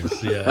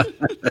eyes. Yeah,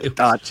 it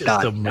was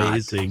just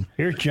amazing.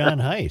 Here's John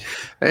Haidt.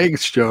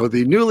 Thanks, Joe.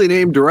 The newly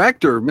named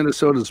director of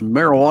Minnesota's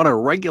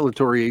marijuana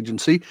regulatory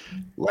agency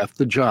left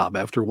the job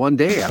after one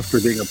day after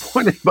being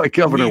appointed by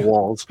Governor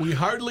Walz. We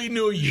hardly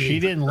knew you. She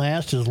didn't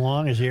last as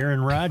long as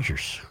Aaron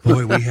Rodgers.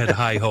 Boy, we had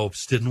high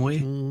hopes, didn't we?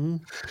 In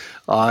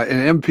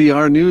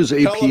NPR News,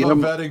 APM. Hell of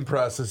a vetting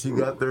process you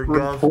got there,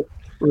 Gov.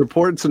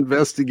 Reports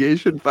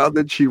investigation found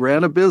that she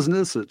ran a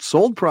business that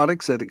sold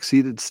products that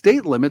exceeded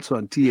state limits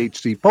on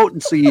THC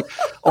potency,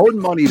 owed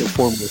money to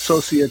former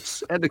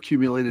associates, and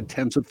accumulated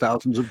tens of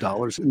thousands of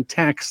dollars in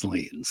tax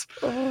liens.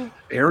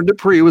 Erin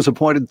Dupree was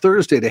appointed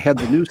Thursday to head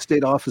the new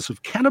state office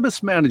of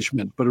cannabis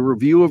management, but a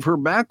review of her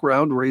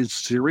background raised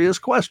serious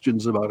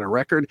questions about her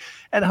record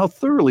and how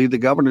thoroughly the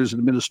governor's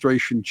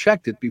administration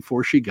checked it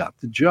before she got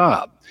the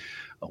job.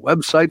 A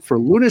website for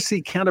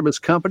Lunacy Cannabis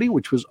Company,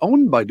 which was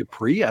owned by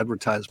Dupree,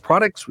 advertised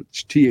products with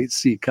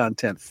THC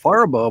content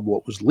far above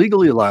what was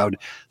legally allowed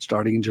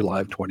starting in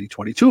July of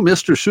 2022.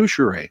 Mr.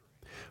 Souchere.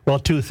 Well,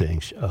 two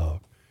things.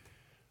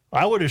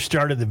 I would have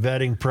started the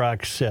vetting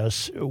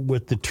process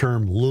with the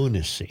term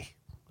lunacy.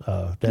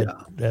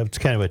 That's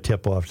kind of a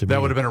tip-off to me.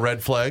 That would have been a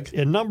red flag.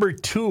 And number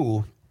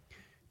two,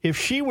 if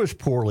she was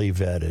poorly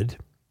vetted,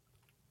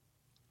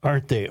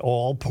 aren't they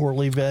all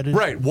poorly vetted?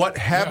 Right. What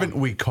haven't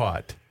we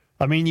caught?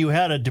 I mean, you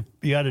had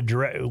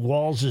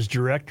Walz's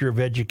director of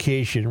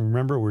education.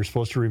 Remember, we're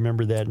supposed to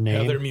remember that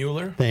name. Heather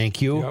Mueller.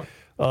 Thank you.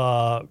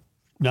 Yep.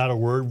 Not a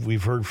word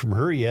we've heard from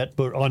her yet,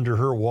 but under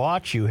her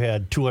watch, you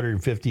had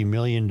 $250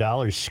 million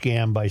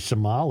scammed by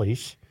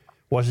Somalis.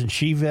 Wasn't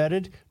she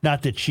vetted?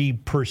 Not that she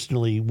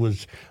personally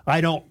was. I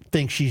don't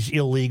think she's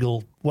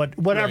illegal.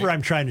 Whatever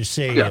I'm trying to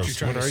say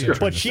is.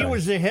 But she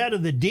was the head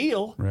of the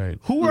deal. Right.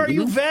 Who are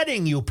you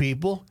vetting, you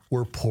people?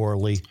 We're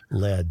poorly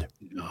led.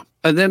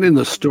 And then in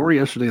the story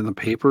yesterday in the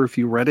paper, if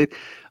you read it,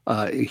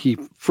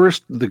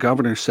 the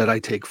governor said, I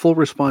take full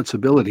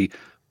responsibility.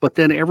 But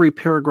then every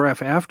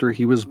paragraph after,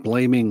 he was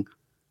blaming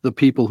the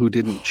people who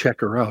didn't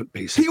check her out,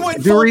 basically. He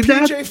went full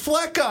PJ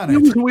Fleck on it.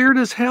 It was weird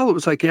as hell. It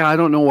was like, I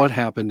don't know what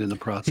happened in the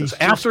process.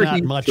 He's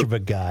not much of a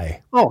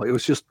guy. Oh, it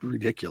was just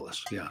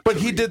ridiculous. Yeah. But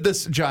he did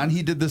this, John,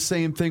 he did the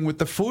same thing with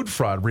the food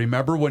fraud.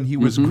 Remember when he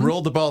was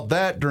grilled about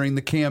that during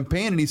the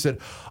campaign, and he said,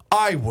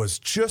 I was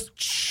just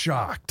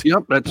shocked.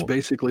 Yep, that's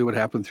basically what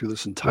happened through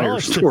this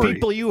entire story. The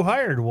people you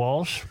hired,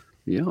 Walsh.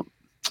 Yep.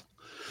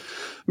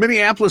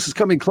 Minneapolis is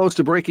coming close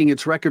to breaking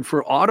its record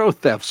for auto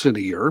thefts in a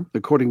year.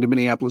 According to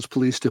Minneapolis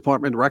Police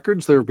Department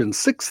records, there have been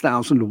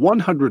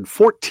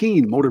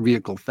 6,114 motor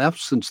vehicle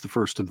thefts since the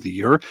first of the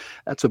year.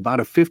 That's about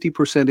a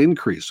 50%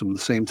 increase from the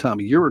same time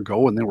a year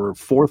ago, and there were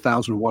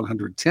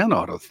 4,110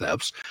 auto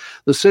thefts.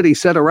 The city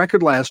set a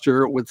record last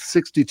year with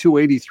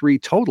 6,283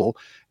 total.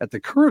 At the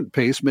current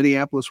pace,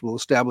 Minneapolis will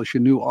establish a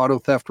new auto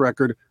theft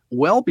record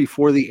well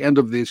before the end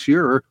of this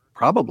year,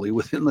 probably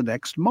within the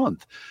next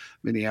month.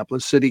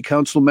 Minneapolis City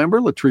Council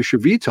member Latricia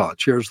Vitaw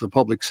chairs the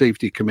Public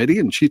Safety Committee,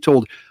 and she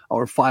told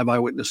our 5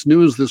 Eyewitness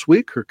News this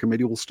week her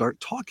committee will start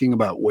talking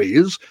about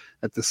ways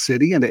that the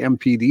city and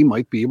MPD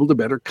might be able to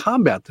better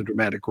combat the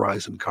dramatic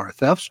rise in car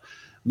thefts.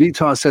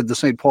 Vitaw said the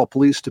St. Paul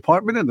Police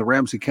Department and the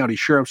Ramsey County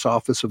Sheriff's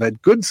Office have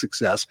had good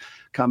success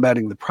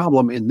combating the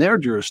problem in their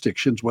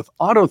jurisdictions, with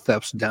auto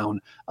thefts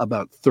down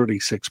about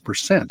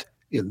 36%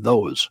 in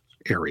those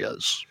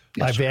areas.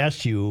 Yes, I've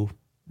asked you,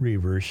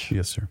 Reavers.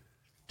 Yes, sir.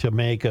 To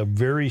make a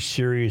very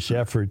serious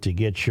effort to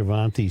get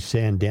Shivanti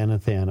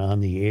Sandanathan on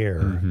the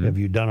air. Have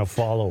you done a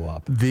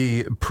follow-up?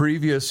 The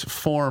previous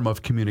form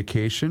of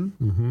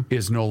communication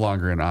is no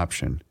longer an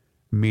option,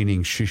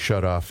 meaning she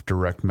shut off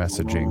direct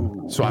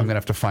messaging. So I'm going to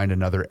have to find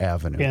another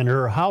avenue. And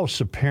her house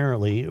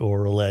apparently,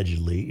 or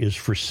allegedly, is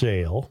for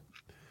sale.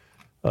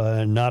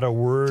 Not a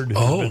word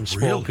has been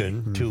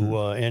spoken to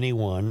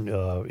anyone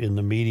in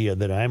the media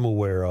that I'm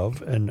aware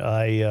of, and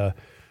I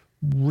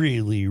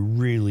really,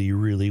 really,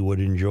 really would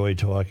enjoy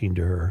talking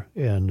to her.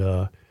 And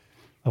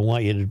I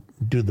want you to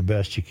do the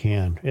best you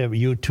can.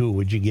 You too,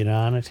 would you get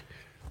on it?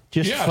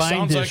 Just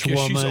find this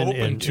woman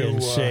and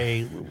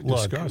say,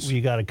 look,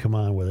 you got to come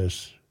on with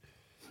us.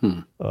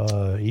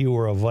 You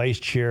were a vice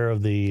chair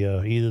of the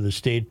either the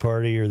state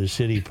party or the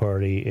city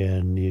party,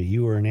 and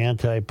you were an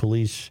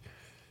anti-police.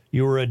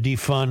 You were a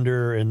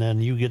defunder, and then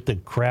you get the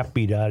crap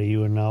beat out of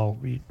you, and now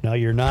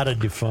you're not a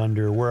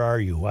defunder. Where are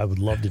you? I would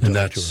love to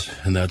talk to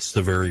her. And that's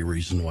the very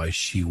reason why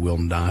she will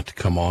not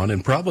come on,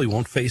 and probably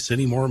won't face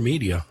any more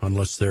media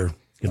unless they're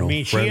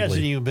she friendly.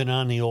 hasn't even been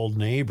on The Old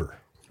Neighbor.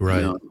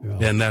 Right.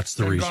 Yeah. And that's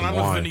the reason gone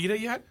why. On with Vanita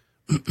yet?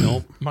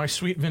 Nope. My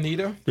sweet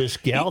Vanita? This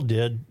gal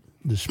did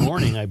this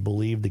morning, I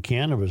believe, the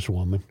cannabis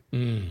woman.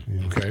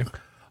 Okay.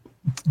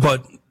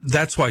 But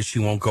that's why she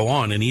won't go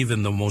on. And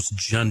even the most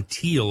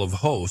genteel of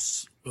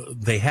hosts,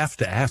 they have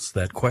to ask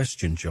that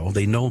question, Joe.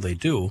 They know they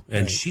do.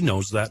 And she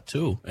knows that,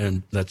 too.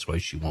 And that's why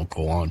she won't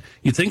go on.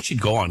 You'd think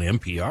she'd go on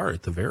NPR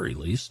at the very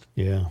least.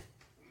 Yeah.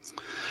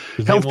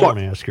 They won't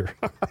ask her.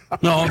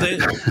 No,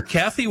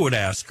 Kathy would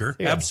ask her.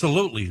 Yeah.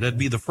 Absolutely. That'd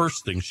be the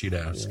first thing she'd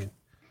ask. Yeah.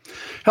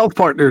 Health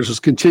Partners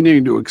is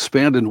continuing to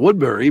expand in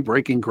Woodbury,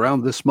 breaking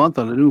ground this month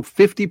on a new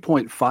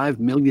 $50.5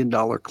 million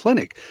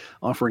clinic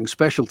offering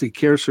specialty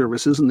care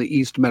services in the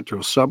East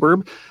Metro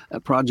suburb.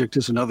 That project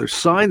is another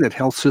sign that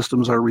health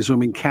systems are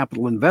resuming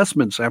capital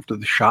investments after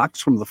the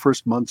shocks from the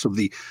first months of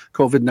the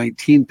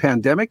COVID-19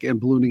 pandemic and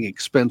ballooning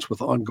expense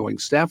with ongoing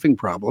staffing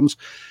problems.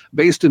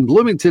 Based in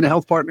Bloomington,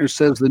 Health Partners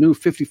says the new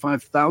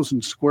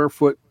 55,000 square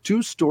foot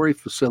two-story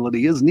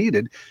facility is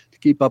needed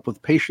keep up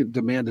with patient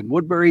demand in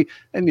Woodbury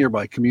and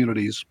nearby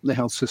communities. The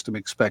health system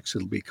expects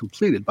it'll be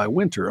completed by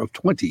winter of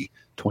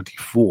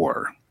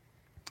 2024.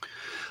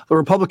 The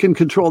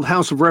Republican-controlled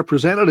House of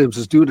Representatives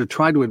is due to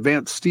try to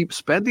advance steep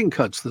spending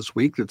cuts this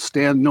week that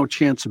stand no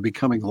chance of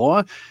becoming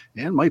law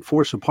and might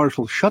force a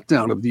partial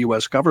shutdown of the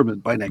U.S.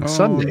 government by next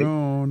Sunday.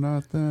 No,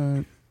 not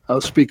that.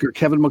 House Speaker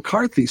Kevin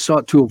McCarthy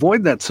sought to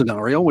avoid that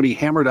scenario when he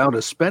hammered out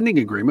a spending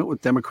agreement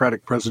with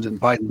Democratic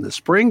President Biden this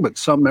spring, but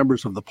some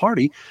members of the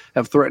party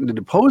have threatened to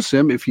depose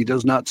him if he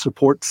does not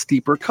support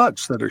steeper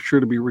cuts that are sure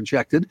to be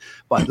rejected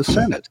by the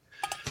Senate.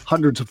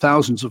 Hundreds of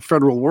thousands of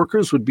federal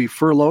workers would be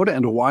furloughed,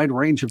 and a wide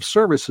range of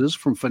services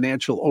from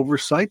financial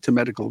oversight to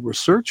medical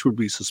research would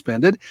be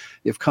suspended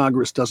if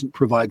Congress doesn't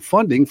provide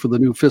funding for the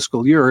new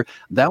fiscal year.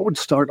 That would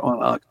start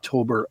on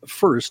October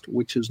 1st,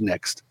 which is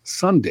next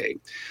Sunday.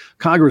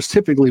 Congress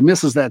typically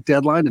misses that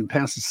deadline and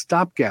passes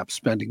stopgap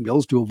spending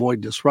bills to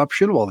avoid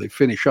disruption while they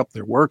finish up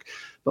their work.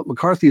 But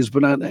McCarthy has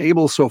been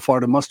unable so far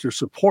to muster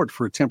support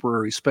for a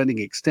temporary spending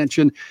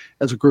extension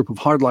as a group of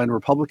hardline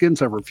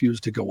Republicans have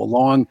refused to go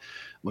along.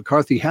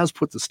 McCarthy has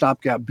put the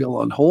stopgap bill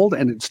on hold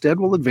and instead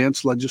will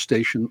advance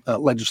legislation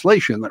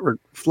that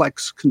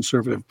reflects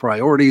conservative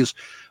priorities.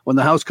 When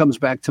the House comes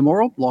back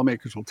tomorrow,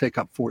 lawmakers will take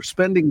up 4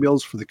 spending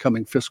bills for the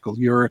coming fiscal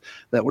year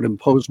that would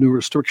impose new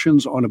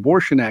restrictions on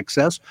abortion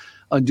access,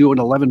 undo an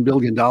 $11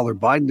 billion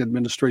Biden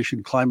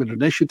administration climate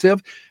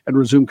initiative, and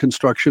resume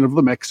construction of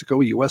the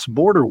Mexico-U.S.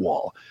 border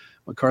wall.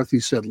 McCarthy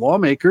said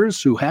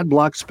lawmakers who had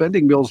blocked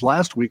spending bills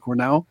last week were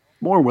now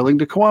more willing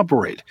to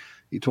cooperate.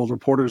 He told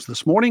reporters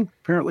this morning,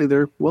 apparently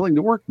they're willing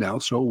to work now,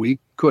 so we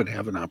could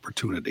have an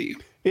opportunity.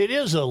 It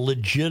is a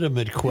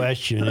legitimate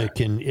question. It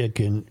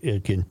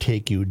can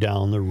take you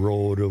down the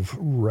road of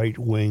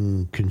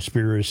right-wing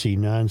conspiracy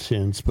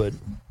nonsense, but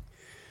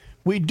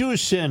we do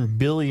send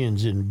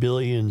billions and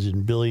billions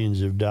and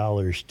billions of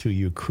dollars to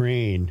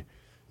Ukraine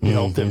to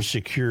help them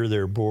secure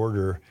their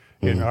border,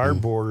 and our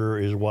border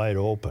is wide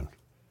open.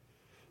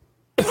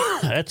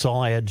 That's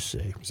all I had to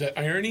say. Is that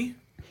irony?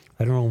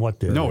 I don't know what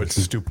that is. No, it's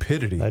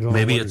stupidity.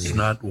 Maybe it's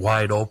not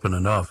wide open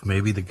enough.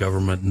 Maybe the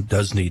government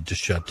does need to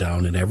shut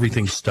down and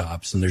everything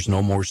stops and there's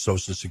no more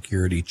Social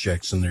Security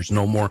checks and there's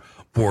no more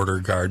border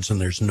guards and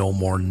there's no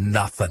more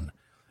nothing.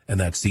 And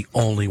that's the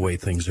only way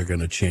things are going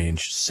to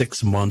change.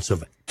 6 months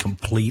of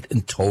complete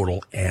and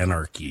total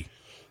anarchy.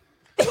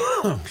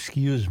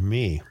 Excuse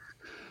me.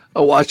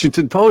 A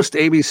Washington Post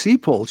ABC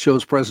poll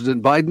shows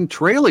President Biden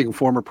trailing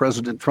former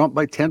President Trump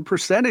by 10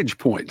 percentage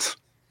points.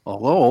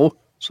 Although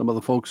some of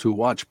the folks who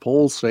watch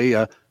polls say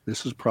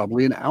this is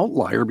probably an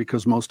outlier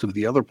because most of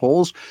the other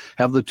polls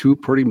have the two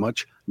pretty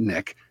much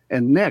neck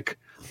and neck.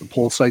 The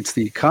poll cites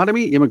the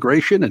economy,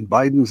 immigration, and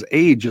Biden's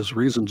age as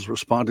reasons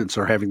respondents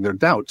are having their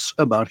doubts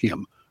about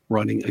him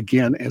running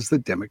again as the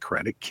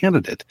Democratic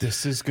candidate.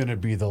 This is going to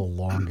be the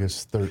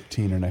longest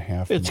 13 and a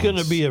half months. It's going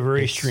to be a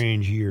very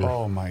strange year.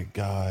 Oh, my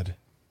God.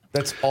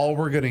 That's all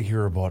we're going to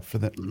hear about for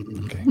the...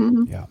 Okay,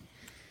 yeah.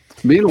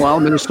 Meanwhile,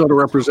 Minnesota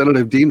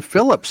Representative Dean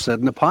Phillips said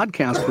in a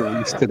podcast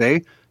released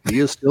today he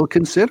is still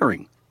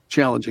considering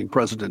challenging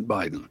President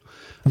Biden.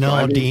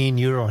 No, Dean,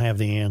 you don't have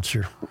the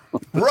answer.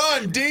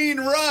 Run, Dean,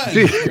 run!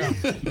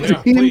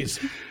 Yeah, please.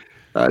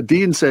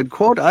 Dean said,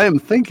 quote, "I am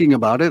thinking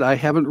about it. I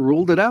haven't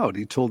ruled it out."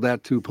 He told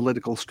that to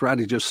political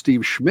strategist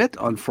Steve Schmidt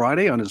on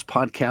Friday on his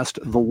podcast,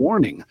 The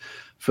Warning.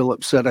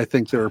 Phillips said, "I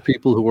think there are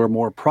people who are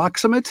more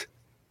proximate,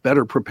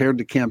 better prepared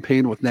to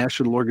campaign with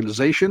national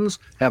organizations,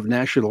 have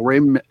national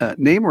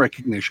name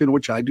recognition,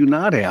 which I do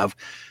not have."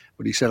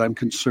 But he said, "I'm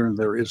concerned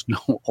there is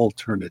no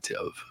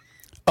alternative."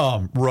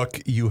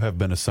 Rook, you have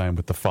been assigned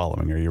with the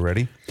following. Are you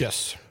ready?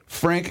 Yes.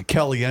 Frank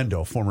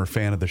Caliendo, former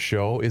fan of the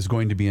show, is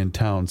going to be in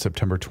town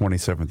September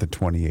 27th and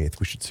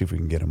 28th. We should see if we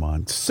can get him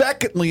on.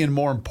 Secondly, and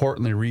more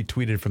importantly,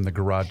 retweeted from the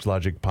Garage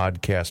Logic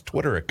podcast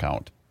Twitter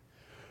account,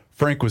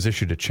 Frank was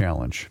issued a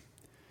challenge.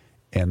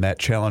 And that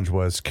challenge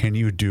was, can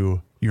you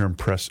do your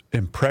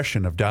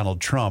impression of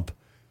Donald Trump,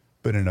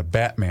 but in a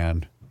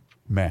Batman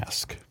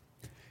mask?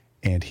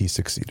 And he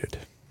succeeded.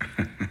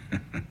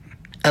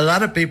 A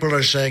lot of people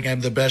are saying I'm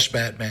the best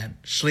Batman.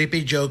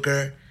 Sleepy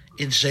Joker,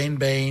 Insane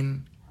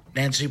Bane,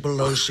 Nancy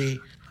Pelosi.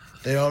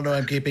 They all know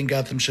I'm keeping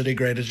Gotham City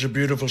great. It's a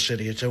beautiful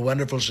city. It's a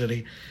wonderful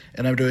city.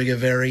 And I'm doing a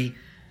very,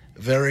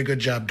 very good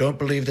job. Don't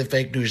believe the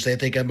fake news. They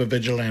think I'm a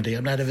vigilante.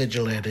 I'm not a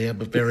vigilante.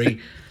 I'm a very,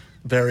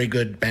 very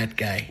good bat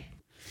guy.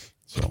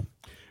 So,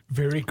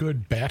 very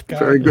good bat guy.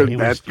 Very good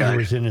bat guy. He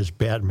was in his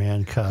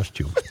Batman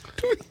costume.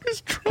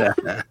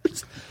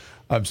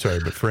 I'm sorry,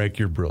 but Frank,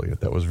 you're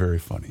brilliant. That was very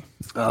funny.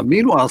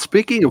 Meanwhile,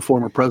 speaking of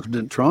former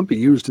President Trump, he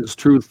used his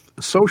Truth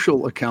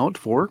Social account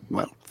for,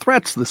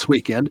 threats this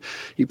weekend.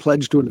 He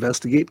pledged to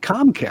investigate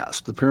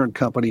Comcast, the parent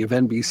company of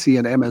NBC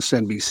and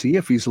MSNBC,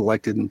 if he's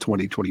elected in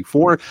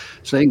 2024,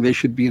 saying they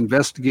should be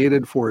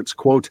investigated for its,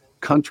 quote,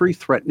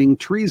 country-threatening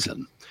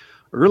treason.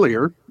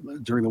 Earlier,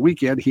 during the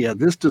weekend, he had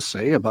this to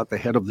say about the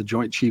head of the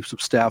Joint Chiefs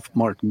of Staff,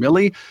 Mark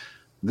Milley.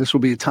 "This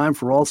will be a time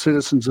for all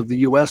citizens of the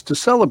U.S. to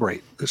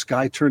celebrate. This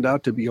guy turned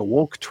out to be a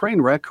woke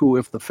train wreck who,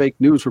 if the fake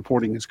news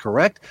reporting is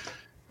correct,"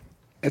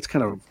 it's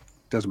kind of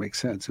doesn't make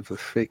sense if the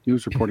fake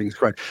news reporting is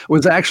correct,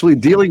 "was actually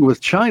dealing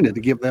with China to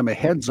give them a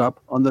heads up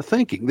on the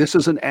thinking. This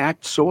is an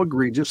act so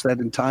egregious that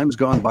in times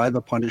gone by,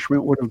 the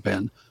punishment would have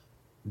been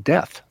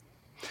death."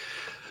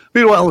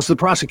 Meanwhile, as the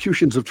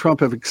prosecutions of Trump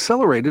have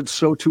accelerated,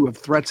 so too have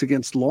threats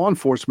against law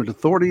enforcement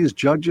authorities,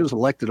 judges,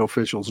 elected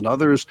officials, and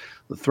others.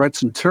 The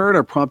threats, in turn,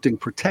 are prompting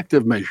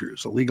protective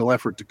measures, a legal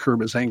effort to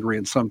curb his angry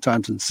and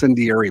sometimes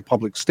incendiary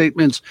public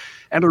statements,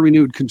 and a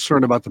renewed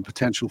concern about the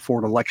potential for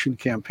an election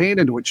campaign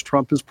in which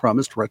Trump has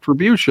promised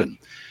retribution.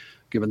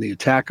 Given the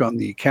attack on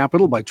the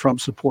Capitol by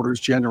Trump supporters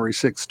January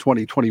 6,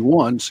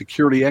 2021,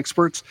 security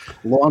experts,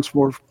 law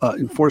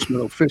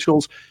enforcement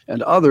officials,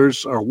 and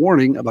others are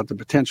warning about the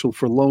potential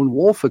for lone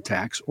wolf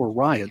attacks or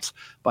riots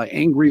by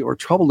angry or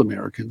troubled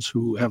Americans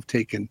who have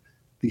taken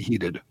the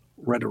heated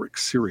rhetoric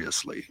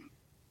seriously.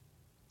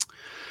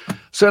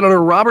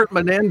 Senator Robert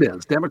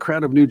Menendez,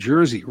 Democrat of New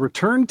Jersey,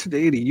 returned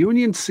today to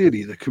Union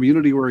City, the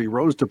community where he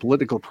rose to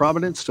political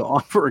prominence, to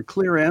offer a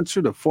clear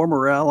answer to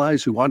former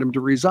allies who want him to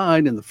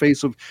resign in the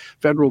face of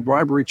federal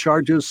bribery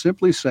charges,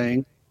 simply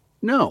saying,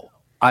 "No,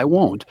 I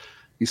won't."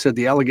 He said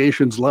the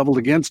allegations leveled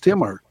against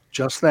him are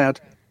just that,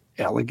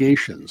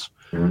 allegations.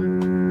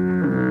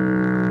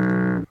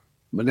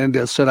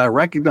 Menendez said, "I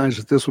recognize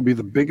that this will be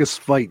the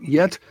biggest fight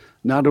yet.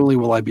 Not only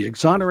will I be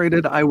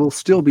exonerated, I will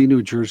still be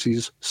New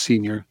Jersey's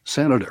senior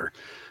senator."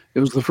 It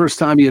was the first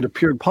time he had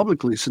appeared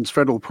publicly since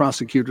federal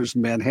prosecutors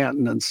in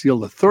Manhattan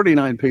unsealed a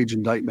 39-page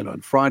indictment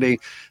on Friday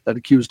that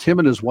accused him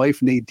and his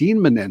wife,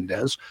 Nadine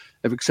Menendez,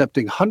 of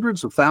accepting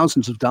hundreds of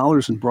thousands of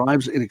dollars in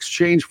bribes in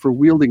exchange for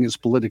wielding his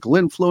political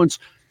influence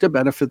to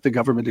benefit the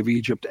government of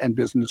Egypt and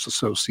business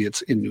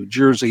associates in New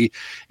Jersey.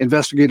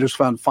 Investigators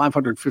found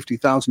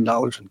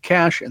 $550,000 in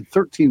cash and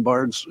 13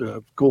 bars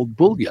of gold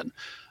bullion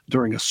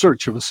during a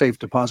search of a safe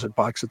deposit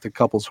box at the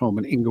couple's home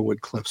in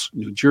Inglewood Cliffs,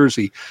 New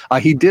Jersey.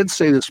 He did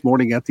say this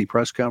morning at the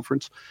press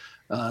conference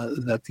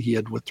that he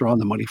had withdrawn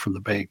the money from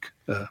the bank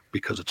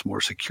because it's more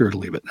secure to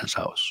leave it in his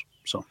house.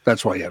 So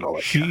that's why he had all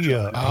that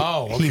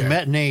cash. He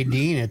met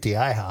Nadine at the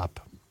IHOP.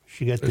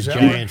 She got the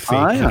giant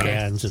fake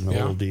hands and the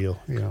whole deal,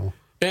 you know.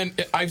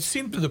 And I've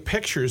seen the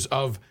pictures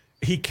of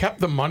he kept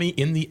the money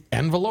in the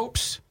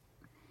envelopes.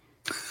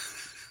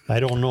 I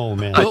don't know,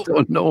 man. I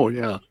don't know,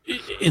 yeah.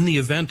 In the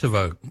event of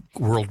a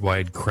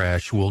worldwide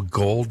crash, will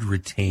gold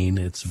retain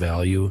its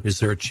value? Is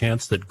there a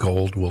chance that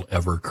gold will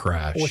ever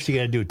crash? What's he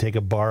got to do, take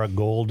a bar of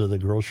gold to the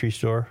grocery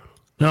store?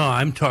 No,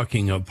 I'm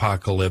talking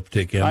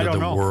apocalyptic, end of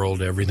the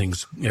world,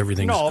 everything's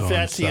No, if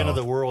that's the end of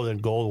the world, then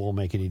gold won't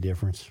make any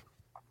difference.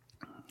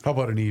 How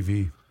about an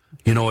EV?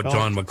 You know what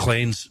Don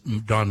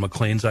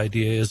McLean's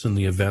idea is in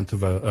the event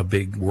of a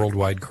big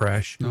worldwide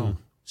crash? No.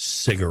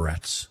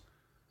 Cigarettes.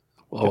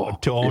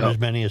 To own as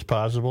many as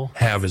possible?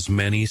 Have as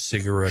many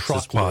cigarettes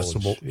as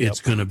possible. Yep.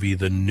 It's going to be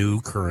the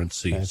new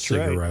currency, That's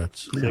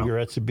cigarettes. Right.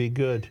 Cigarettes would be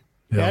good.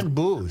 Yeah. And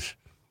booze.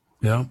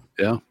 Yeah.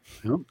 Yeah.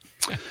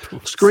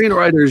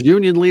 Screenwriters,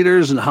 union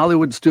leaders, and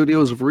Hollywood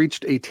studios have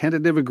reached a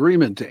tentative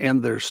agreement to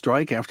end their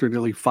strike after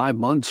nearly 5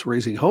 months,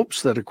 raising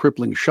hopes that a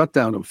crippling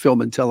shutdown of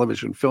film and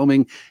television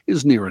filming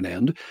is near an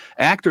end.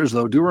 Actors,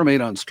 though, do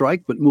remain on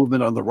strike, but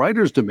movement on the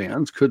writers'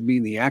 demands could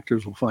mean the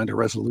actors will find a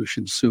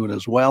resolution soon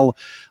as well.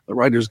 The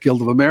Writers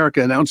Guild of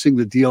America announcing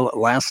the deal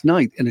last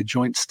night in a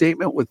joint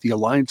statement with the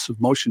Alliance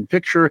of Motion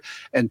Picture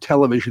and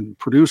Television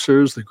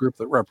Producers, the group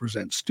that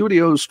represents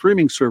studios,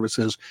 streaming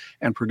services,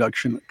 and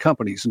production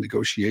companies in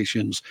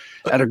negotiations.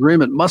 That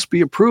agreement must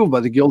be approved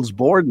by the Guild's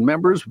board and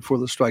members before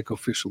the strike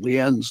officially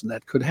ends, and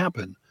that could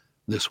happen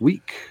this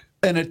week.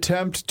 An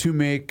attempt to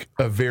make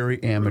a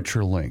very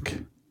amateur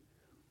link.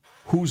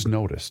 Who's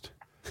noticed?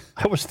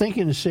 I was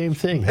thinking the same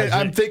thing.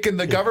 I'm thinking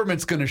the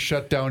government's going to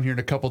shut down here in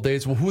a couple of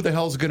days. Well, who the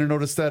hell's going to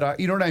notice that?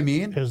 You know what I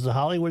mean? Has the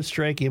Hollywood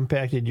strike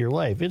impacted your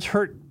life? It's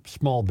hurt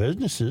small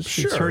businesses.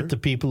 Sure. It's hurt the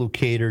people who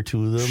cater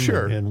to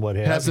them and what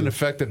have you. Hasn't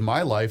affected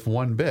my life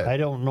one bit. I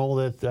don't know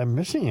that I'm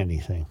missing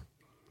anything.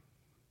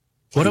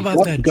 What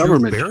about that Drew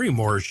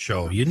Barrymore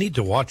show? You need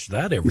to watch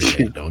that every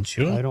day, don't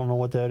you? I don't know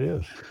what that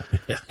is.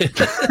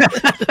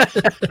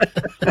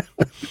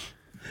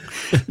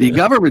 The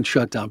government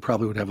shutdown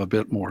probably would have a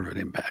bit more of an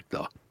impact,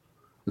 though,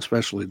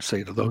 especially to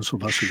say to those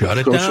of us who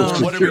get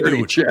Social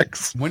Security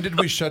checks. When did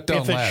we shut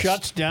down If last? it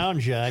shuts down,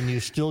 John, you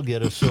still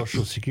get a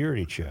Social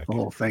Security check.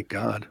 Oh, thank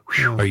God.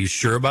 Are you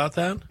sure about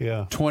that?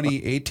 Yeah.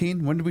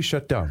 2018? When did we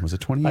shut down? Was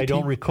it 2018? I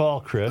don't recall,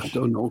 Chris. I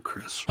don't know,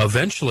 Chris.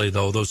 Eventually,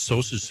 though, those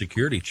Social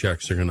Security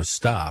checks are going to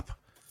stop,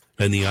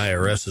 and the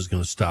IRS is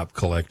going to stop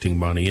collecting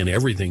money, and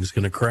everything's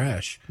going to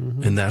crash.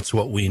 Mm-hmm. And that's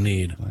what we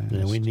need.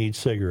 And we need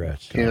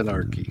cigarettes.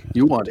 Anarchy.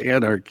 You want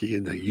anarchy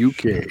in the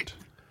UK.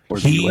 Or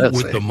the He USA.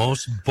 with the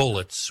most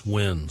bullets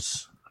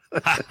wins.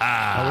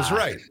 I was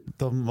right.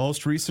 The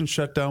most recent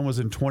shutdown was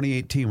in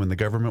 2018 when the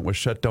government was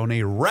shut down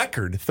a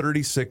record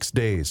 36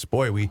 days.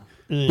 Boy, we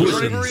don't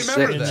even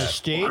remember In the that.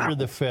 state or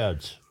the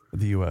feds?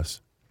 The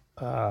U.S.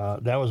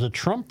 That was a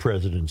Trump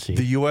presidency.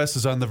 The U.S.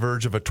 is on the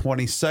verge of a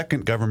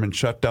 22nd government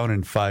shutdown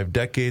in 5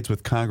 decades,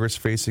 with Congress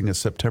facing a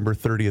September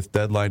 30th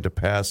deadline to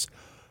pass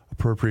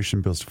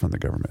appropriation bills to fund the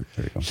government.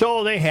 There you go.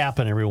 So they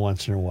happen every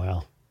once in a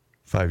while.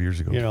 5 years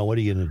ago. You know, what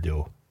are you going to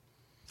do?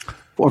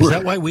 Is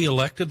that why we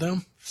elected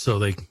them? So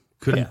they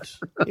couldn't?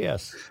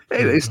 Yes.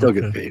 Hey, they still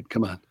get paid.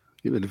 Come on,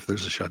 even if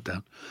there's a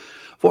shutdown.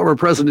 Former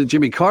President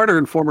Jimmy Carter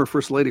and former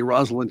First Lady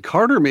Rosalind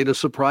Carter made a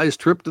surprise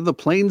trip to the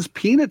Plains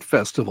Peanut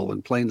Festival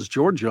in Plains,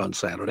 Georgia on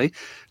Saturday.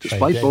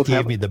 Despite that both gave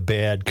having me the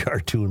bad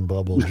cartoon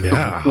bubbles.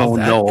 Yeah. Oh,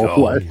 no.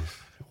 What?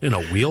 In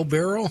a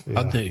wheelbarrow?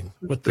 Yeah.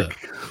 What the?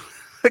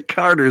 The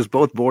Carters,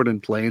 both born in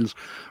Plains,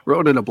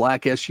 rode in a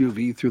black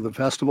SUV through the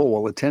festival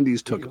while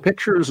attendees took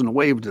pictures and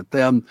waved at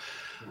them.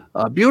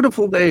 A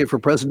beautiful day for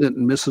President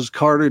and Mrs.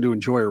 Carter to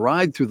enjoy a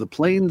ride through the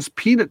Plains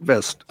Peanut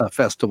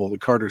Festival, the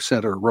Carter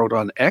Center wrote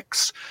on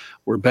X.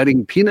 We're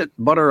betting peanut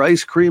butter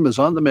ice cream is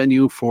on the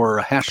menu for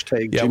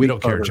hashtag Yeah, Jimmy we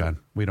don't care, Carter John.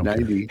 We don't care.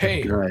 99.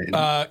 Hey,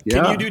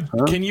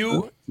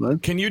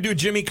 can you do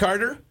Jimmy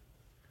Carter?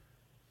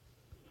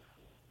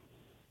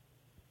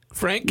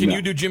 Frank, can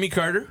you do Jimmy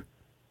Carter?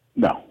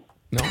 No.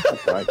 No?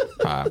 That's right.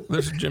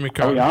 This is Jimmy Are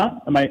Carter. we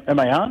on? Am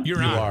I on? You're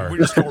You on. are. We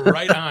just go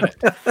right on it.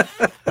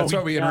 That's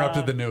why we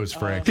interrupted the news,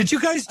 Frank. Did you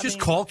guys just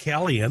call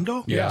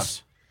Caliendo?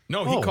 Yes.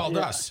 No, he called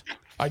us.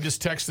 I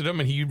just texted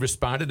him, and he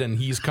responded, and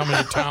he's coming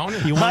to town.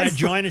 You want to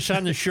join us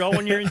on the show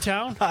when you're in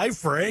town? Hi,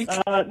 Frank.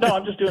 No,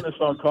 I'm just doing this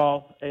phone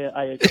call.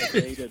 I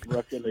dated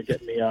Rook into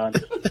getting me on.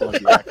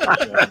 I'm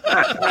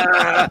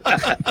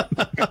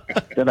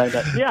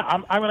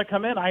going to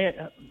come in.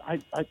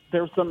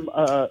 There's some.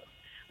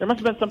 There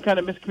must have been some kind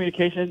of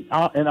miscommunication,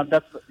 and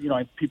that's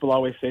people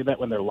always say that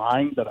when they're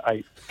lying. But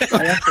I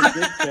actually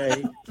did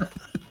say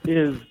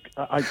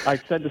I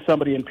said to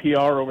somebody in PR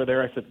over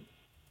there. I said,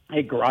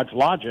 "Hey, Garage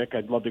Logic,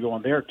 I'd love to go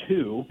on there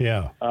too."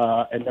 Yeah.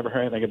 And never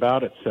heard anything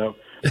about it. So,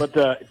 but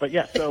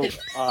yeah. So you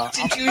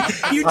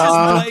just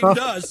blamed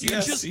us. You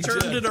just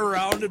turned it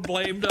around and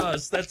blamed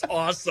us. That's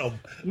awesome.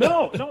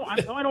 No,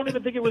 I don't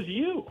even think it was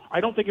you.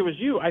 I don't think it was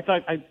you. I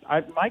thought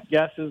my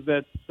guess is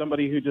that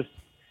somebody who just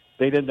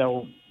they didn't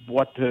know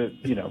what to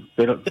they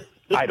don't.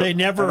 They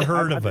never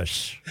heard of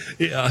us.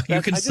 Yeah, you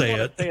can say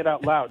it. Say it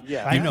out loud.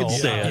 Yeah, I know. You can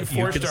say it.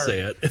 You can say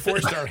it.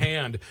 Forced our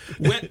hand.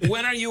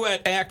 When are you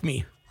at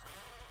Acme?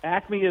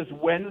 Acme is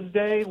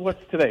Wednesday.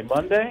 What's today?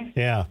 Monday?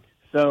 Yeah.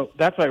 So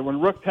that's why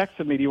when Rook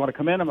texted me, "Do you want to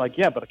come in?" I'm like,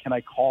 "Yeah, but can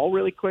I call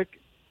really quick?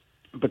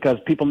 Because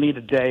people need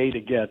a day to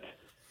get,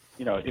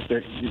 if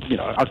they're,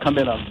 I'll come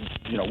in on,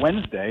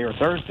 Wednesday or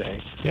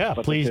Thursday. Yeah,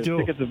 but please do.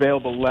 Tickets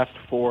available left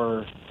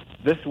for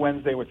this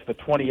Wednesday, which is the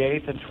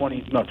 28th and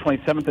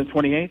 27th and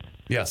 28th.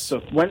 Yes.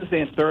 So Wednesday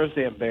and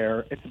Thursday I'm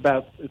there.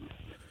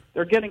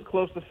 They're getting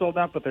close to sold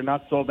out, but they're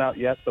not sold out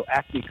yet. So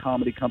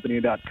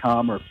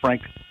AcmeComedyCompany.com or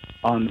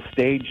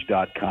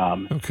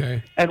FrankOnStage.com.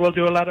 Okay. And we'll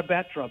do a lot of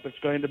Bat Trump. It's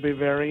going to be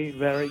very,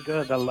 very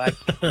good. The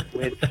likes,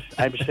 which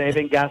I'm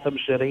saving Gotham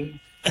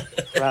City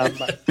from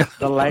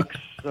the likes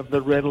of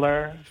the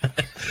Riddler,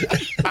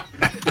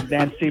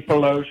 Nancy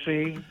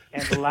Pelosi,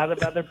 and a lot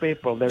of other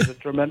people. There's a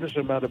tremendous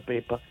amount of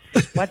people.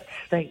 What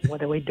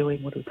are we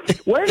doing?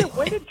 Where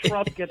did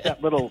Trump get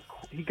that little?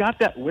 He got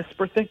that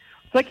whisper thing.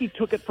 It's like he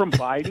took it from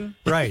Biden.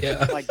 Right.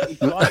 Yeah. Like he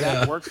saw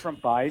that work from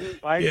Biden.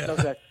 Biden does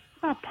that.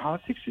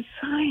 Politics is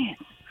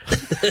science.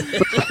 What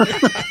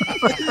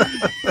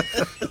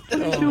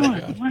are you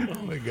doing?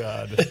 Oh my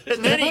God!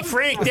 And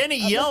then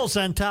he yells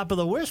on top of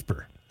the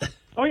whisper.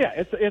 Oh yeah,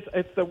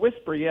 it's the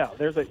whisper yell.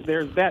 There's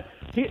that.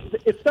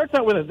 It starts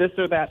out with a this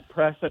or that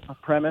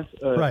premise.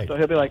 Right. So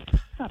he'll be like,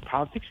 "It's not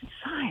politics, it's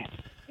science.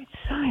 It's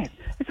science.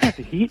 It's not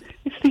the heat.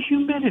 It's the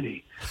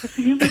humidity. It's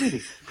the humidity.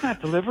 It's not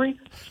delivery.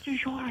 It's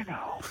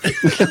DiGiorno."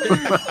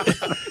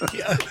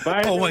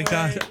 Oh my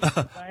God,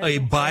 a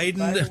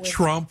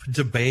Biden-Trump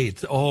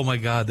debate. Oh my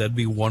God, that'd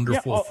be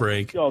wonderful,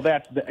 Frank. Oh,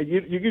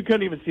 you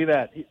couldn't even see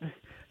that.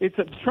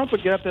 Trump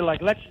would get up there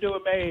like, let's do a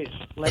maze.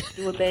 Let's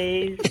do a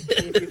maze.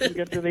 See if you can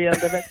get to the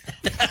end of it.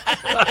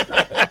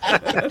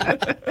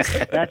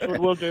 That's what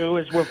we'll do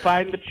is we'll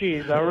find the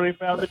cheese. I already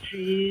found the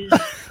cheese.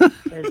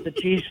 There's the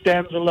cheese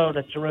stands alone.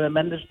 It's a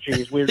tremendous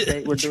cheese. We're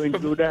doing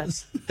Gouda.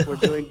 We're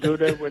doing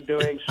Gouda. We're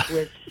doing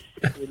Swiss.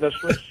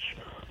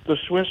 The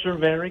Swiss are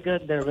very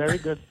good. They're very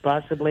good.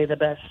 Possibly the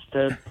best.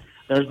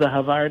 There's the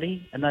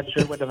Havarti. I'm not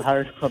sure what the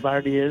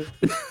Havarti is,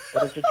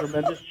 but it's a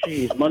tremendous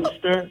cheese. The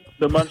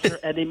Munster,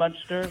 Eddie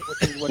Munster,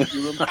 which is what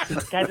you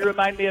kind of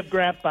remind me of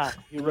Grandpa.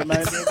 You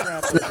remind me of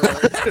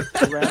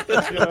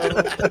Grandpa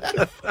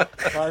Joe,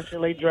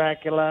 partially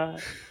Dracula.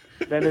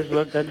 Then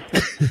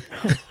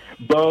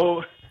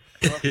Bo.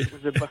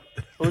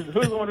 Who's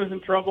the one who's in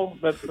trouble?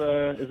 Is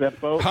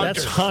that Bo?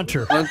 That's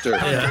Hunter. Hunter.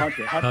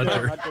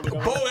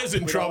 Bo is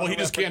in trouble. He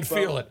just can't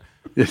feel it.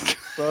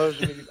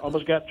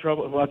 Almost got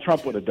trouble. Well,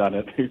 Trump would have done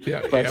it.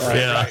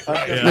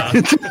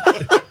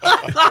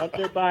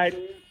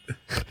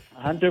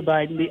 Hunter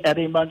Biden, the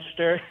Eddie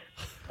Munster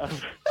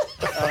of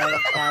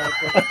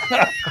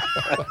politics.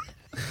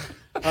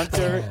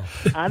 Hunter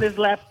on his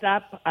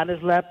laptop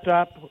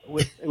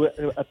with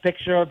a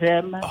picture of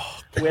him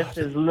with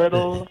his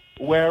little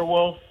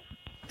werewolf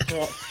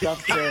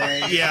stuffed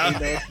bear.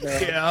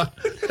 Yeah.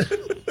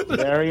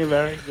 Very,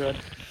 very good.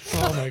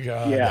 Oh my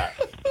God. Yeah.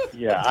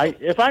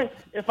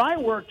 If I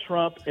were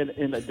Trump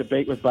in a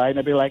debate with Biden,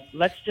 I'd be like,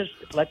 let's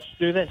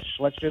do this.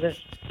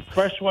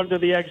 First one to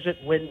the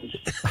exit wins.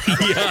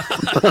 Yeah.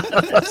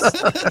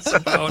 That's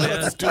about it.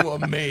 Let's do a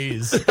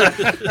maze.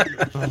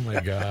 Oh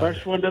my God.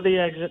 First one to the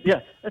exit.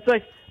 Yeah. It's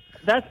like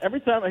that's every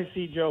time I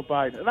see Joe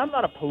Biden, and I'm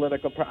not a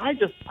political person.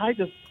 I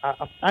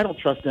don't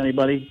trust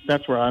anybody.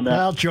 That's where I'm at.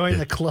 I'll join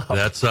the club.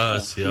 That's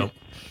us. Yep.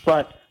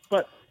 But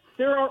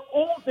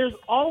there's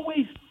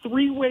always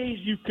three ways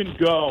you can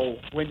go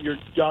when you're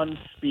done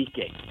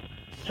speaking: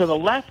 to the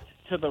left,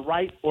 to the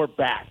right, or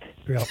back.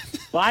 Yep.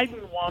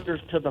 Biden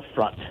wanders to the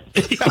front.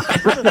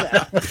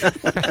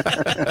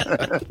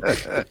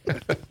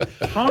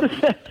 How does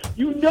that?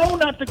 You know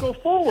not to go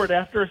forward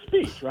after a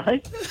speech,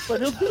 right? But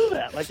he'll do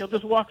that. Like he'll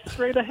just walk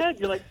straight ahead.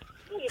 You're like,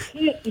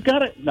 you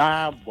got it.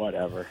 Nah,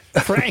 whatever.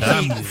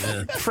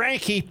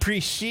 Frankie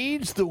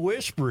precedes the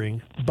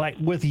whispering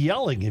with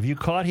yelling. If you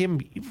caught him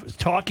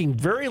talking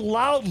very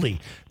loudly,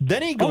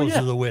 then he goes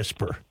to the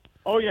whisper.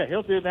 Oh yeah,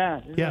 he'll do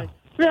that. He's yeah, like,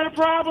 we got a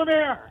problem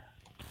here.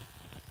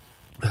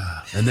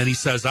 And then he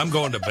says, I'm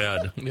going to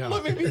bed. Yeah.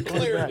 Let me be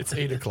clear. It's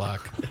 8:00.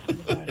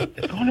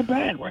 Going to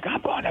bed. We're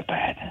going to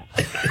bed.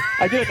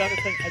 I do another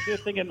thing. I do a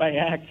thing in my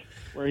act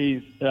where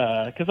he's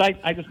because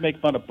I just make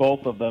fun of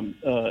both of them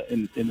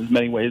in as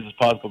many ways as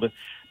possible. But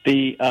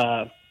the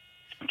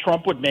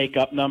Trump would make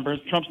up numbers.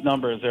 Trump's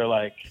numbers are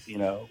like, we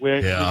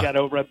got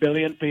over 1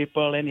 billion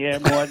people in here,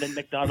 more than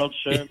McDonald's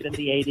served in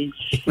the 80s.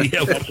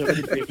 That's so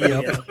many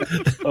people,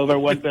 over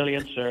 1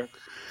 billion served.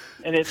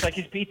 And it's like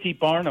he's P.T.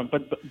 Barnum,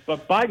 but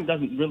Biden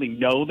doesn't really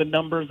know the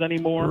numbers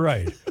anymore.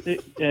 Right.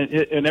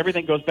 And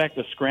everything goes back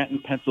to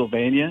Scranton,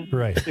 Pennsylvania.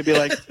 Right. He'd be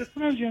like,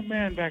 when I was a young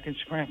man back in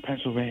Scranton,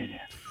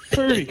 Pennsylvania,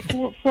 30,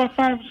 4,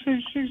 5,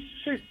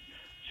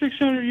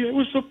 600 years. It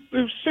was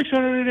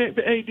 600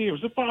 A.D. It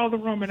was the fall of the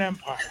Roman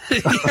Empire.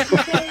 And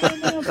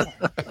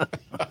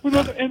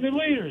the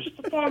leaders,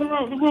 the fall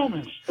of the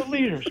Romans, the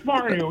leaders,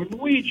 Mario and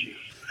Luigi.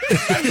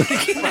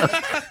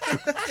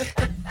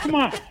 Come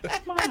on,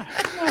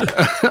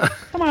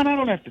 I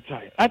don't have to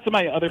tell you. That's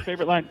my other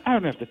favorite line. I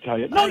don't have to tell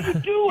you. No, you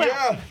do.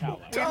 Yeah,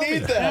 we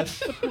need that.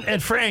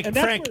 And Frank,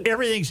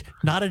 everything's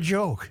not a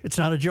joke. It's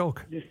not a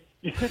joke.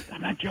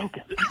 I'm not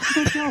joking. It's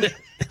no joke.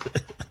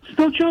 It's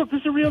no joke. This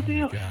is a real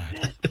deal. This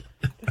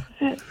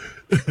is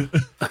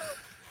it.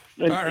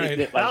 All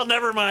right. Well,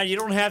 never mind. You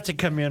don't have to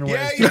come in.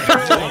 Yeah, you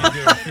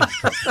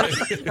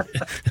do.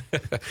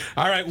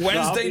 All right,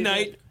 Wednesday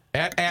night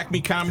at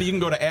Acme Comedy. You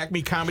can go to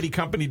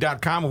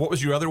acmecomedycompany.com. What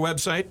was your other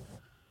website?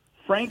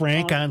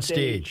 Frank on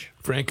Stage.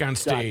 Frank on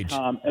Stage.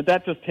 And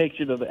that just takes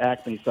you to the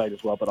Acme site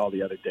as well, but all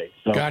the other dates.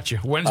 So,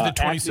 gotcha. Wednesday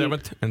the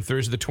 27th and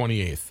Thursday the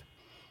 28th.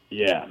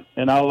 Yeah,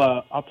 and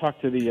I'll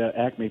talk to the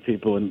Acme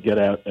people and get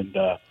out, and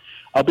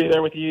I'll be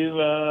there with you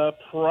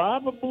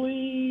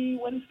probably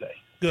Wednesday.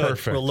 Good.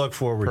 Perfect. We'll look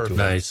forward to it.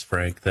 Nice,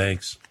 Frank.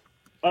 Thanks.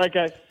 All right,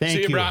 guys. Thank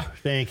See you, you. brah.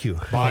 Thank you.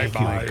 Bye, Thank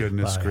bye. you.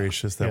 Goodness Bye.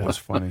 gracious, that was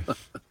funny.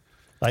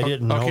 I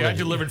didn't know. Okay, I that.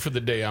 delivered for the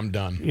day. I'm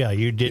done. Yeah,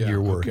 you did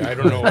your work. Okay, I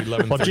don't know.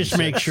 11. Well, just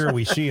make sure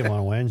we see him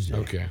on Wednesday.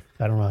 Okay.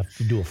 I don't have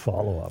to do a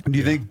follow-up. Do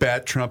you think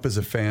Bat Trump is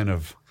a fan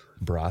of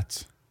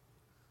brats?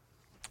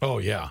 Oh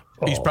yeah,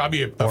 he's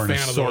probably a Or an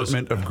fan of those.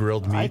 assortment of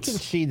grilled I meats? can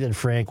see that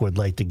Frank would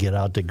like to get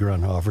out to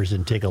Grunhofer's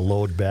and take a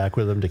load back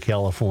with him to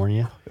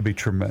California. It'd be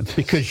tremendous.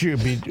 Because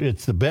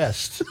it's the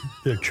best.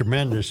 They're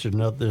tremendous. There's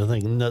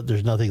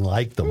nothing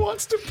like them. Who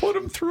wants to put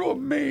him through a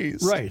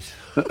maze? Right.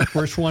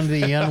 First one to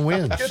the end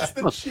wins. Gets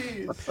the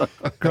cheese.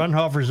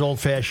 Grunhofer's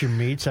old-fashioned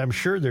meats. I'm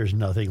sure there's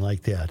nothing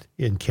like that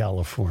in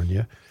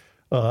California.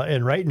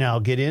 And right now,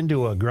 get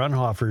into a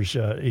Grunhofer's.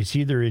 It's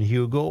either in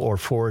Hugo or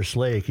Forest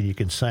Lake, and you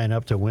can sign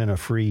up to win a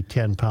free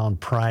 10-pound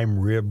prime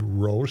rib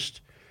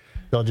roast.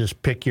 They'll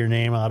just pick your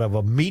name out of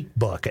a meat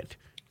bucket.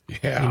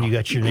 Yeah. And you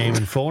got your name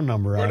and phone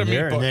number What on a meat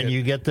there, and then bucket.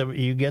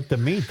 you get the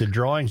meat. The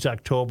drawing's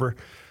October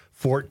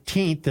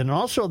 14th, and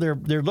also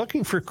they're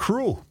looking for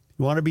crew.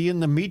 You want to be in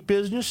the meat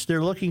business?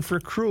 They're looking for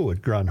crew at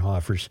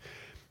Grunhofer's.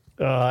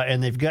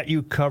 And they've got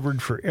you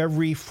covered for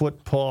every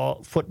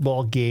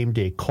football game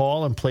day.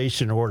 Call and place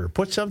an order.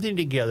 Put something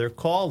together.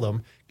 Call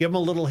them. Give them a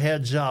little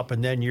heads up,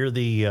 and then you're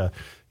the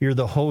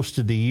host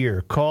of the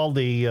year. Call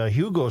the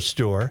Hugo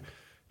store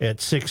at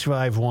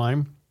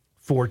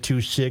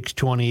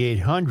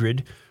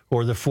 651-426-2800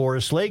 or the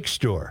Forest Lake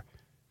store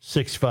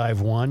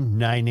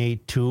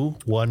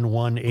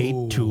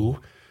 651-982-1182.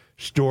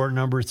 Store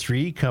number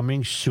 3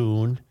 coming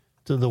soon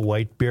to the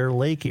White Bear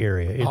Lake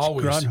area. It's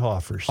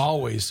Grunhofer's.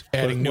 Always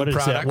adding new What is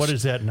products. that? What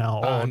is that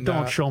now? Oh,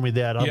 don't show me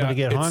that. I'm going to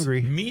get it's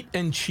hungry. Meat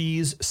and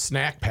cheese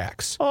snack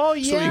packs. Oh, So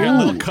you yeah. got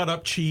little cut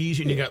up cheese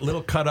and you got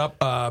little cut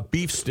up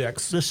beef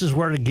sticks. This is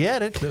where to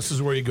get it. This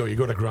is where you go. You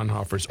go to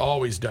Grunhofer's.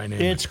 Always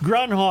dynamic. It's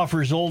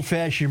Grunhofer's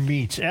old-fashioned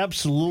meats.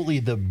 Absolutely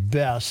the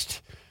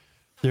best.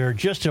 They're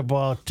just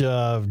about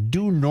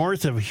due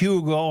north of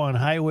Hugo on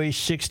Highway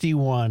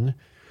 61,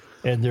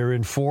 and they're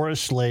in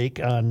Forest Lake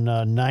on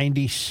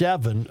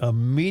 97,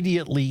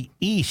 immediately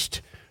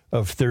east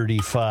of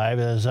 35.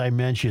 As I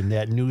mentioned,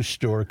 that new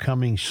store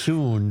coming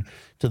soon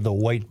to the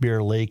White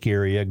Bear Lake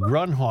area.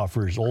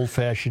 Grunhofer's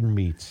old-fashioned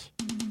meats.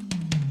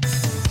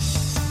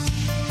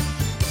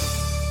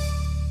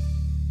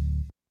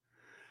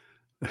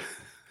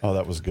 Oh,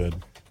 that was good.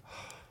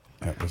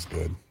 That was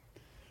good.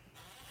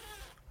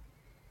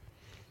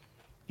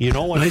 You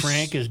know what Nice.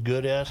 Frank is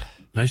good at?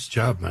 Nice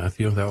job,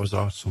 Matthew. That was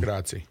awesome.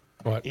 Grazie.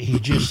 What?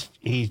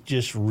 He's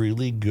just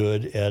really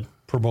good at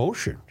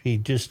promotion. He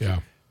just,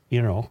 He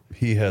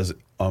has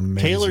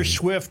amazing Taylor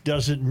Swift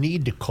doesn't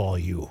need to call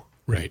you.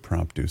 Right.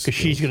 promptu Because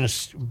she's going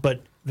to,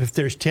 but if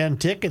there's 10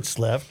 tickets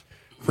left,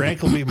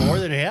 Frank will be more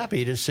than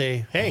happy to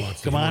say, hey,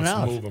 come on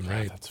out. Move them,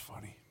 right? That's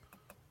funny.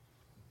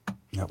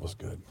 That was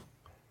good.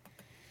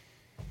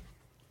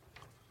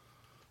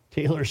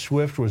 Taylor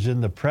Swift was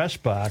in the press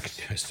box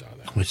I saw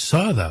that. We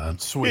saw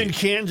that. Sweet. in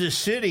Kansas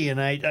City,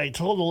 and I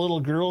told the little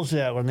girls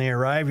that when they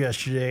arrived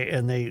yesterday,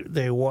 and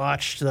they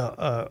watched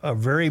a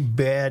very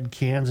bad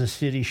Kansas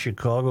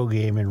City-Chicago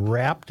game in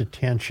rapt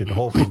attention,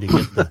 hoping to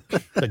get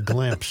the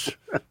glimpse.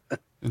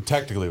 And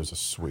technically, it was a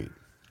suite.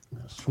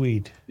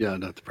 Sweet. Yeah,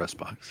 not the press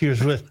box. He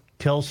was with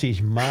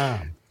Kelsey's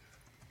mom.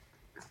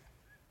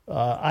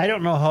 I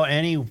don't know how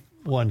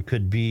anyone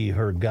could be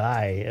her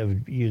guy.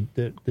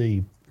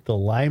 The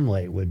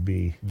limelight would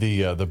be.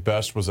 The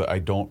best was, I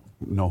don't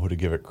know who to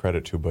give it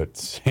credit to, but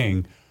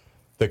saying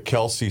the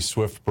Kelsey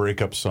Swift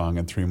breakup song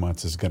in 3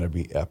 months is going to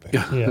be epic.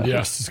 Yeah.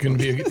 Yes, it's going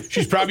to be.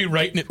 She's probably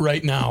writing it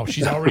right now.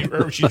 She's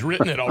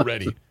written it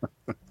already.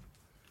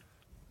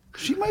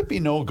 She might be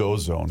no-go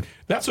zone.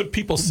 That's what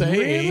people say.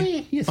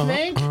 Really? You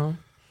think?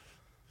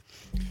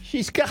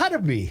 She's got to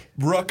be.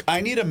 Brooke,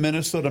 I need a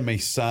Minnesota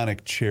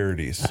Masonic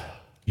Charities.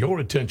 Your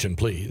attention,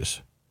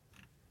 please.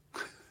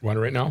 Want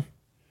it right now?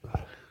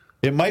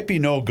 It might be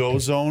no-go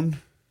zone.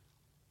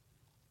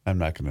 I'm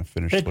not going to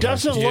finish. It what I'm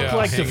doesn't saying. look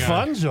like the hang on.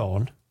 fun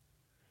zone.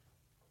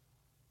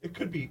 It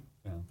could be.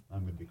 Yeah, I'm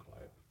going to be quiet.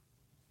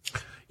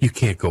 You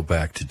can't go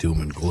back to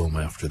doom and gloom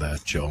after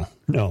that, Joe.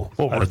 No.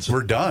 Well,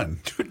 we're done.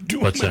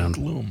 Doom Let's and end.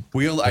 gloom.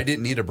 I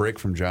didn't need a break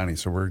from Johnny,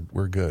 so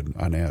we're good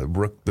on ad.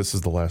 Brooke, this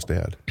is the last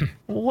ad.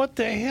 Well, what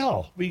the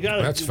hell? We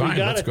got That's fine. We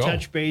got Let's to go.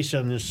 touch base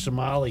on this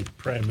Somali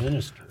prime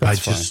minister.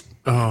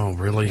 Oh,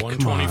 really? Come on.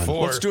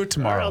 124. Let's do it I'll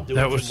tomorrow. do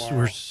That it was tomorrow.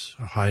 we're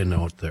a high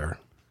note there.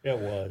 It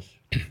was.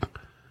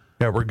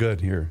 Yeah, we're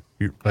good here.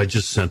 I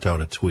just sent out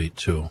a tweet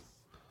too.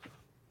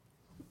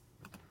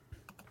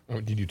 Oh,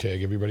 did you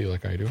tag everybody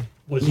like I do?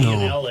 Was he in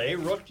L.A.,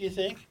 Rook, do you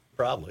think?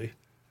 Probably.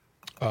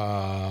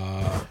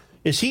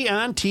 Is he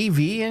on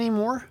TV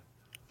anymore?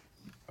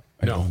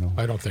 No,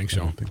 I don't think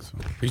so. I don't think so.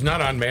 He's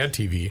not on Mad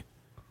TV.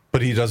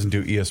 But he doesn't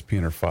do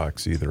ESPN or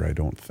Fox either, I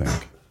don't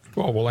think.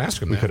 Well, we'll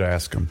ask him We that. could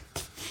ask him.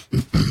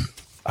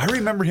 I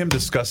remember him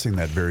discussing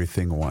that very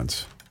thing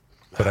once,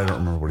 but I don't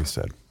remember what he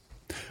said.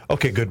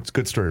 Okay,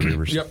 good story,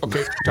 Reavers. Yep,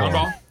 okay. Town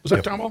ball? Was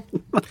that town ball?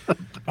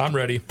 I'm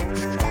ready.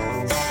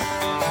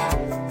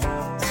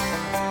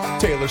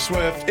 Taylor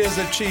Swift is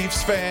a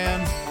Chiefs fan.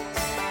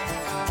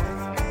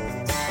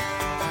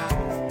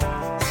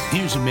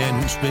 Here's a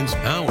man who spends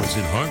hours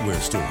in hardware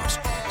stores,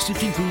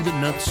 sifting through the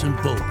nuts and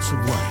bolts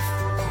of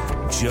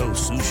life. Joe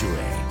Souchere.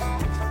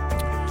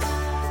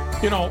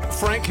 You know,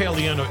 Frank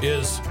Caliendo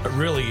is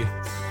really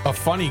a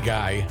funny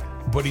guy,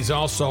 but he's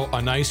also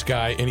a nice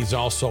guy, and he's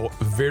also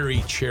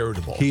very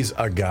charitable. He's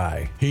a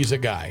guy. He's a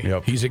guy.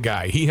 Yep. He's a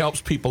guy. He helps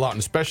people out,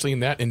 and especially in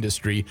that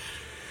industry.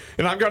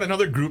 And I've got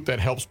another group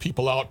that helps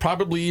people out,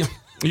 probably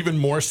even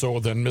more so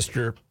than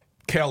Mr.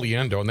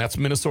 Caliendo, and that's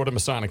Minnesota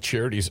Masonic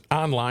Charities,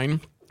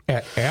 online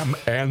at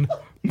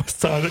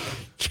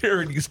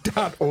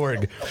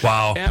mnmasoniccharities.org.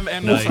 Wow.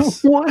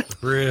 Nice. What?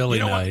 Really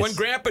nice. When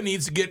Grandpa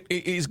needs to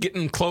he's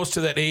getting close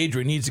to that age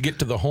where he needs to get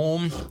to the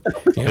home.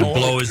 You know,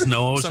 blow his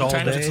nose all day.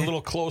 Sometimes it's a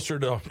little closer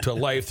to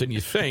life than you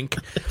think.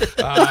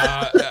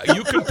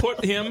 You can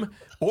put him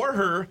or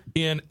her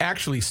in,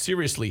 actually,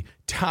 seriously,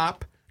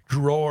 top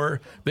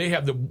drawer. They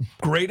have the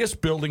greatest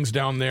buildings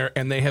down there,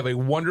 and they have a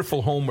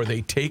wonderful home where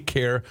they take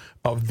care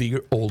of the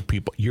old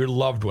people, your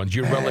loved ones,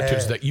 your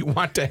relatives that you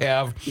want to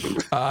have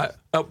a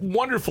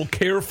wonderful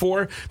care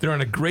for. They're on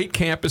a great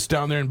campus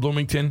down there in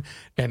Bloomington,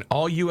 and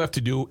all you have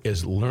to do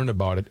is learn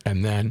about it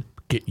and then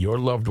get your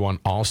loved one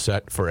all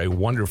set for a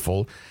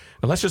wonderful,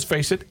 and let's just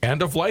face it,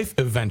 end of life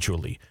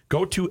eventually.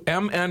 Go to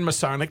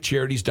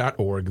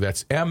mnmasoniccharities.org.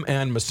 That's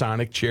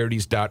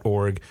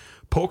mnmasoniccharities.org.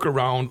 Poke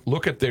around,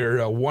 look at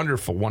their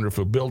wonderful,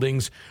 wonderful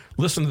buildings,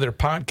 listen to their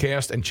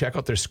podcast, and check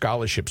out their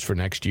scholarships for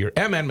next year.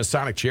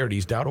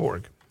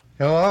 mnmasoniccharities.org.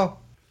 Hello?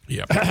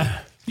 Yep.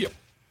 Yep. Did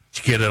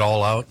you get it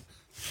all out?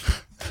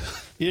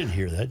 You didn't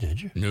hear that,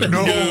 did you? No.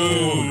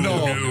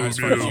 As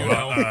far as you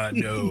know.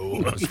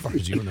 No. As far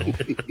as you know.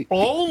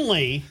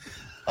 Only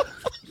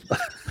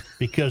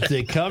because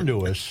they come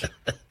to us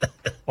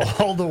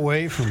all the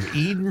way from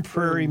Eden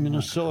Prairie,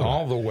 Minnesota.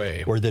 All the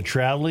way. Where the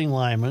traveling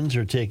Lymans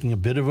are taking a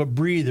bit of a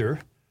breather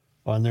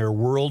on their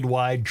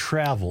worldwide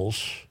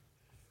travels.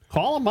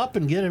 Call them up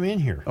and get them in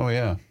here. Oh,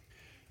 yeah.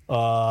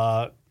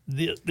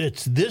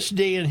 It's this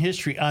day in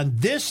history. On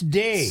this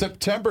day,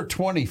 September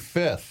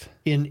 25th.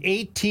 In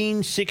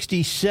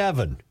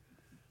 1867,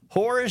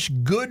 Horace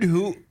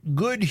Goodhue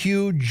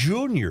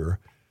Jr.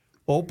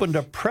 opened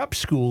a prep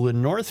school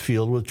in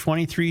Northfield with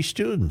 23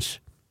 students.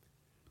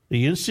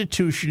 The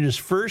institution is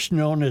first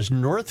known as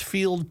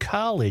Northfield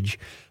College,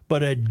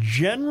 but a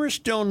generous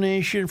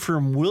donation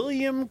from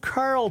William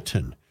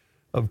Carleton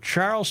of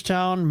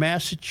Charlestown,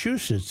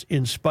 Massachusetts,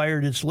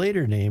 inspired its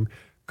later name,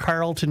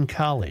 Carleton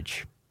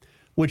College.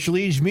 Which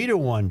leads me to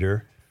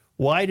wonder,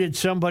 why did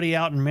somebody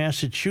out in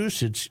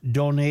Massachusetts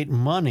donate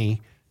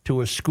money to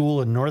a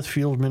school in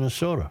Northfield,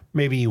 Minnesota?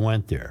 Maybe he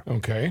went there.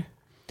 Okay.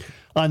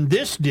 On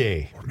this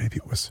day... Or maybe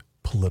it was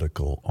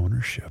political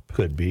ownership.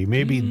 Could be.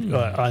 Maybe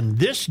on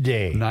this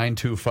day...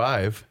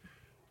 925.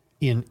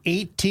 In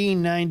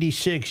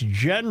 1896,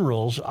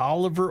 Generals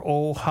Oliver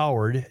O.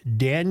 Howard,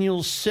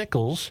 Daniel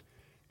Sickles,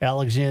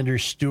 Alexander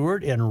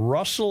Stewart, and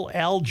Russell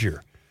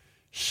Alger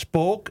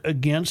spoke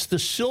against the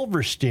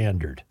Silver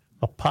Standard,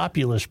 a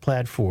populist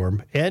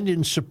platform, and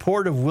in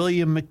support of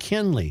William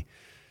McKinley,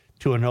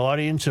 to an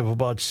audience of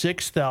about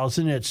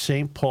 6,000 at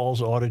St.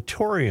 Paul's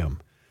Auditorium.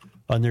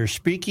 On their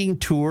speaking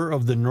tour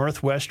of the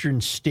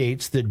northwestern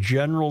states, the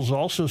generals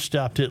also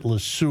stopped at Le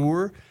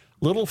Sueur,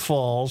 Little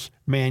Falls,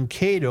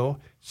 Mankato,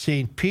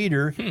 St.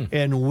 Peter,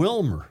 and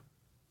Wilmer.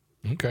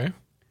 Okay.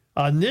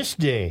 On this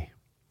day,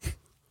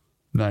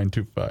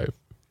 925.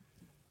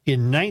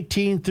 In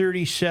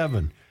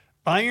 1937,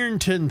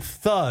 Ironton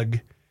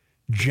thug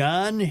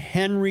John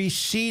Henry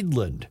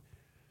Seedland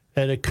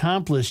and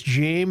accomplice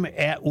James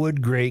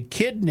Atwood Gray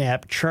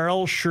kidnapped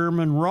Charles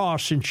Sherman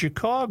Ross in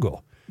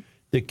Chicago.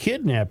 The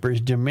kidnappers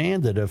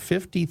demanded a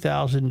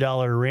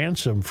 $50,000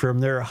 ransom from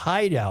their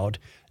hideout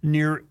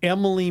near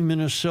Emily,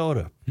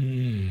 Minnesota.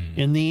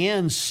 In the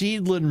end,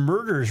 Seedland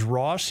murders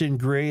Ross and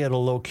Gray at a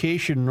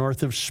location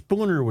north of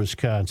Spooner,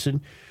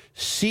 Wisconsin.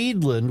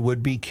 Seedland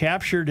would be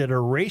captured at a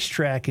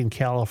racetrack in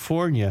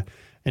California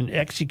and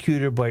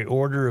executed by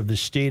order of the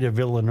state of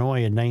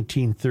Illinois in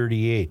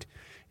 1938.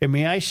 And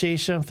may I say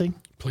something?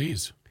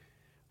 Please.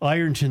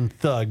 Ironton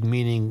thug,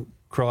 meaning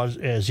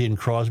as in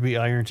Crosby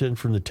Ironton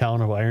from the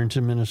town of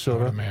Ironton,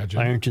 Minnesota. I would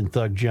imagine. Ironton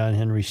thug John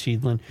Henry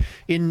Seedland.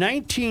 In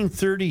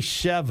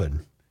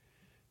 1937,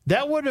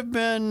 that would have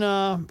been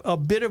a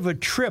bit of a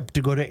trip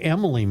to go to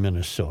Emily,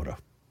 Minnesota.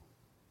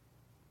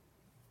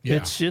 Yeah.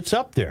 It's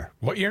up there.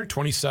 What year?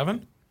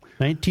 27?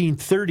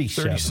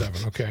 1937.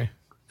 37, okay.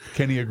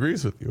 Kenny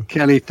agrees with you.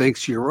 Kenny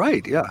thinks you're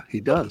right. Yeah, he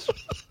does.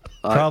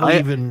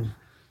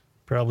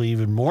 Probably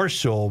even more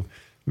so,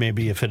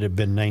 maybe if it had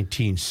been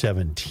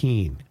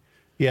 1917.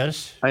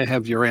 Yes? I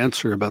have your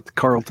answer about the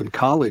Carleton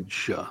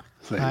College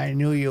thing. I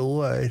knew you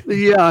would.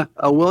 Yeah,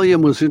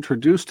 William was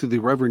introduced to the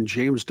Reverend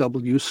James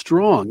W.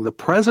 Strong, the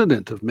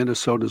president of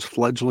Minnesota's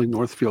fledgling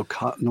Northfield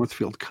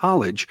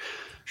College.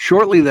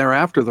 Shortly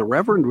thereafter, the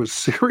Reverend was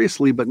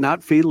seriously but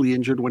not fatally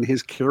injured when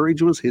his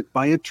carriage was hit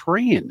by a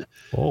train.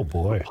 Oh,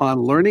 boy.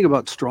 Upon learning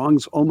about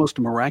Strong's almost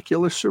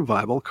miraculous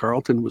survival,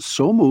 Carleton was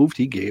so moved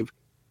he gave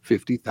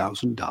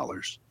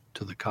 $50,000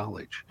 to the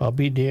college. I'll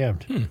be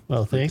damned.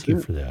 Well, thank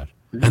you for that.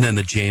 And then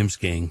the James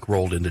gang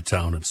rolled into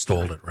town and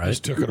stole it, right?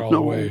 Just took it all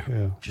away.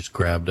 Yeah. Just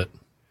grabbed it.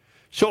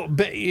 So, in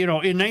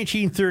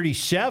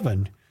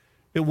 1937,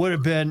 it would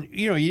have been,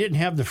 you didn't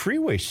have the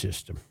freeway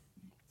system.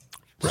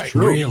 Right.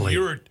 Really?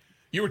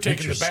 You were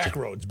taking the back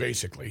roads,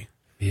 basically.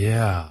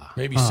 Yeah.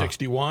 Maybe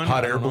 61.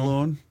 Hot air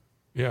balloon?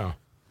 Yeah.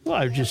 Well,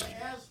 I just...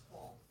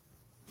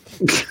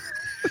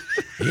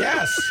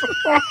 Yes.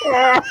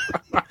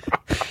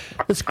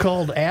 It's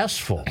called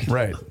asphalt.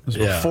 Right. It was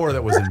before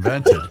that was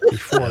invented.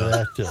 Before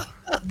that.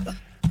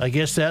 I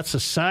guess that's a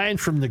sign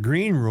from the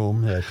green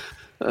room that...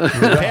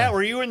 Pat,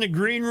 were you in the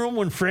green room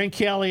when Frank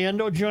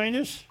Caliendo joined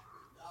us?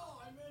 No,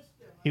 I missed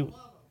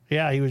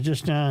him. He was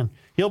just on.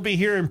 He'll be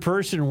here in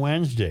person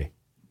Wednesday.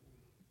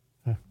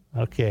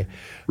 Okay.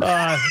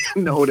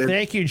 Noted.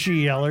 Thank you,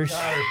 G. Ellers.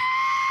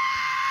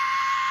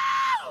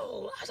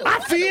 I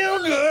feel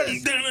good.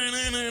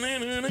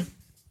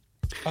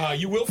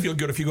 You will feel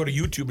good if you go to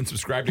YouTube and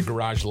subscribe to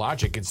Garage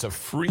Logic. It's a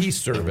free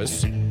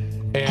service,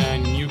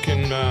 and you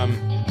can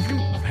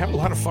have a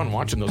lot of fun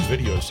watching those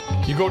videos.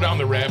 You go down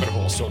the rabbit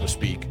hole, so to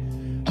speak.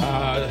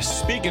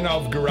 Speaking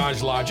of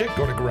Garage Logic,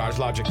 go to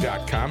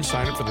garagelogic.com,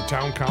 sign up for the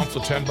town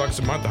council, $10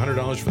 a month,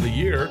 $100 for the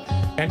year.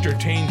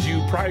 Entertains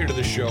you prior to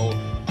the show,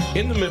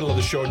 in the middle of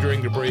the show,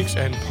 during the breaks,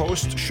 and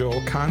post-show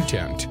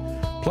content.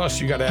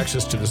 Plus, you got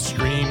access to the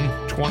stream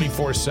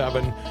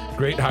 24/7.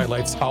 Great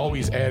highlights,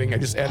 always adding. I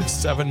just added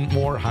 7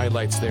 more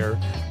highlights there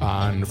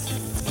on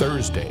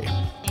Thursday.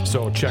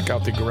 So check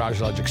out the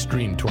Garage Logic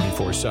stream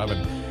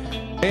 24/7.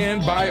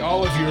 And buy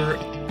all of your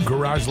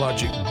Garage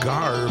Logic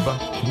garb.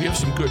 We have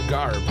some good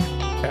garb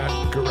at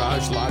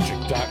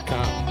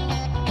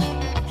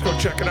garagelogic.com. So go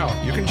check it out.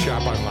 You can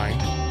shop online.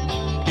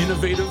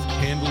 Innovative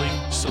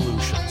Handling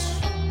Solutions.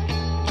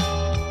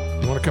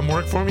 You want to come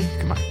work for me?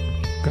 Come on.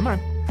 Come on.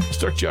 I'll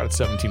start you out at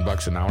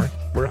 $17 an hour.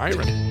 We're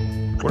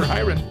hiring. We're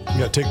hiring. You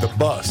got to take the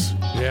bus.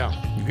 Yeah,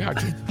 you got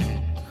to.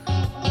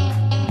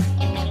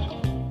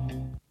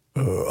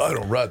 I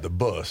don't ride the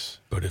bus.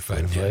 But if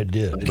I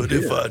did. But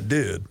if I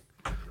did.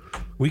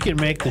 We can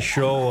make the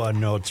show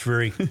notes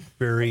very,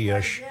 very...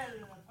 If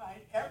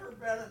I'd ever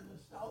been in the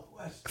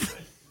Southwest.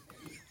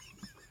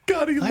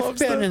 God, he I've loves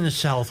been that. in the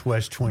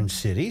Southwest Twin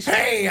Cities.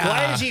 Hey,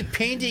 why is he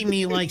painting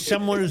me like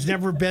someone who's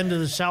never been to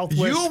the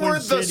Southwest You Twin were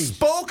the Cities?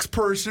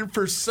 spokesperson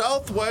for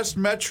Southwest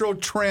Metro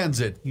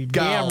Transit. You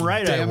damn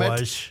right damn I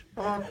it.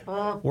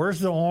 was.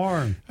 Where's the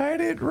horn? I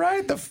didn't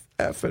ride the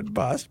effing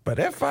bus, but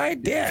if I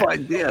did. If I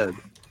did.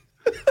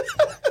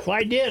 If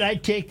I did,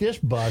 I'd take this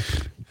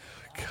bus.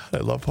 God, I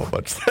love how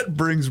much that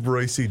brings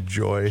Royce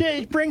joy.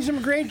 It brings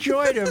him great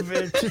joy to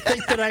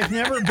think that I've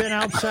never been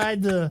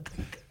outside the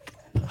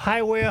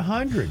Highway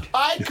 100.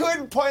 I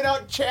couldn't point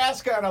out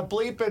Chaska on a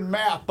bleeping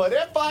map, but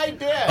if I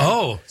did.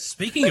 Oh,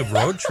 speaking of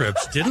road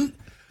trips, didn't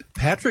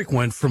Patrick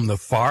went from the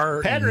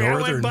far Patrick,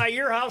 northern... I went by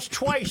your house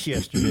twice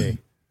yesterday.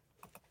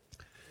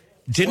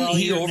 Didn't Well,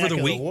 he your over neck the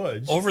of week the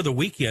woods. over the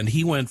weekend?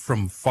 He went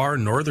from far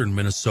northern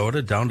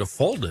Minnesota down to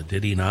Fulda,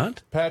 did he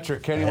not?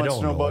 Patrick, Kenny I wants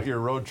to don't know know. about your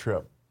road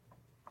trip.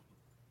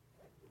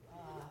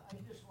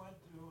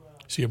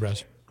 See you,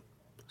 Brez.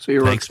 So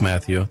you're Thanks,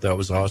 Matthew. That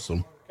was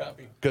awesome.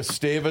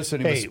 Gustavus,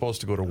 and he was supposed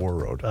to go to War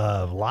Road.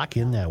 Lock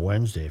in that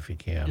Wednesday if you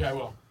can. Yeah, I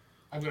will.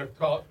 I'm going to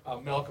call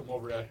Malcolm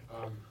over at...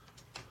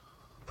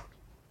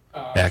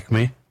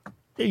 Acme.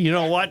 You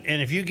know what?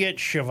 And if you get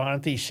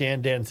Shivanti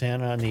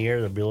Sandantana on the air,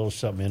 there'll be a little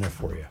something in it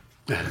for you.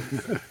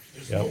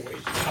 There's no way.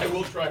 I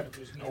will try, but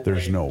there's no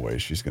There's way. no way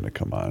she's going to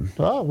come on.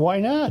 Oh, why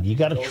not? You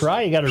got to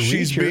try. You got to reach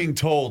She's her. being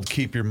told,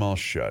 keep your mouth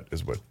shut,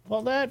 is what.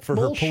 Well, that's for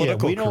her bullshit.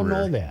 political We don't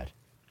know career. that.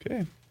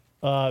 Okay.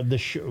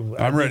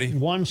 I'm ready.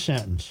 One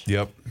sentence.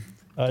 Yep.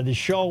 The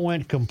show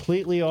went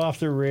completely off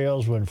the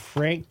rails when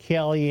Frank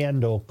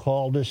Caliendo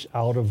called us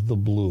out of the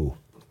blue.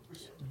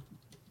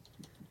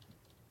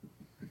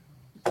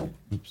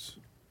 Oops.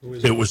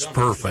 It was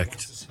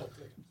perfect.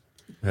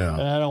 Yeah.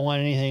 I don't want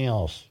anything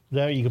else.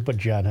 There you can put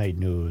John Height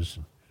News.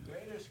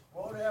 Greatest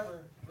quote ever.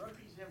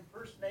 Rookie's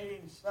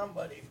impersonating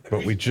somebody.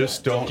 But we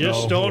just don't know.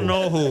 Just don't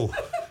know who.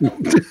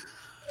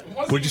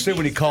 What'd you say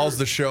when he calls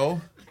the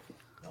show?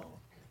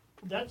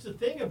 That's the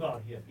thing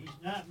about him. He's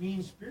not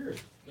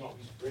mean-spirited. No,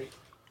 he's great.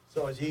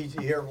 So is he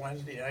here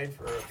Wednesday night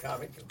for a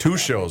comic? 2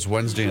 shows,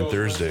 Wednesday and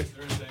Thursday.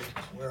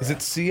 Is it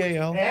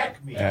CAL?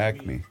 Acme.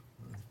 Acme.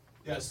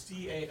 Yeah,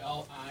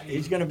 C-A-L-I.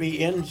 He's going to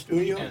be in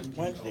studio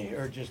Wednesday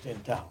or just in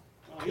town?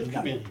 Oh, he'll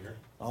come in here.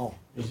 Oh,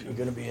 is he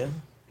going to be in?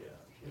 Yes,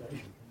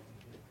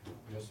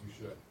 you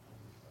should.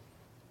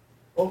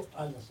 Oh,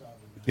 on the side.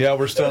 Yeah,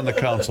 we're still on the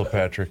council,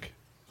 Patrick.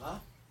 Huh?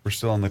 We're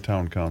still on the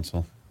town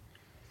council.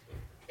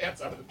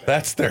 Cat's out of the bag.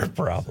 That's their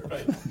problem.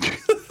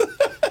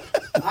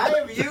 I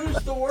have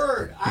used the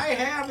word. I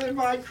have in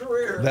my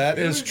career. That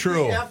is used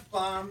true. The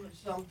F-bomb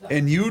sometimes.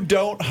 And you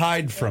don't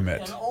hide from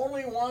it. And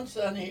only once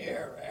on the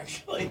air,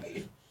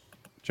 actually.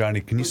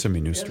 Johnny, can you send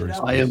me news stories?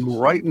 I am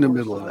right in the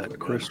middle of that,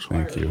 Chris.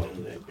 Thank you.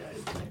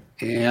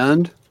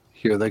 And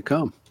here they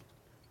come.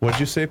 What'd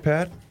you say,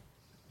 Pat?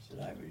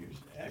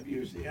 I've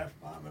used the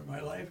F-bomb in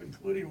my life,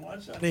 including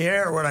once on the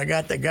air when I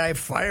got the guy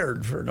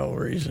fired for no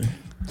reason.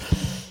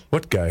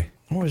 What guy?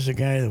 What was the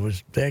guy that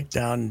was back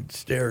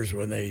downstairs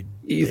when they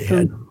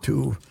had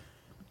two?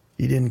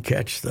 He didn't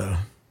catch the.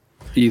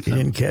 Ethan. He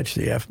didn't catch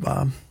the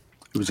F-bomb.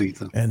 It was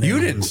Ethan. And You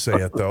didn't say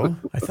it, though.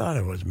 I thought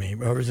it was me.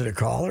 Or was it a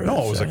caller?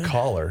 No, it was a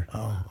caller.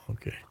 Oh,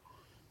 okay.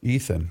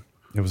 Ethan.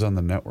 It was on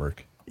the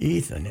network.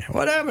 Ethan. Yeah.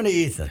 What happened to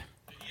Ethan?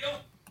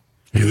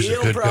 He was a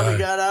good probably guy.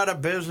 got out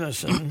of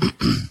business. And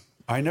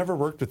I never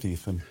worked with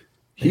Ethan.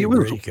 He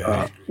was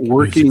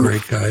working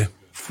great guy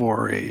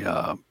for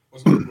a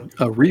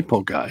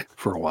repo guy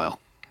for a while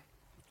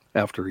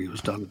after he was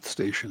done at the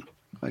station.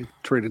 I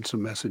traded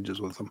some messages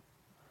with him.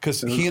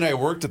 Because he and I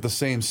worked at the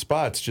same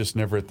spots, just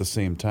never at the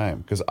same time.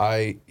 Because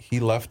he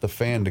left the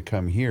Fan to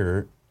come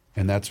here,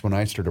 and that's when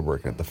I started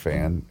working at the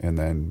Fan, and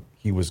then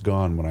he was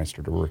gone when I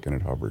started working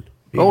at Hubbard.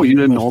 Oh, you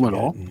didn't know him at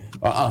all?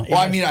 Well,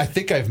 I mean, I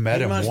think I've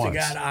met him once. He must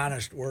have got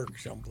honest work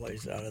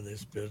someplace out of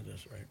this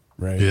business, right?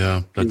 Right.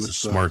 Yeah, that's a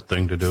smart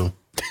thing to do.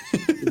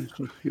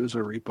 He was a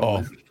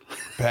repo man.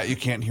 Pat, you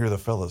can't hear the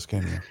fellas,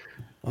 can you?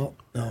 Oh,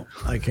 no,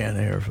 I can't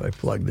hear if I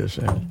plug this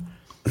in.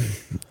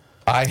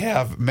 I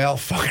have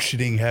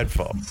malfunctioning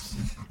headphones.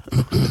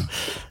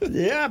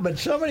 Yeah, but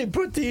somebody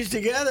put these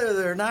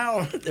together.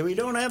 We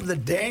don't have the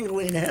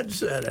dangling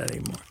headset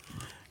anymore.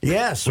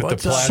 Yes.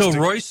 So,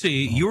 Royce,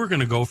 you were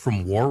going to go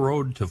from War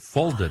Road to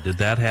Fulda. Did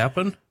that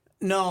happen?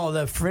 No,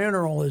 the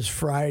funeral is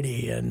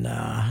Friday, and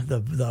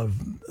the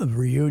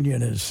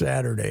reunion is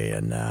Saturday,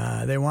 and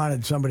they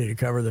wanted somebody to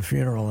cover the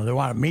funeral, and they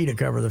wanted me to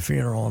cover the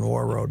funeral on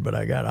War Road, but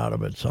I got out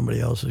of it. Somebody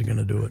else is going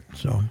to do it.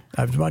 So,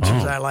 as much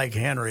as I like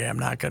Henry, I'm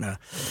not going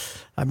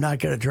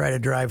to try to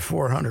drive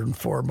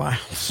 404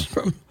 miles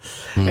from.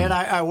 And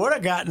I would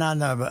have gotten on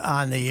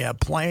the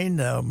plane,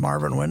 the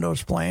Marvin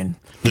Windows plane.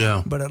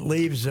 Yeah. But it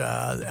leaves.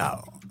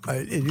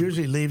 It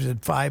usually leaves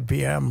at 5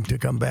 p.m. to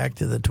come back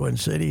to the Twin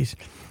Cities.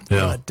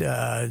 Yeah.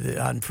 But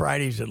on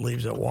Fridays it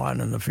leaves at 1,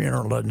 and the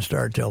funeral doesn't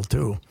start till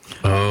 2.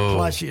 Oh.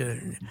 Plus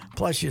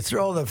you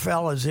throw the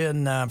fellas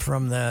in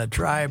from the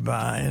tribe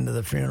into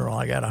the funeral.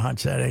 I got a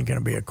hunch that ain't going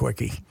to be a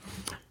quickie.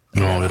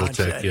 No, it'll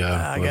take.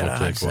 I got a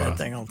hunch a while. that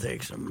thing will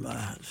take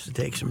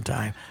some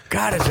time.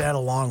 God, is that a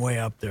long way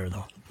up there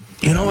though?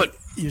 You know what?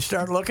 You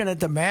start looking at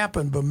the map,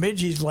 and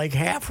Bemidji's like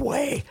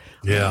halfway.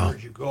 Yeah.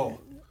 Where'd you go?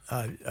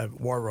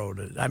 War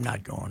Road. I'm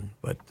not going,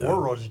 but War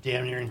Road is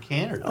damn near in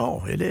Canada.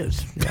 Oh, it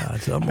is. Yeah,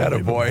 it's Had a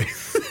boy.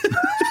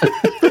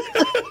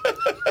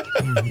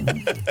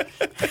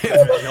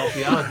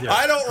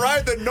 I don't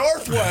ride the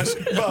Northwest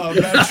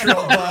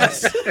Metro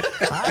bus.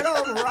 I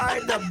don't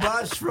ride the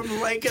bus from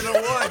Lake of the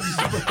Woods.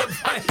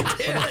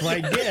 If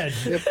I did.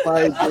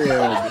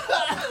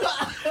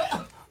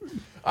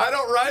 I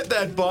don't ride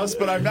that bus,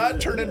 but I'm not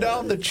turning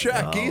down the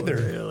check either.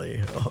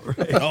 Really? All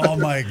right. Oh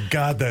my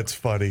God, that's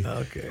funny.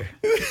 Okay.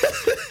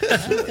 I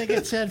don't think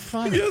it's that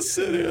funny. Yes,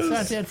 it is. It's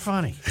not that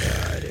funny.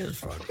 Yeah, it is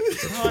funny.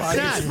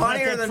 It's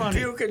funnier not than funny.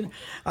 puking.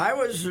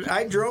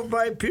 I drove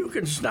by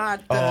puking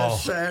snot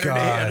Saturday,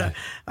 God. and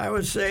I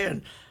was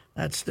saying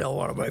that's still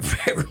one of my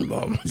favorite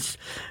moments.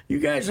 You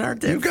guys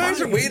aren't that You guys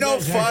funny. are, we know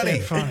guys aren't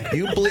that funny. funny.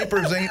 You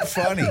bleepers ain't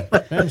funny.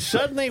 And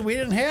suddenly we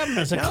didn't have him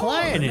as a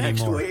client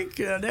next anymore.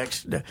 week,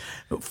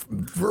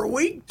 for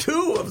week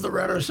 2 of the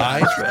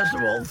Renaissance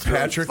Festival, through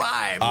Patrick,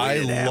 5. we I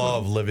didn't have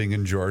love him. living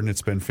in Jordan.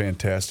 It's been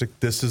fantastic.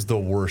 This is the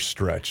worst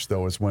stretch,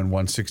 though, is when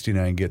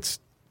 169 gets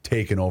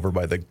taken over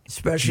by the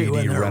Especially GD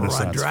when they're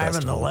Renaissance driving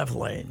Festival. the left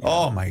lane.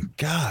 Oh, my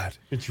God.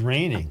 It's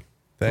raining.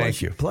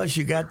 Thank you. Plus,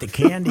 you got the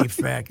candy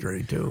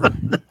factory, too.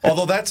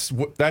 Although that's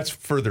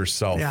further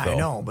south, Yeah, though. I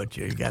know, but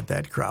you got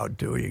that crowd,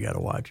 too. You got to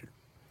watch it.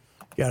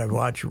 You got to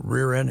watch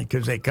rear end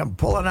because they come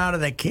pulling out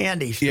of the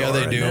candy store. Yeah,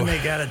 they do. And then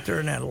they got to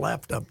turn that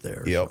left up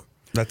there. Yep.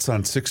 That's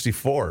on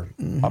 64.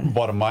 I'm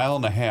about a mile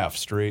and a half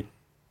straight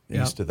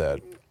east of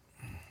that.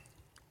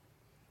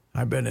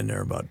 I've been in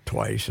there about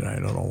twice, and I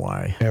don't know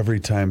why. Every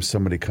time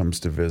somebody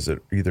comes to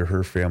visit, either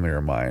her family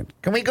or mine,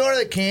 can we go to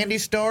the candy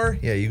store?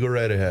 Yeah, you go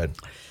right ahead.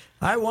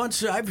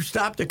 I've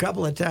stopped a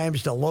couple of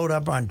times to load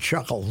up on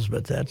Chuckles,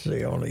 but that's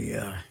the only.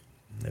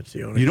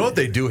 You know what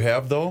they do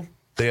have though?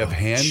 They have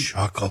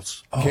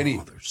Chuckles. Oh, Kenny,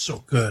 they're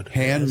so good.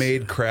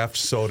 Handmade craft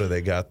soda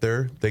they got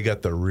there. They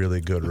got the really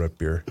good root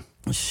beer.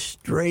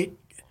 Straight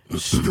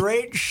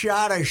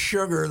shot of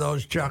sugar.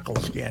 Those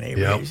Chuckles, Kenny.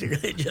 Yep.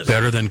 Basically, just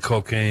Better than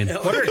cocaine.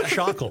 What are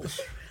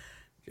Chuckles?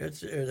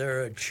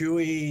 They're a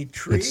chewy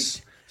treat.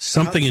 It's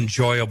something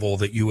enjoyable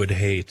that you would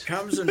hate.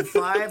 Comes in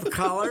 5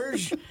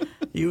 colors.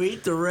 You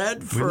eat the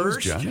red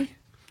first. Johnny?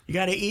 You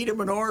got to eat them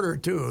in order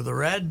too. The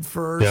red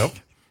first, Yep.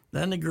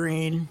 then the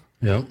green,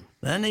 Yep.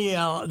 then the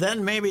yellow,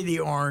 then maybe the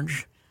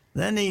orange,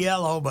 then the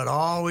yellow, but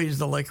always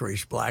the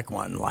licorice black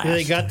one last.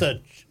 They got the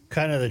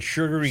kind of the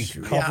sugary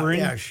covering.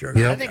 Yeah, sugar.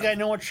 Yep. I think I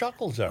know what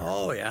Chuckles are.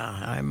 Oh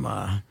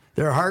yeah,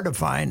 they're hard to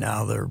find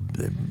now. They're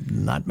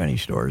not many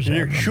stores. And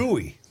they're have them.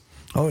 chewy.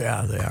 Oh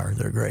yeah, they are.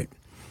 They're great.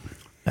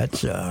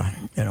 That's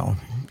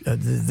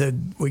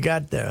we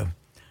got the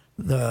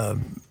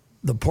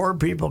the poor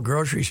people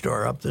grocery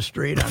store up the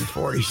street on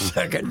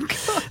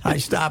 42nd. I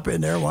stop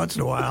in there once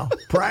in a while,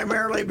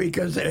 primarily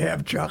because they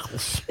have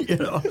chuckles. You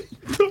know,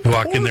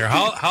 walk in there.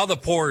 How the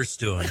poor's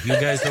doing? You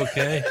guys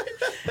okay?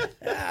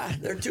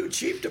 They're too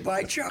cheap to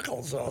buy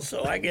chuckles, though,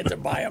 so I get to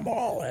buy them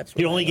all. That's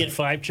what you only get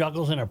 5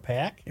 chuckles in a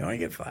pack. You only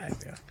get 5.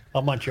 Yeah.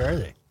 How much are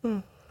they?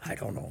 I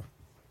don't know.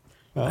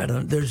 Oh.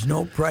 There's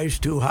no price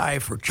too high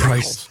for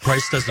chuckles.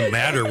 Price doesn't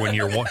matter when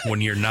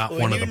you're not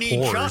one of the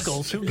poor.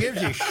 Chuckles, who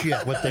gives a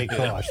shit what they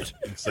cost?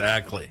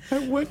 Exactly.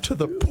 I went to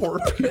the poor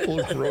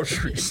people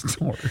grocery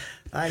store.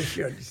 I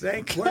should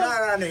think we're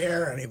not on the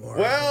air anymore.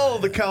 Well,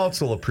 the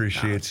council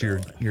appreciates your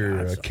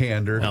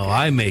candor. No,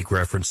 I make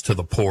reference to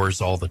the poors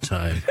all the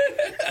time.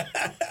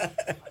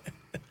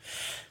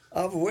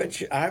 Of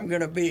which I'm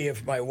going to be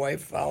if my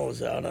wife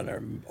follows out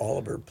on all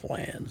of her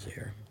plans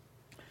here.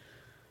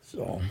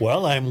 So.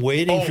 Well, I'm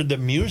waiting for the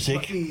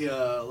music.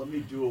 Let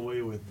me do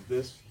away with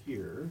this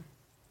here.